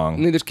me wrong. I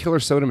mean, there's killer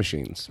soda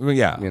machines. Well,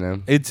 yeah, you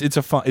know, it's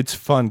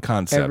fun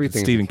concept. It's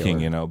Stephen King,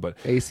 you know, but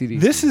ACDC.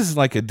 This is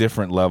like a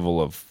different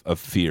level of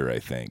fear. I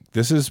think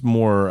this is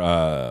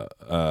more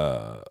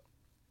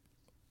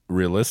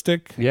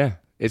realistic. Yeah,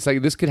 it's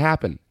like this could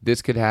happen.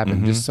 This could happen.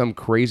 Mm-hmm. Just some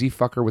crazy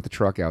fucker with a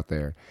truck out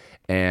there,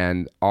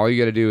 and all you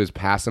got to do is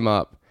pass him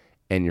up,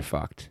 and you're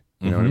fucked.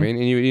 You know what I mean?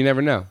 And you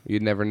never know.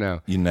 You'd never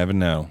know. You never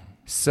know.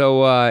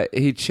 So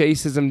he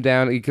chases him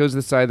down. He goes to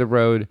the side of the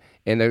road,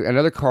 and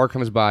another car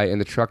comes by,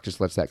 and the truck just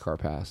lets that car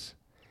pass.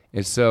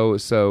 And so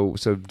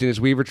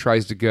Dennis Weaver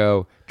tries to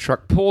go.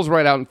 Truck pulls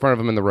right out in front of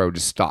him in the road,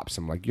 just stops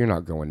him. Like, you're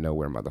not going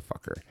nowhere,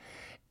 motherfucker.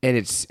 And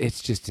it's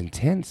just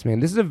intense,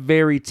 man. This is a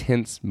very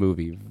tense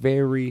movie.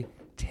 Very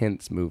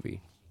tense movie.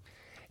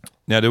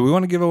 Now, do we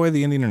want to give away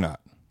the ending or not?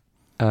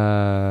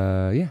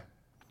 Yeah.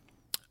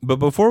 But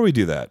before we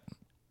do that,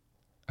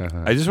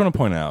 I just want to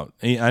point out,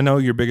 I know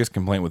your biggest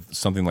complaint with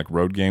something like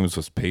road games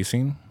was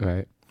pacing.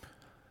 Right.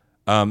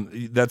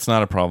 That's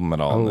not a problem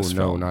at all in this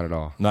film. No, not at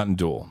all. Not in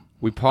Duel.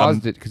 We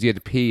paused it because you had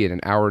to pee and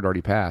an hour had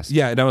already passed.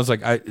 Yeah, and I was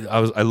like,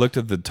 I looked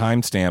at the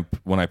timestamp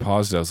when I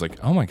paused it. I was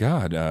like, oh my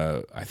God,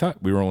 I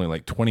thought we were only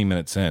like 20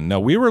 minutes in. No,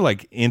 we were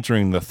like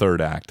entering the third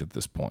act at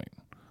this point.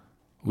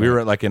 We were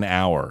at like an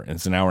hour, and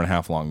it's an hour and a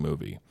half long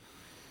movie.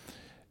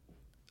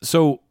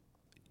 So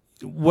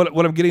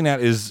what I'm getting at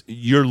is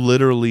you're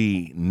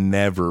literally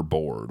never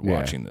bored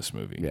watching this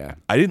movie. Yeah.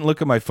 I didn't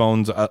look at my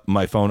phone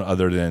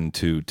other than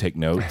to take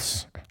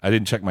notes. I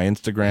didn't check my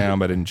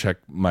Instagram. I didn't check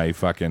my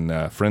fucking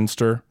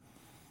Friendster.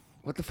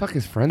 What the fuck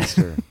is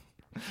Friendster?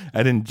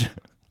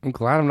 I'm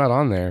glad I'm not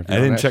on there. I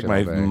didn't check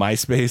my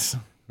MySpace.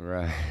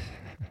 Right.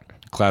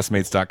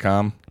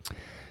 Classmates.com.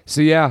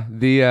 So yeah,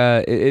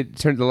 it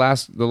turned the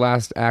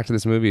last act of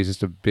this movie is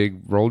just a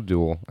big road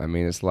duel. I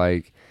mean, it's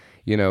like,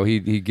 you know, he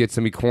gets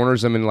him, he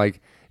corners him, and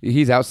like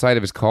he's outside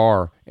of his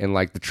car, and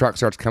like the truck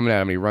starts coming at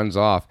him, and he runs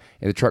off,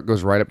 and the truck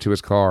goes right up to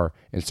his car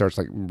and starts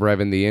like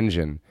revving the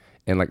engine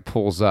and like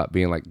pulls up,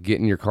 being like, "Get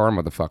in your car,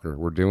 motherfucker,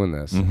 we're doing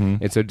this." Mm-hmm.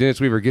 And so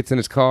Dennis Weaver gets in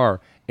his car,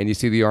 and you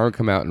see the arm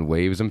come out and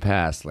waves him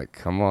past, like,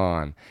 "Come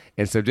on!"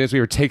 And so Dennis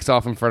Weaver takes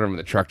off in front of him, and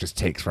the truck just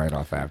takes right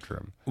off after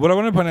him. What I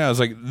want to point out is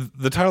like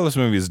the title of this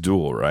movie is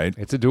Duel, right?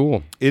 It's a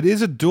duel. It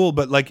is a duel,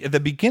 but like at the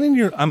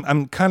beginning,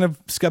 I'm kind of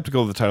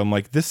skeptical of the title. I'm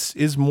like, this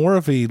is more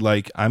of a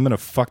like I'm gonna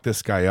fuck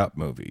this guy up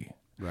movie.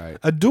 Right.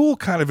 A duel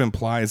kind of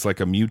implies like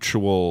a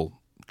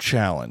mutual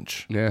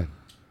challenge. Yeah.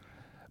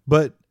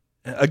 But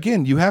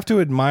again, you have to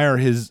admire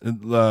his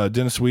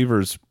Dennis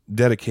Weaver's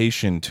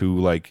dedication to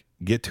like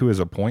get to his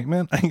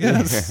appointment, I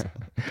guess.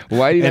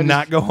 Why did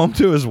not go home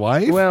to his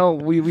wife? Well,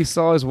 we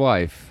saw his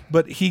wife,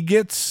 but he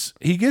gets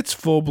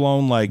full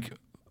blown like,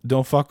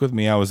 don't fuck with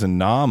me, I was in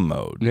Nom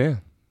mode. Yeah,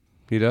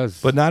 he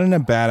does, but not in a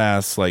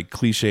badass like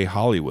cliche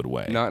Hollywood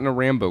way. Not in a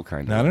Rambo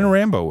kind of. Not in a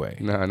Rambo way.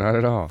 No, not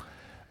at all.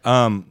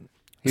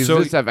 He's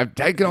just, I've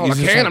taken all I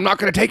can. I'm not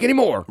going to take any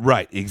more.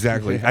 Right,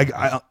 exactly.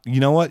 I you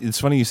know what? It's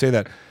funny you say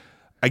that.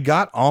 I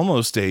got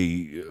almost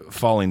a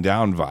Falling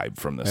Down vibe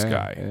from this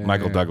guy,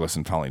 Michael Douglas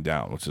in Falling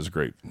Down, which is a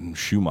great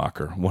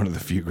Schumacher, one of the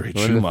few great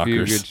Schumachers. One of the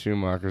few good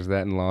Schumachers,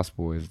 that and Lost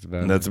Boys.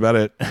 That's about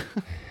it.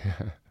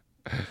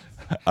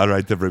 All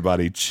right,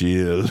 everybody,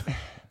 chill.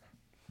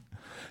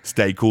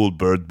 Stay cool,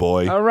 bird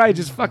boy. All right,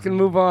 just fucking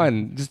move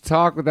on. Just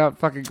talk without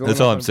fucking going. That's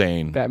all I'm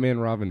saying. Batman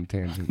Robin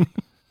tangent.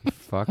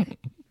 Fuck.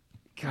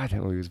 God,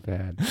 that movie was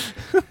bad.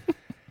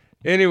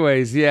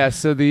 Anyways, yeah,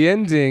 so the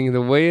ending,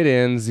 the way it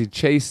ends, he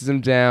chases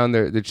him down.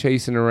 They're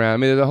chasing around. I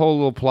mean, there's a whole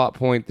little plot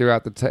point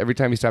throughout every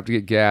time he stopped to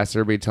get gas,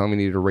 everybody telling him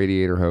he needed a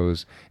radiator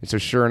hose. And so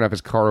sure enough, his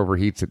car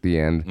overheats at the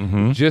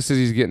end, just as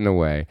he's getting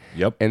away.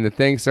 Yep. And the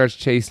thing starts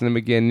chasing him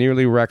again,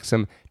 nearly wrecks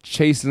him,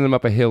 chasing him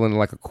up a hill into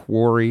like a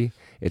quarry.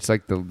 It's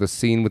like the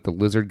scene with the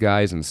lizard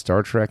guys in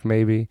Star Trek,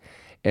 maybe.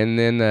 And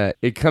then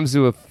it comes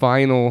to a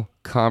final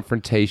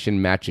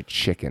confrontation match at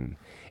chicken.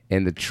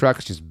 And the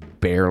truck's just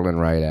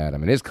barreling right at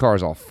him. And his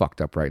car's all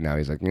fucked up right now.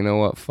 He's like, you know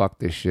what? Fuck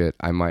this shit.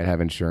 I might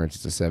have insurance.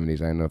 It's the 70s.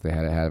 I don't know if they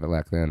had it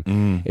back then.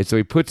 And so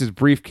he puts his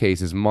briefcase,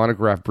 his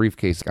monograph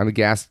briefcase, on the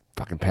gas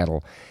fucking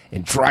pedal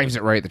and drives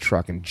it right at the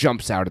truck and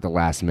jumps out at the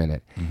last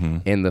minute.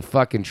 And the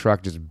fucking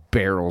truck just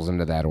barrels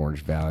into that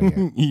orange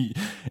Valiant.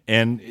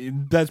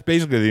 And that's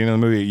basically the end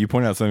of the movie. You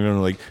point out something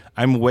like,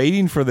 I'm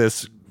waiting for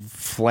this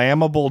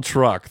flammable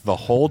truck the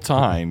whole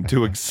time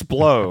to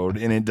explode,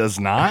 and it does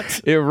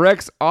not. It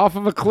wrecks off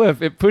of a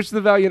cliff. It pushed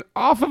the Valiant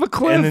off of a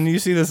cliff. And then you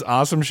see this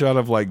awesome shot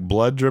of like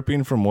blood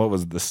dripping from what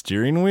was the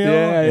steering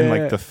wheel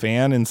like the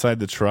fan inside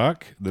the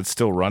truck that's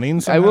still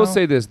running somehow. I will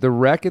say this, the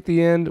wreck at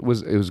the end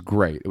was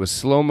great. It was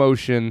slow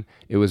motion.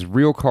 It was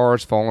real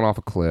cars falling off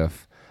a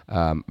cliff.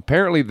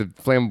 Apparently the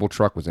flammable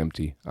truck was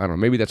empty. I don't know.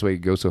 Maybe that's why he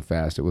goes so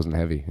fast. It wasn't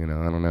heavy. I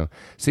don't know.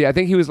 See, I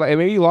think he was like,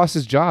 maybe he lost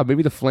his job.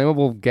 Maybe the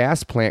flammable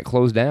gas plant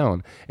closed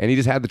down and he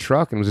just had the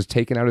truck and was just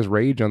taking out his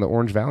rage on the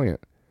orange Valiant.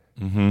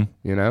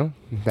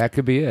 That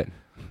could be it.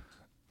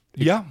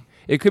 Yeah.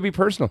 It could be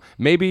personal.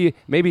 Maybe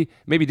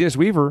Dennis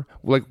Weaver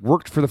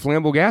worked for the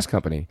flammable gas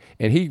company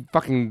and he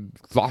fucking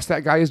lost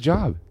that guy his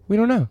job. We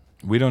don't know.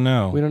 We don't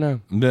know. We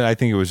don't know. I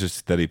think it was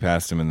just that he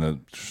passed him and the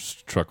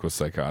truck was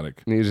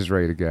psychotic. And he was just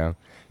ready to go.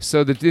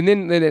 So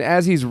then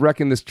as he's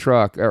wrecking this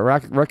truck,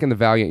 wrecking the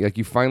Valiant, like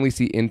you finally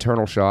see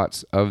internal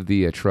shots of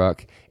the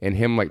truck and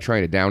him like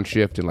trying to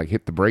downshift and like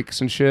hit the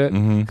brakes and shit.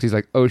 Because he's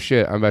like, oh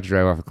shit, I'm about to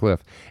drive off a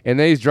cliff. And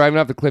then he's driving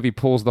off the cliff. He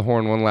pulls the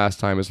horn one last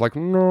time. It's like,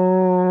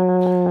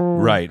 no.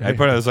 Right. I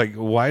was like,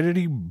 why did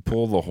he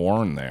pull the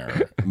horn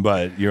there?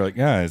 But you're like,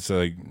 yeah, it's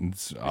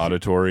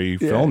auditory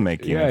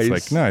filmmaking. Yeah, it's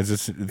like, no,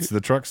 it's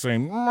the truck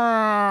saying,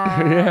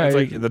 yeah, it's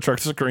like the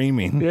truck's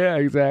screaming. Yeah,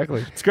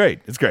 exactly. It's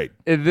great. It's great.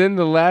 And then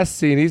the last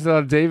scene, he's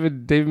all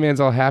David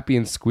Mann's all happy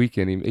and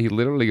squeaking. He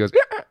literally goes,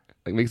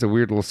 like makes a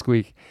weird little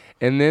squeak.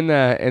 And then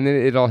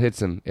it all hits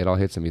him.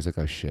 He's like,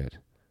 oh shit,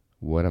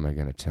 what am I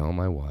gonna tell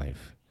my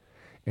wife?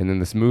 And then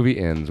this movie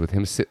ends with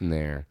him sitting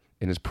there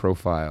in his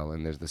profile,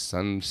 and there's the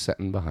sun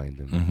setting behind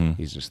him.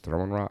 He's just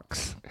throwing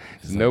rocks.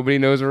 Nobody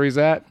knows where he's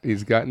at.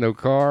 He's got no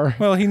car.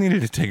 Well, he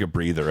needed to take a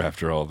breather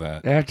after all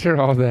that.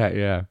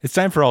 Yeah. It's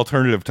time for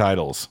alternative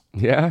titles.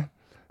 Yeah?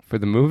 For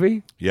the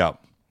movie? Yeah.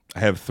 I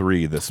have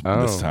 3 this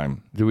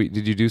time.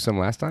 Did you do some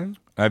last time?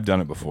 I've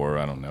done it before.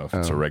 I don't know if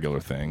it's a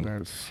regular thing.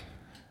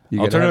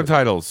 Alternative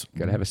titles.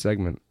 Gotta have a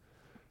segment.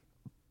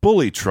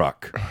 Bully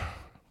Truck.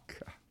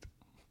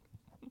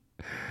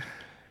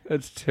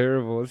 That's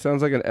terrible. It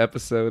sounds like an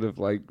episode of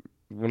like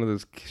one of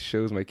those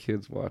shows my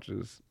kids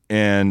watches.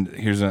 And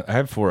I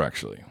have 4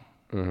 actually.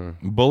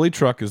 Bully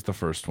Truck is the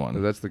first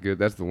one. That's the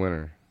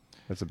winner.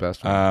 That's the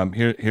best one.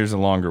 Here's a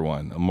longer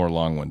one, a more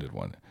long-winded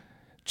one.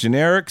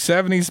 Generic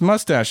 70s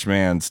mustache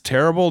man's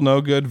terrible,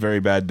 no good, very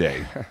bad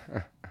day.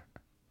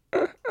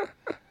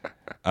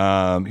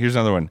 Here's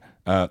another one.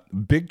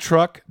 Big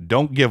Truck,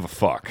 don't give a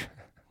fuck.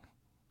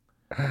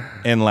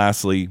 And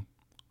lastly,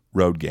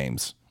 Road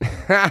Games.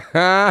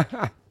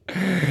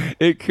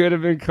 It could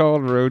have been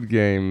called Road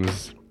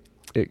Games.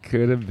 It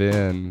could have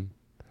been.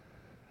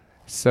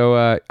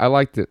 So I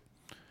liked it.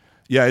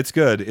 Yeah, it's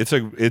good.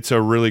 It's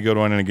a really good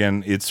one, and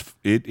again,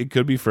 it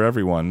could be for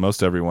everyone,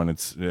 most everyone.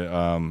 It's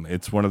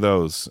one of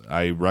those.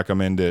 I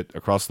recommend it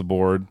across the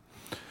board.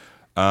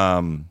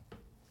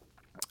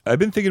 I've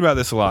been thinking about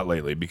this a lot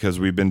lately because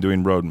we've been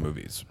doing road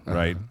movies,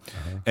 right?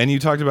 And you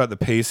talked about the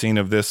pacing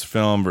of this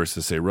film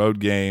versus say Road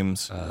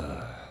Games.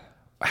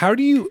 How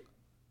do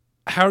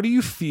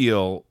you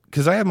feel?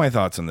 Because I have my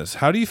thoughts on this.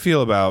 How do you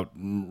feel about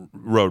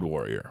Road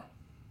Warrior?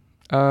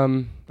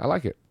 I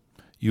like it.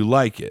 You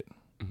like it.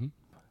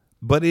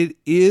 But it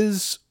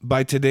is,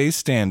 by today's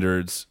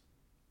standards,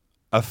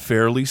 a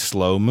fairly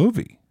slow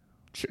movie.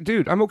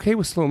 Dude, I'm okay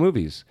with slow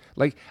movies.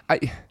 Like,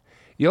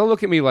 y'all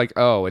look at me like,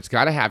 oh, it's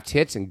got to have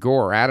tits and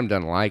gore. Adam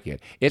doesn't like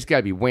it. It's got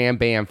to be wham,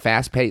 bam,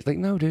 fast paced. Like,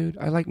 no, dude,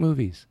 I like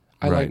movies.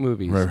 I like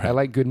movies. Right. I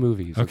like good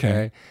movies.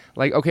 Okay.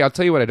 Like, okay, I'll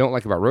tell you what I don't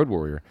like about Road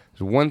Warrior.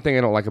 There's one thing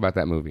I don't like about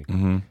that movie.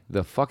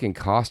 The fucking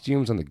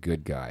costumes on the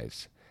good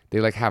guys.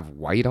 They like have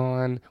white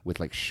on with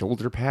like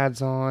shoulder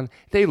pads on.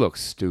 They look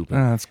stupid.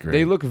 That's great.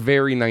 They look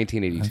very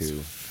 1982.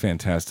 That's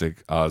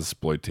fantastic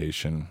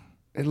Ozploitation.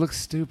 It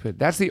looks stupid.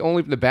 That's the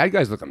bad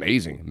guys look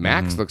amazing.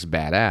 Max looks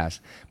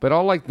badass, but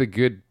all like the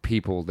good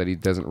people that he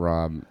doesn't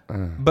rob.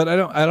 But I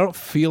don't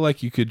feel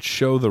like you could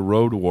show the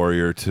Road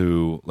Warrior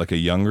to like a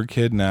younger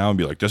kid now and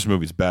be like, this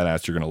movie's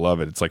badass, you're gonna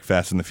love it. It's like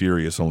Fast and the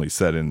Furious, only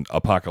set in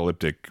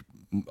apocalyptic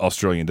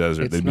Australian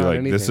desert. It's They'd be not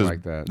like, this anything is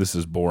like that. This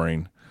is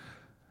boring.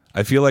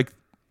 I feel like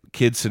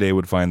kids today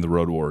would find the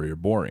Road Warrior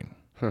boring.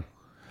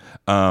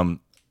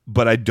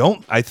 But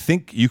I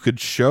think you could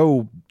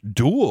show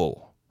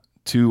Duel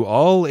to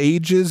all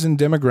ages and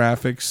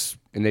demographics,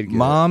 And they'd get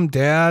mom,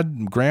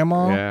 dad,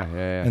 grandma,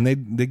 Yeah. and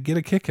they'd get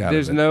a kick out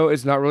There's of it.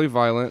 it's not really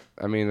violent.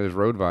 I mean, there's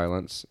road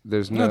violence.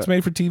 There's No, it's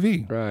made for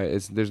TV. right.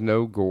 There's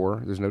no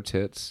gore. There's no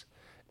tits.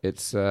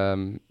 It's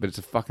but it's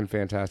a fucking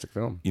fantastic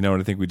film. You know what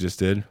I think we just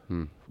did?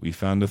 We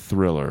found a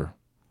thriller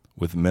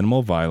with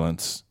minimal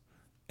violence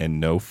and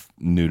no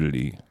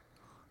nudity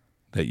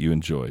that you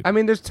enjoyed. I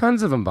mean, there's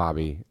tons of them,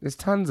 Bobby. There's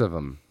tons of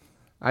them.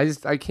 I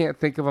can't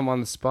think of them on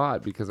the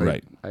spot because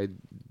Right. I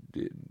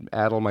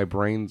addle my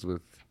brains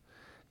with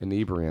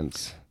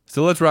inebriants.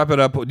 So let's wrap it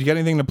up. Do you got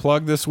anything to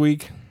plug this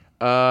week?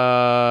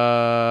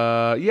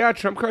 Yeah,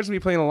 Trump Card's gonna be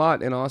playing a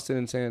lot in Austin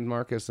and San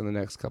Marcos in the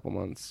next couple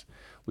months.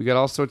 We got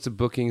all sorts of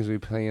bookings. We'll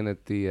be playing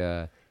at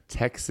the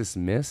Texas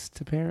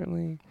Mist,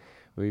 apparently.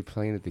 We'll be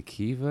playing at the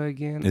Kiva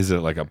again. Is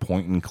it like a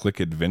point and click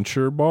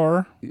adventure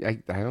bar?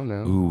 I don't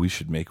know. Ooh, we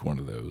should make one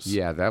of those.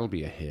 Yeah, that'll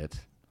be a hit.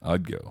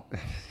 I'd go.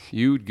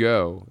 You'd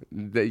go.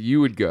 That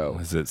you would go.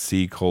 Is it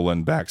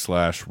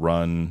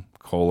C:/run:/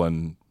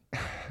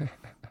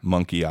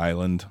 Monkey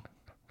Island?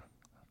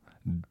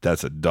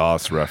 That's a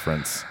DOS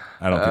reference.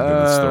 I don't think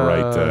that's the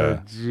right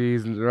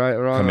Jeez,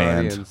 wrong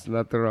command. audience.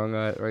 Not the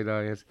right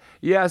audience.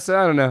 Yeah, so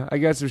I don't know. I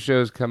got some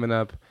shows coming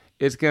up.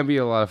 It's gonna be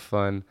a lot of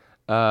fun.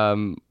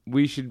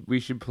 We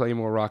should play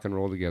more rock and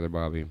roll together,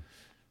 Bobby.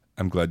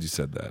 I'm glad you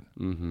said that.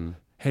 Mm-hmm.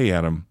 Hey,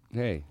 Adam.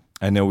 Hey.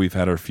 I know we've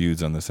had our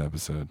feuds on this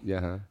episode.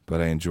 Yeah. Huh? But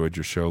I enjoyed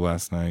your show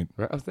last night.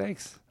 Oh,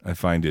 thanks. I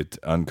find it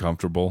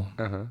uncomfortable.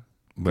 Uh-huh.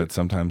 But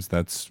sometimes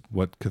that's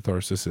what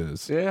catharsis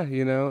is. Yeah,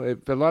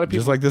 a lot of people.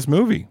 Just like this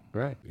movie.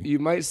 Right. You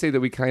might say that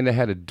we kind of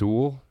had a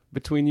duel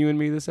between you and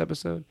me this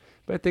episode,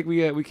 but I think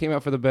we came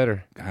out for the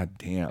better. God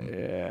damn.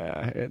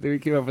 Yeah, I think we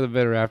came out for the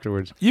better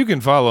afterwards. You can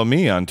follow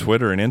me on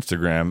Twitter and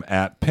Instagram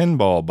at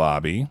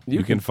PinballBobby.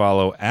 You can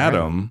follow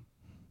Adam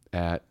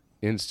at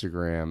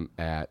Instagram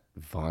at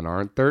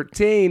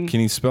VonArndt13. Can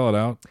you spell it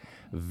out?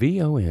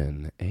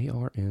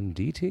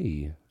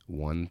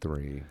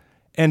 VonArndt13.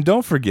 And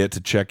don't forget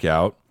to check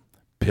out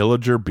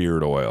Pillager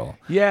Beard Oil.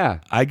 Yeah.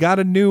 I got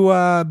a new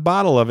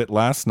bottle of it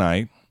last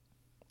night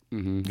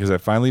because I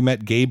finally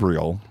met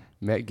Gabriel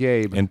Met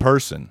Gabe. in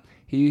person.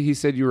 He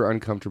said you were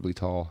uncomfortably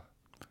tall.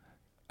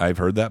 I've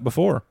heard that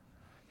before.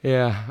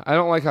 Yeah. I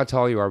don't like how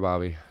tall you are,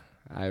 Bobby.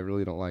 I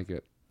really don't like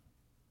it.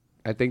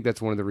 I think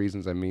that's one of the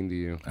reasons I'm mean to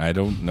you. I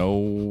don't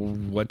know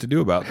what to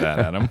do about that,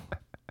 Adam.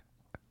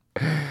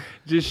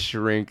 Just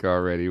shrink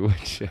already,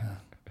 would you?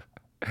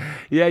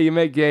 Yeah, you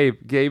met Gabe.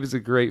 Gabe is a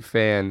great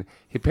fan.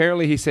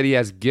 Apparently, he said he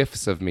has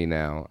gifs of me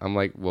now. I'm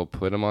like, well,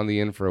 put them on the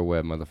info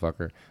web,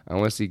 motherfucker. I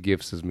want to see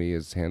gifs of me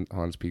as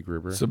Hans P.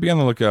 Gruber. So be on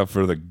the lookout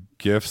for the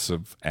gifs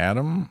of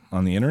Adam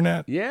on the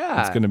internet. Yeah.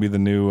 It's going to be the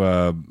new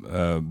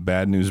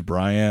Bad News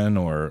Brian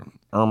or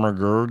Irma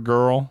Gerd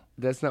girl.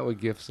 That's not what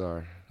gifs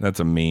are.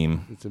 That's a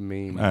meme. It's a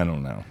meme. I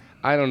don't know.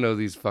 I don't know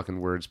these fucking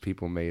words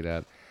people made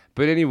up.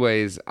 But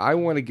anyways, I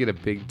want to get a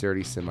big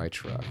dirty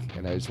semi-truck,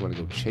 and I just want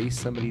to go chase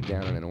somebody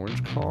down in an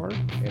orange car,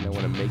 and I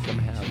want to make them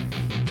have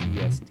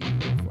PTSD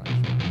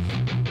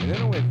flashbacks. And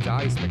then I want to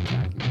die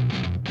spectacularly.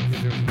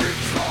 Because there's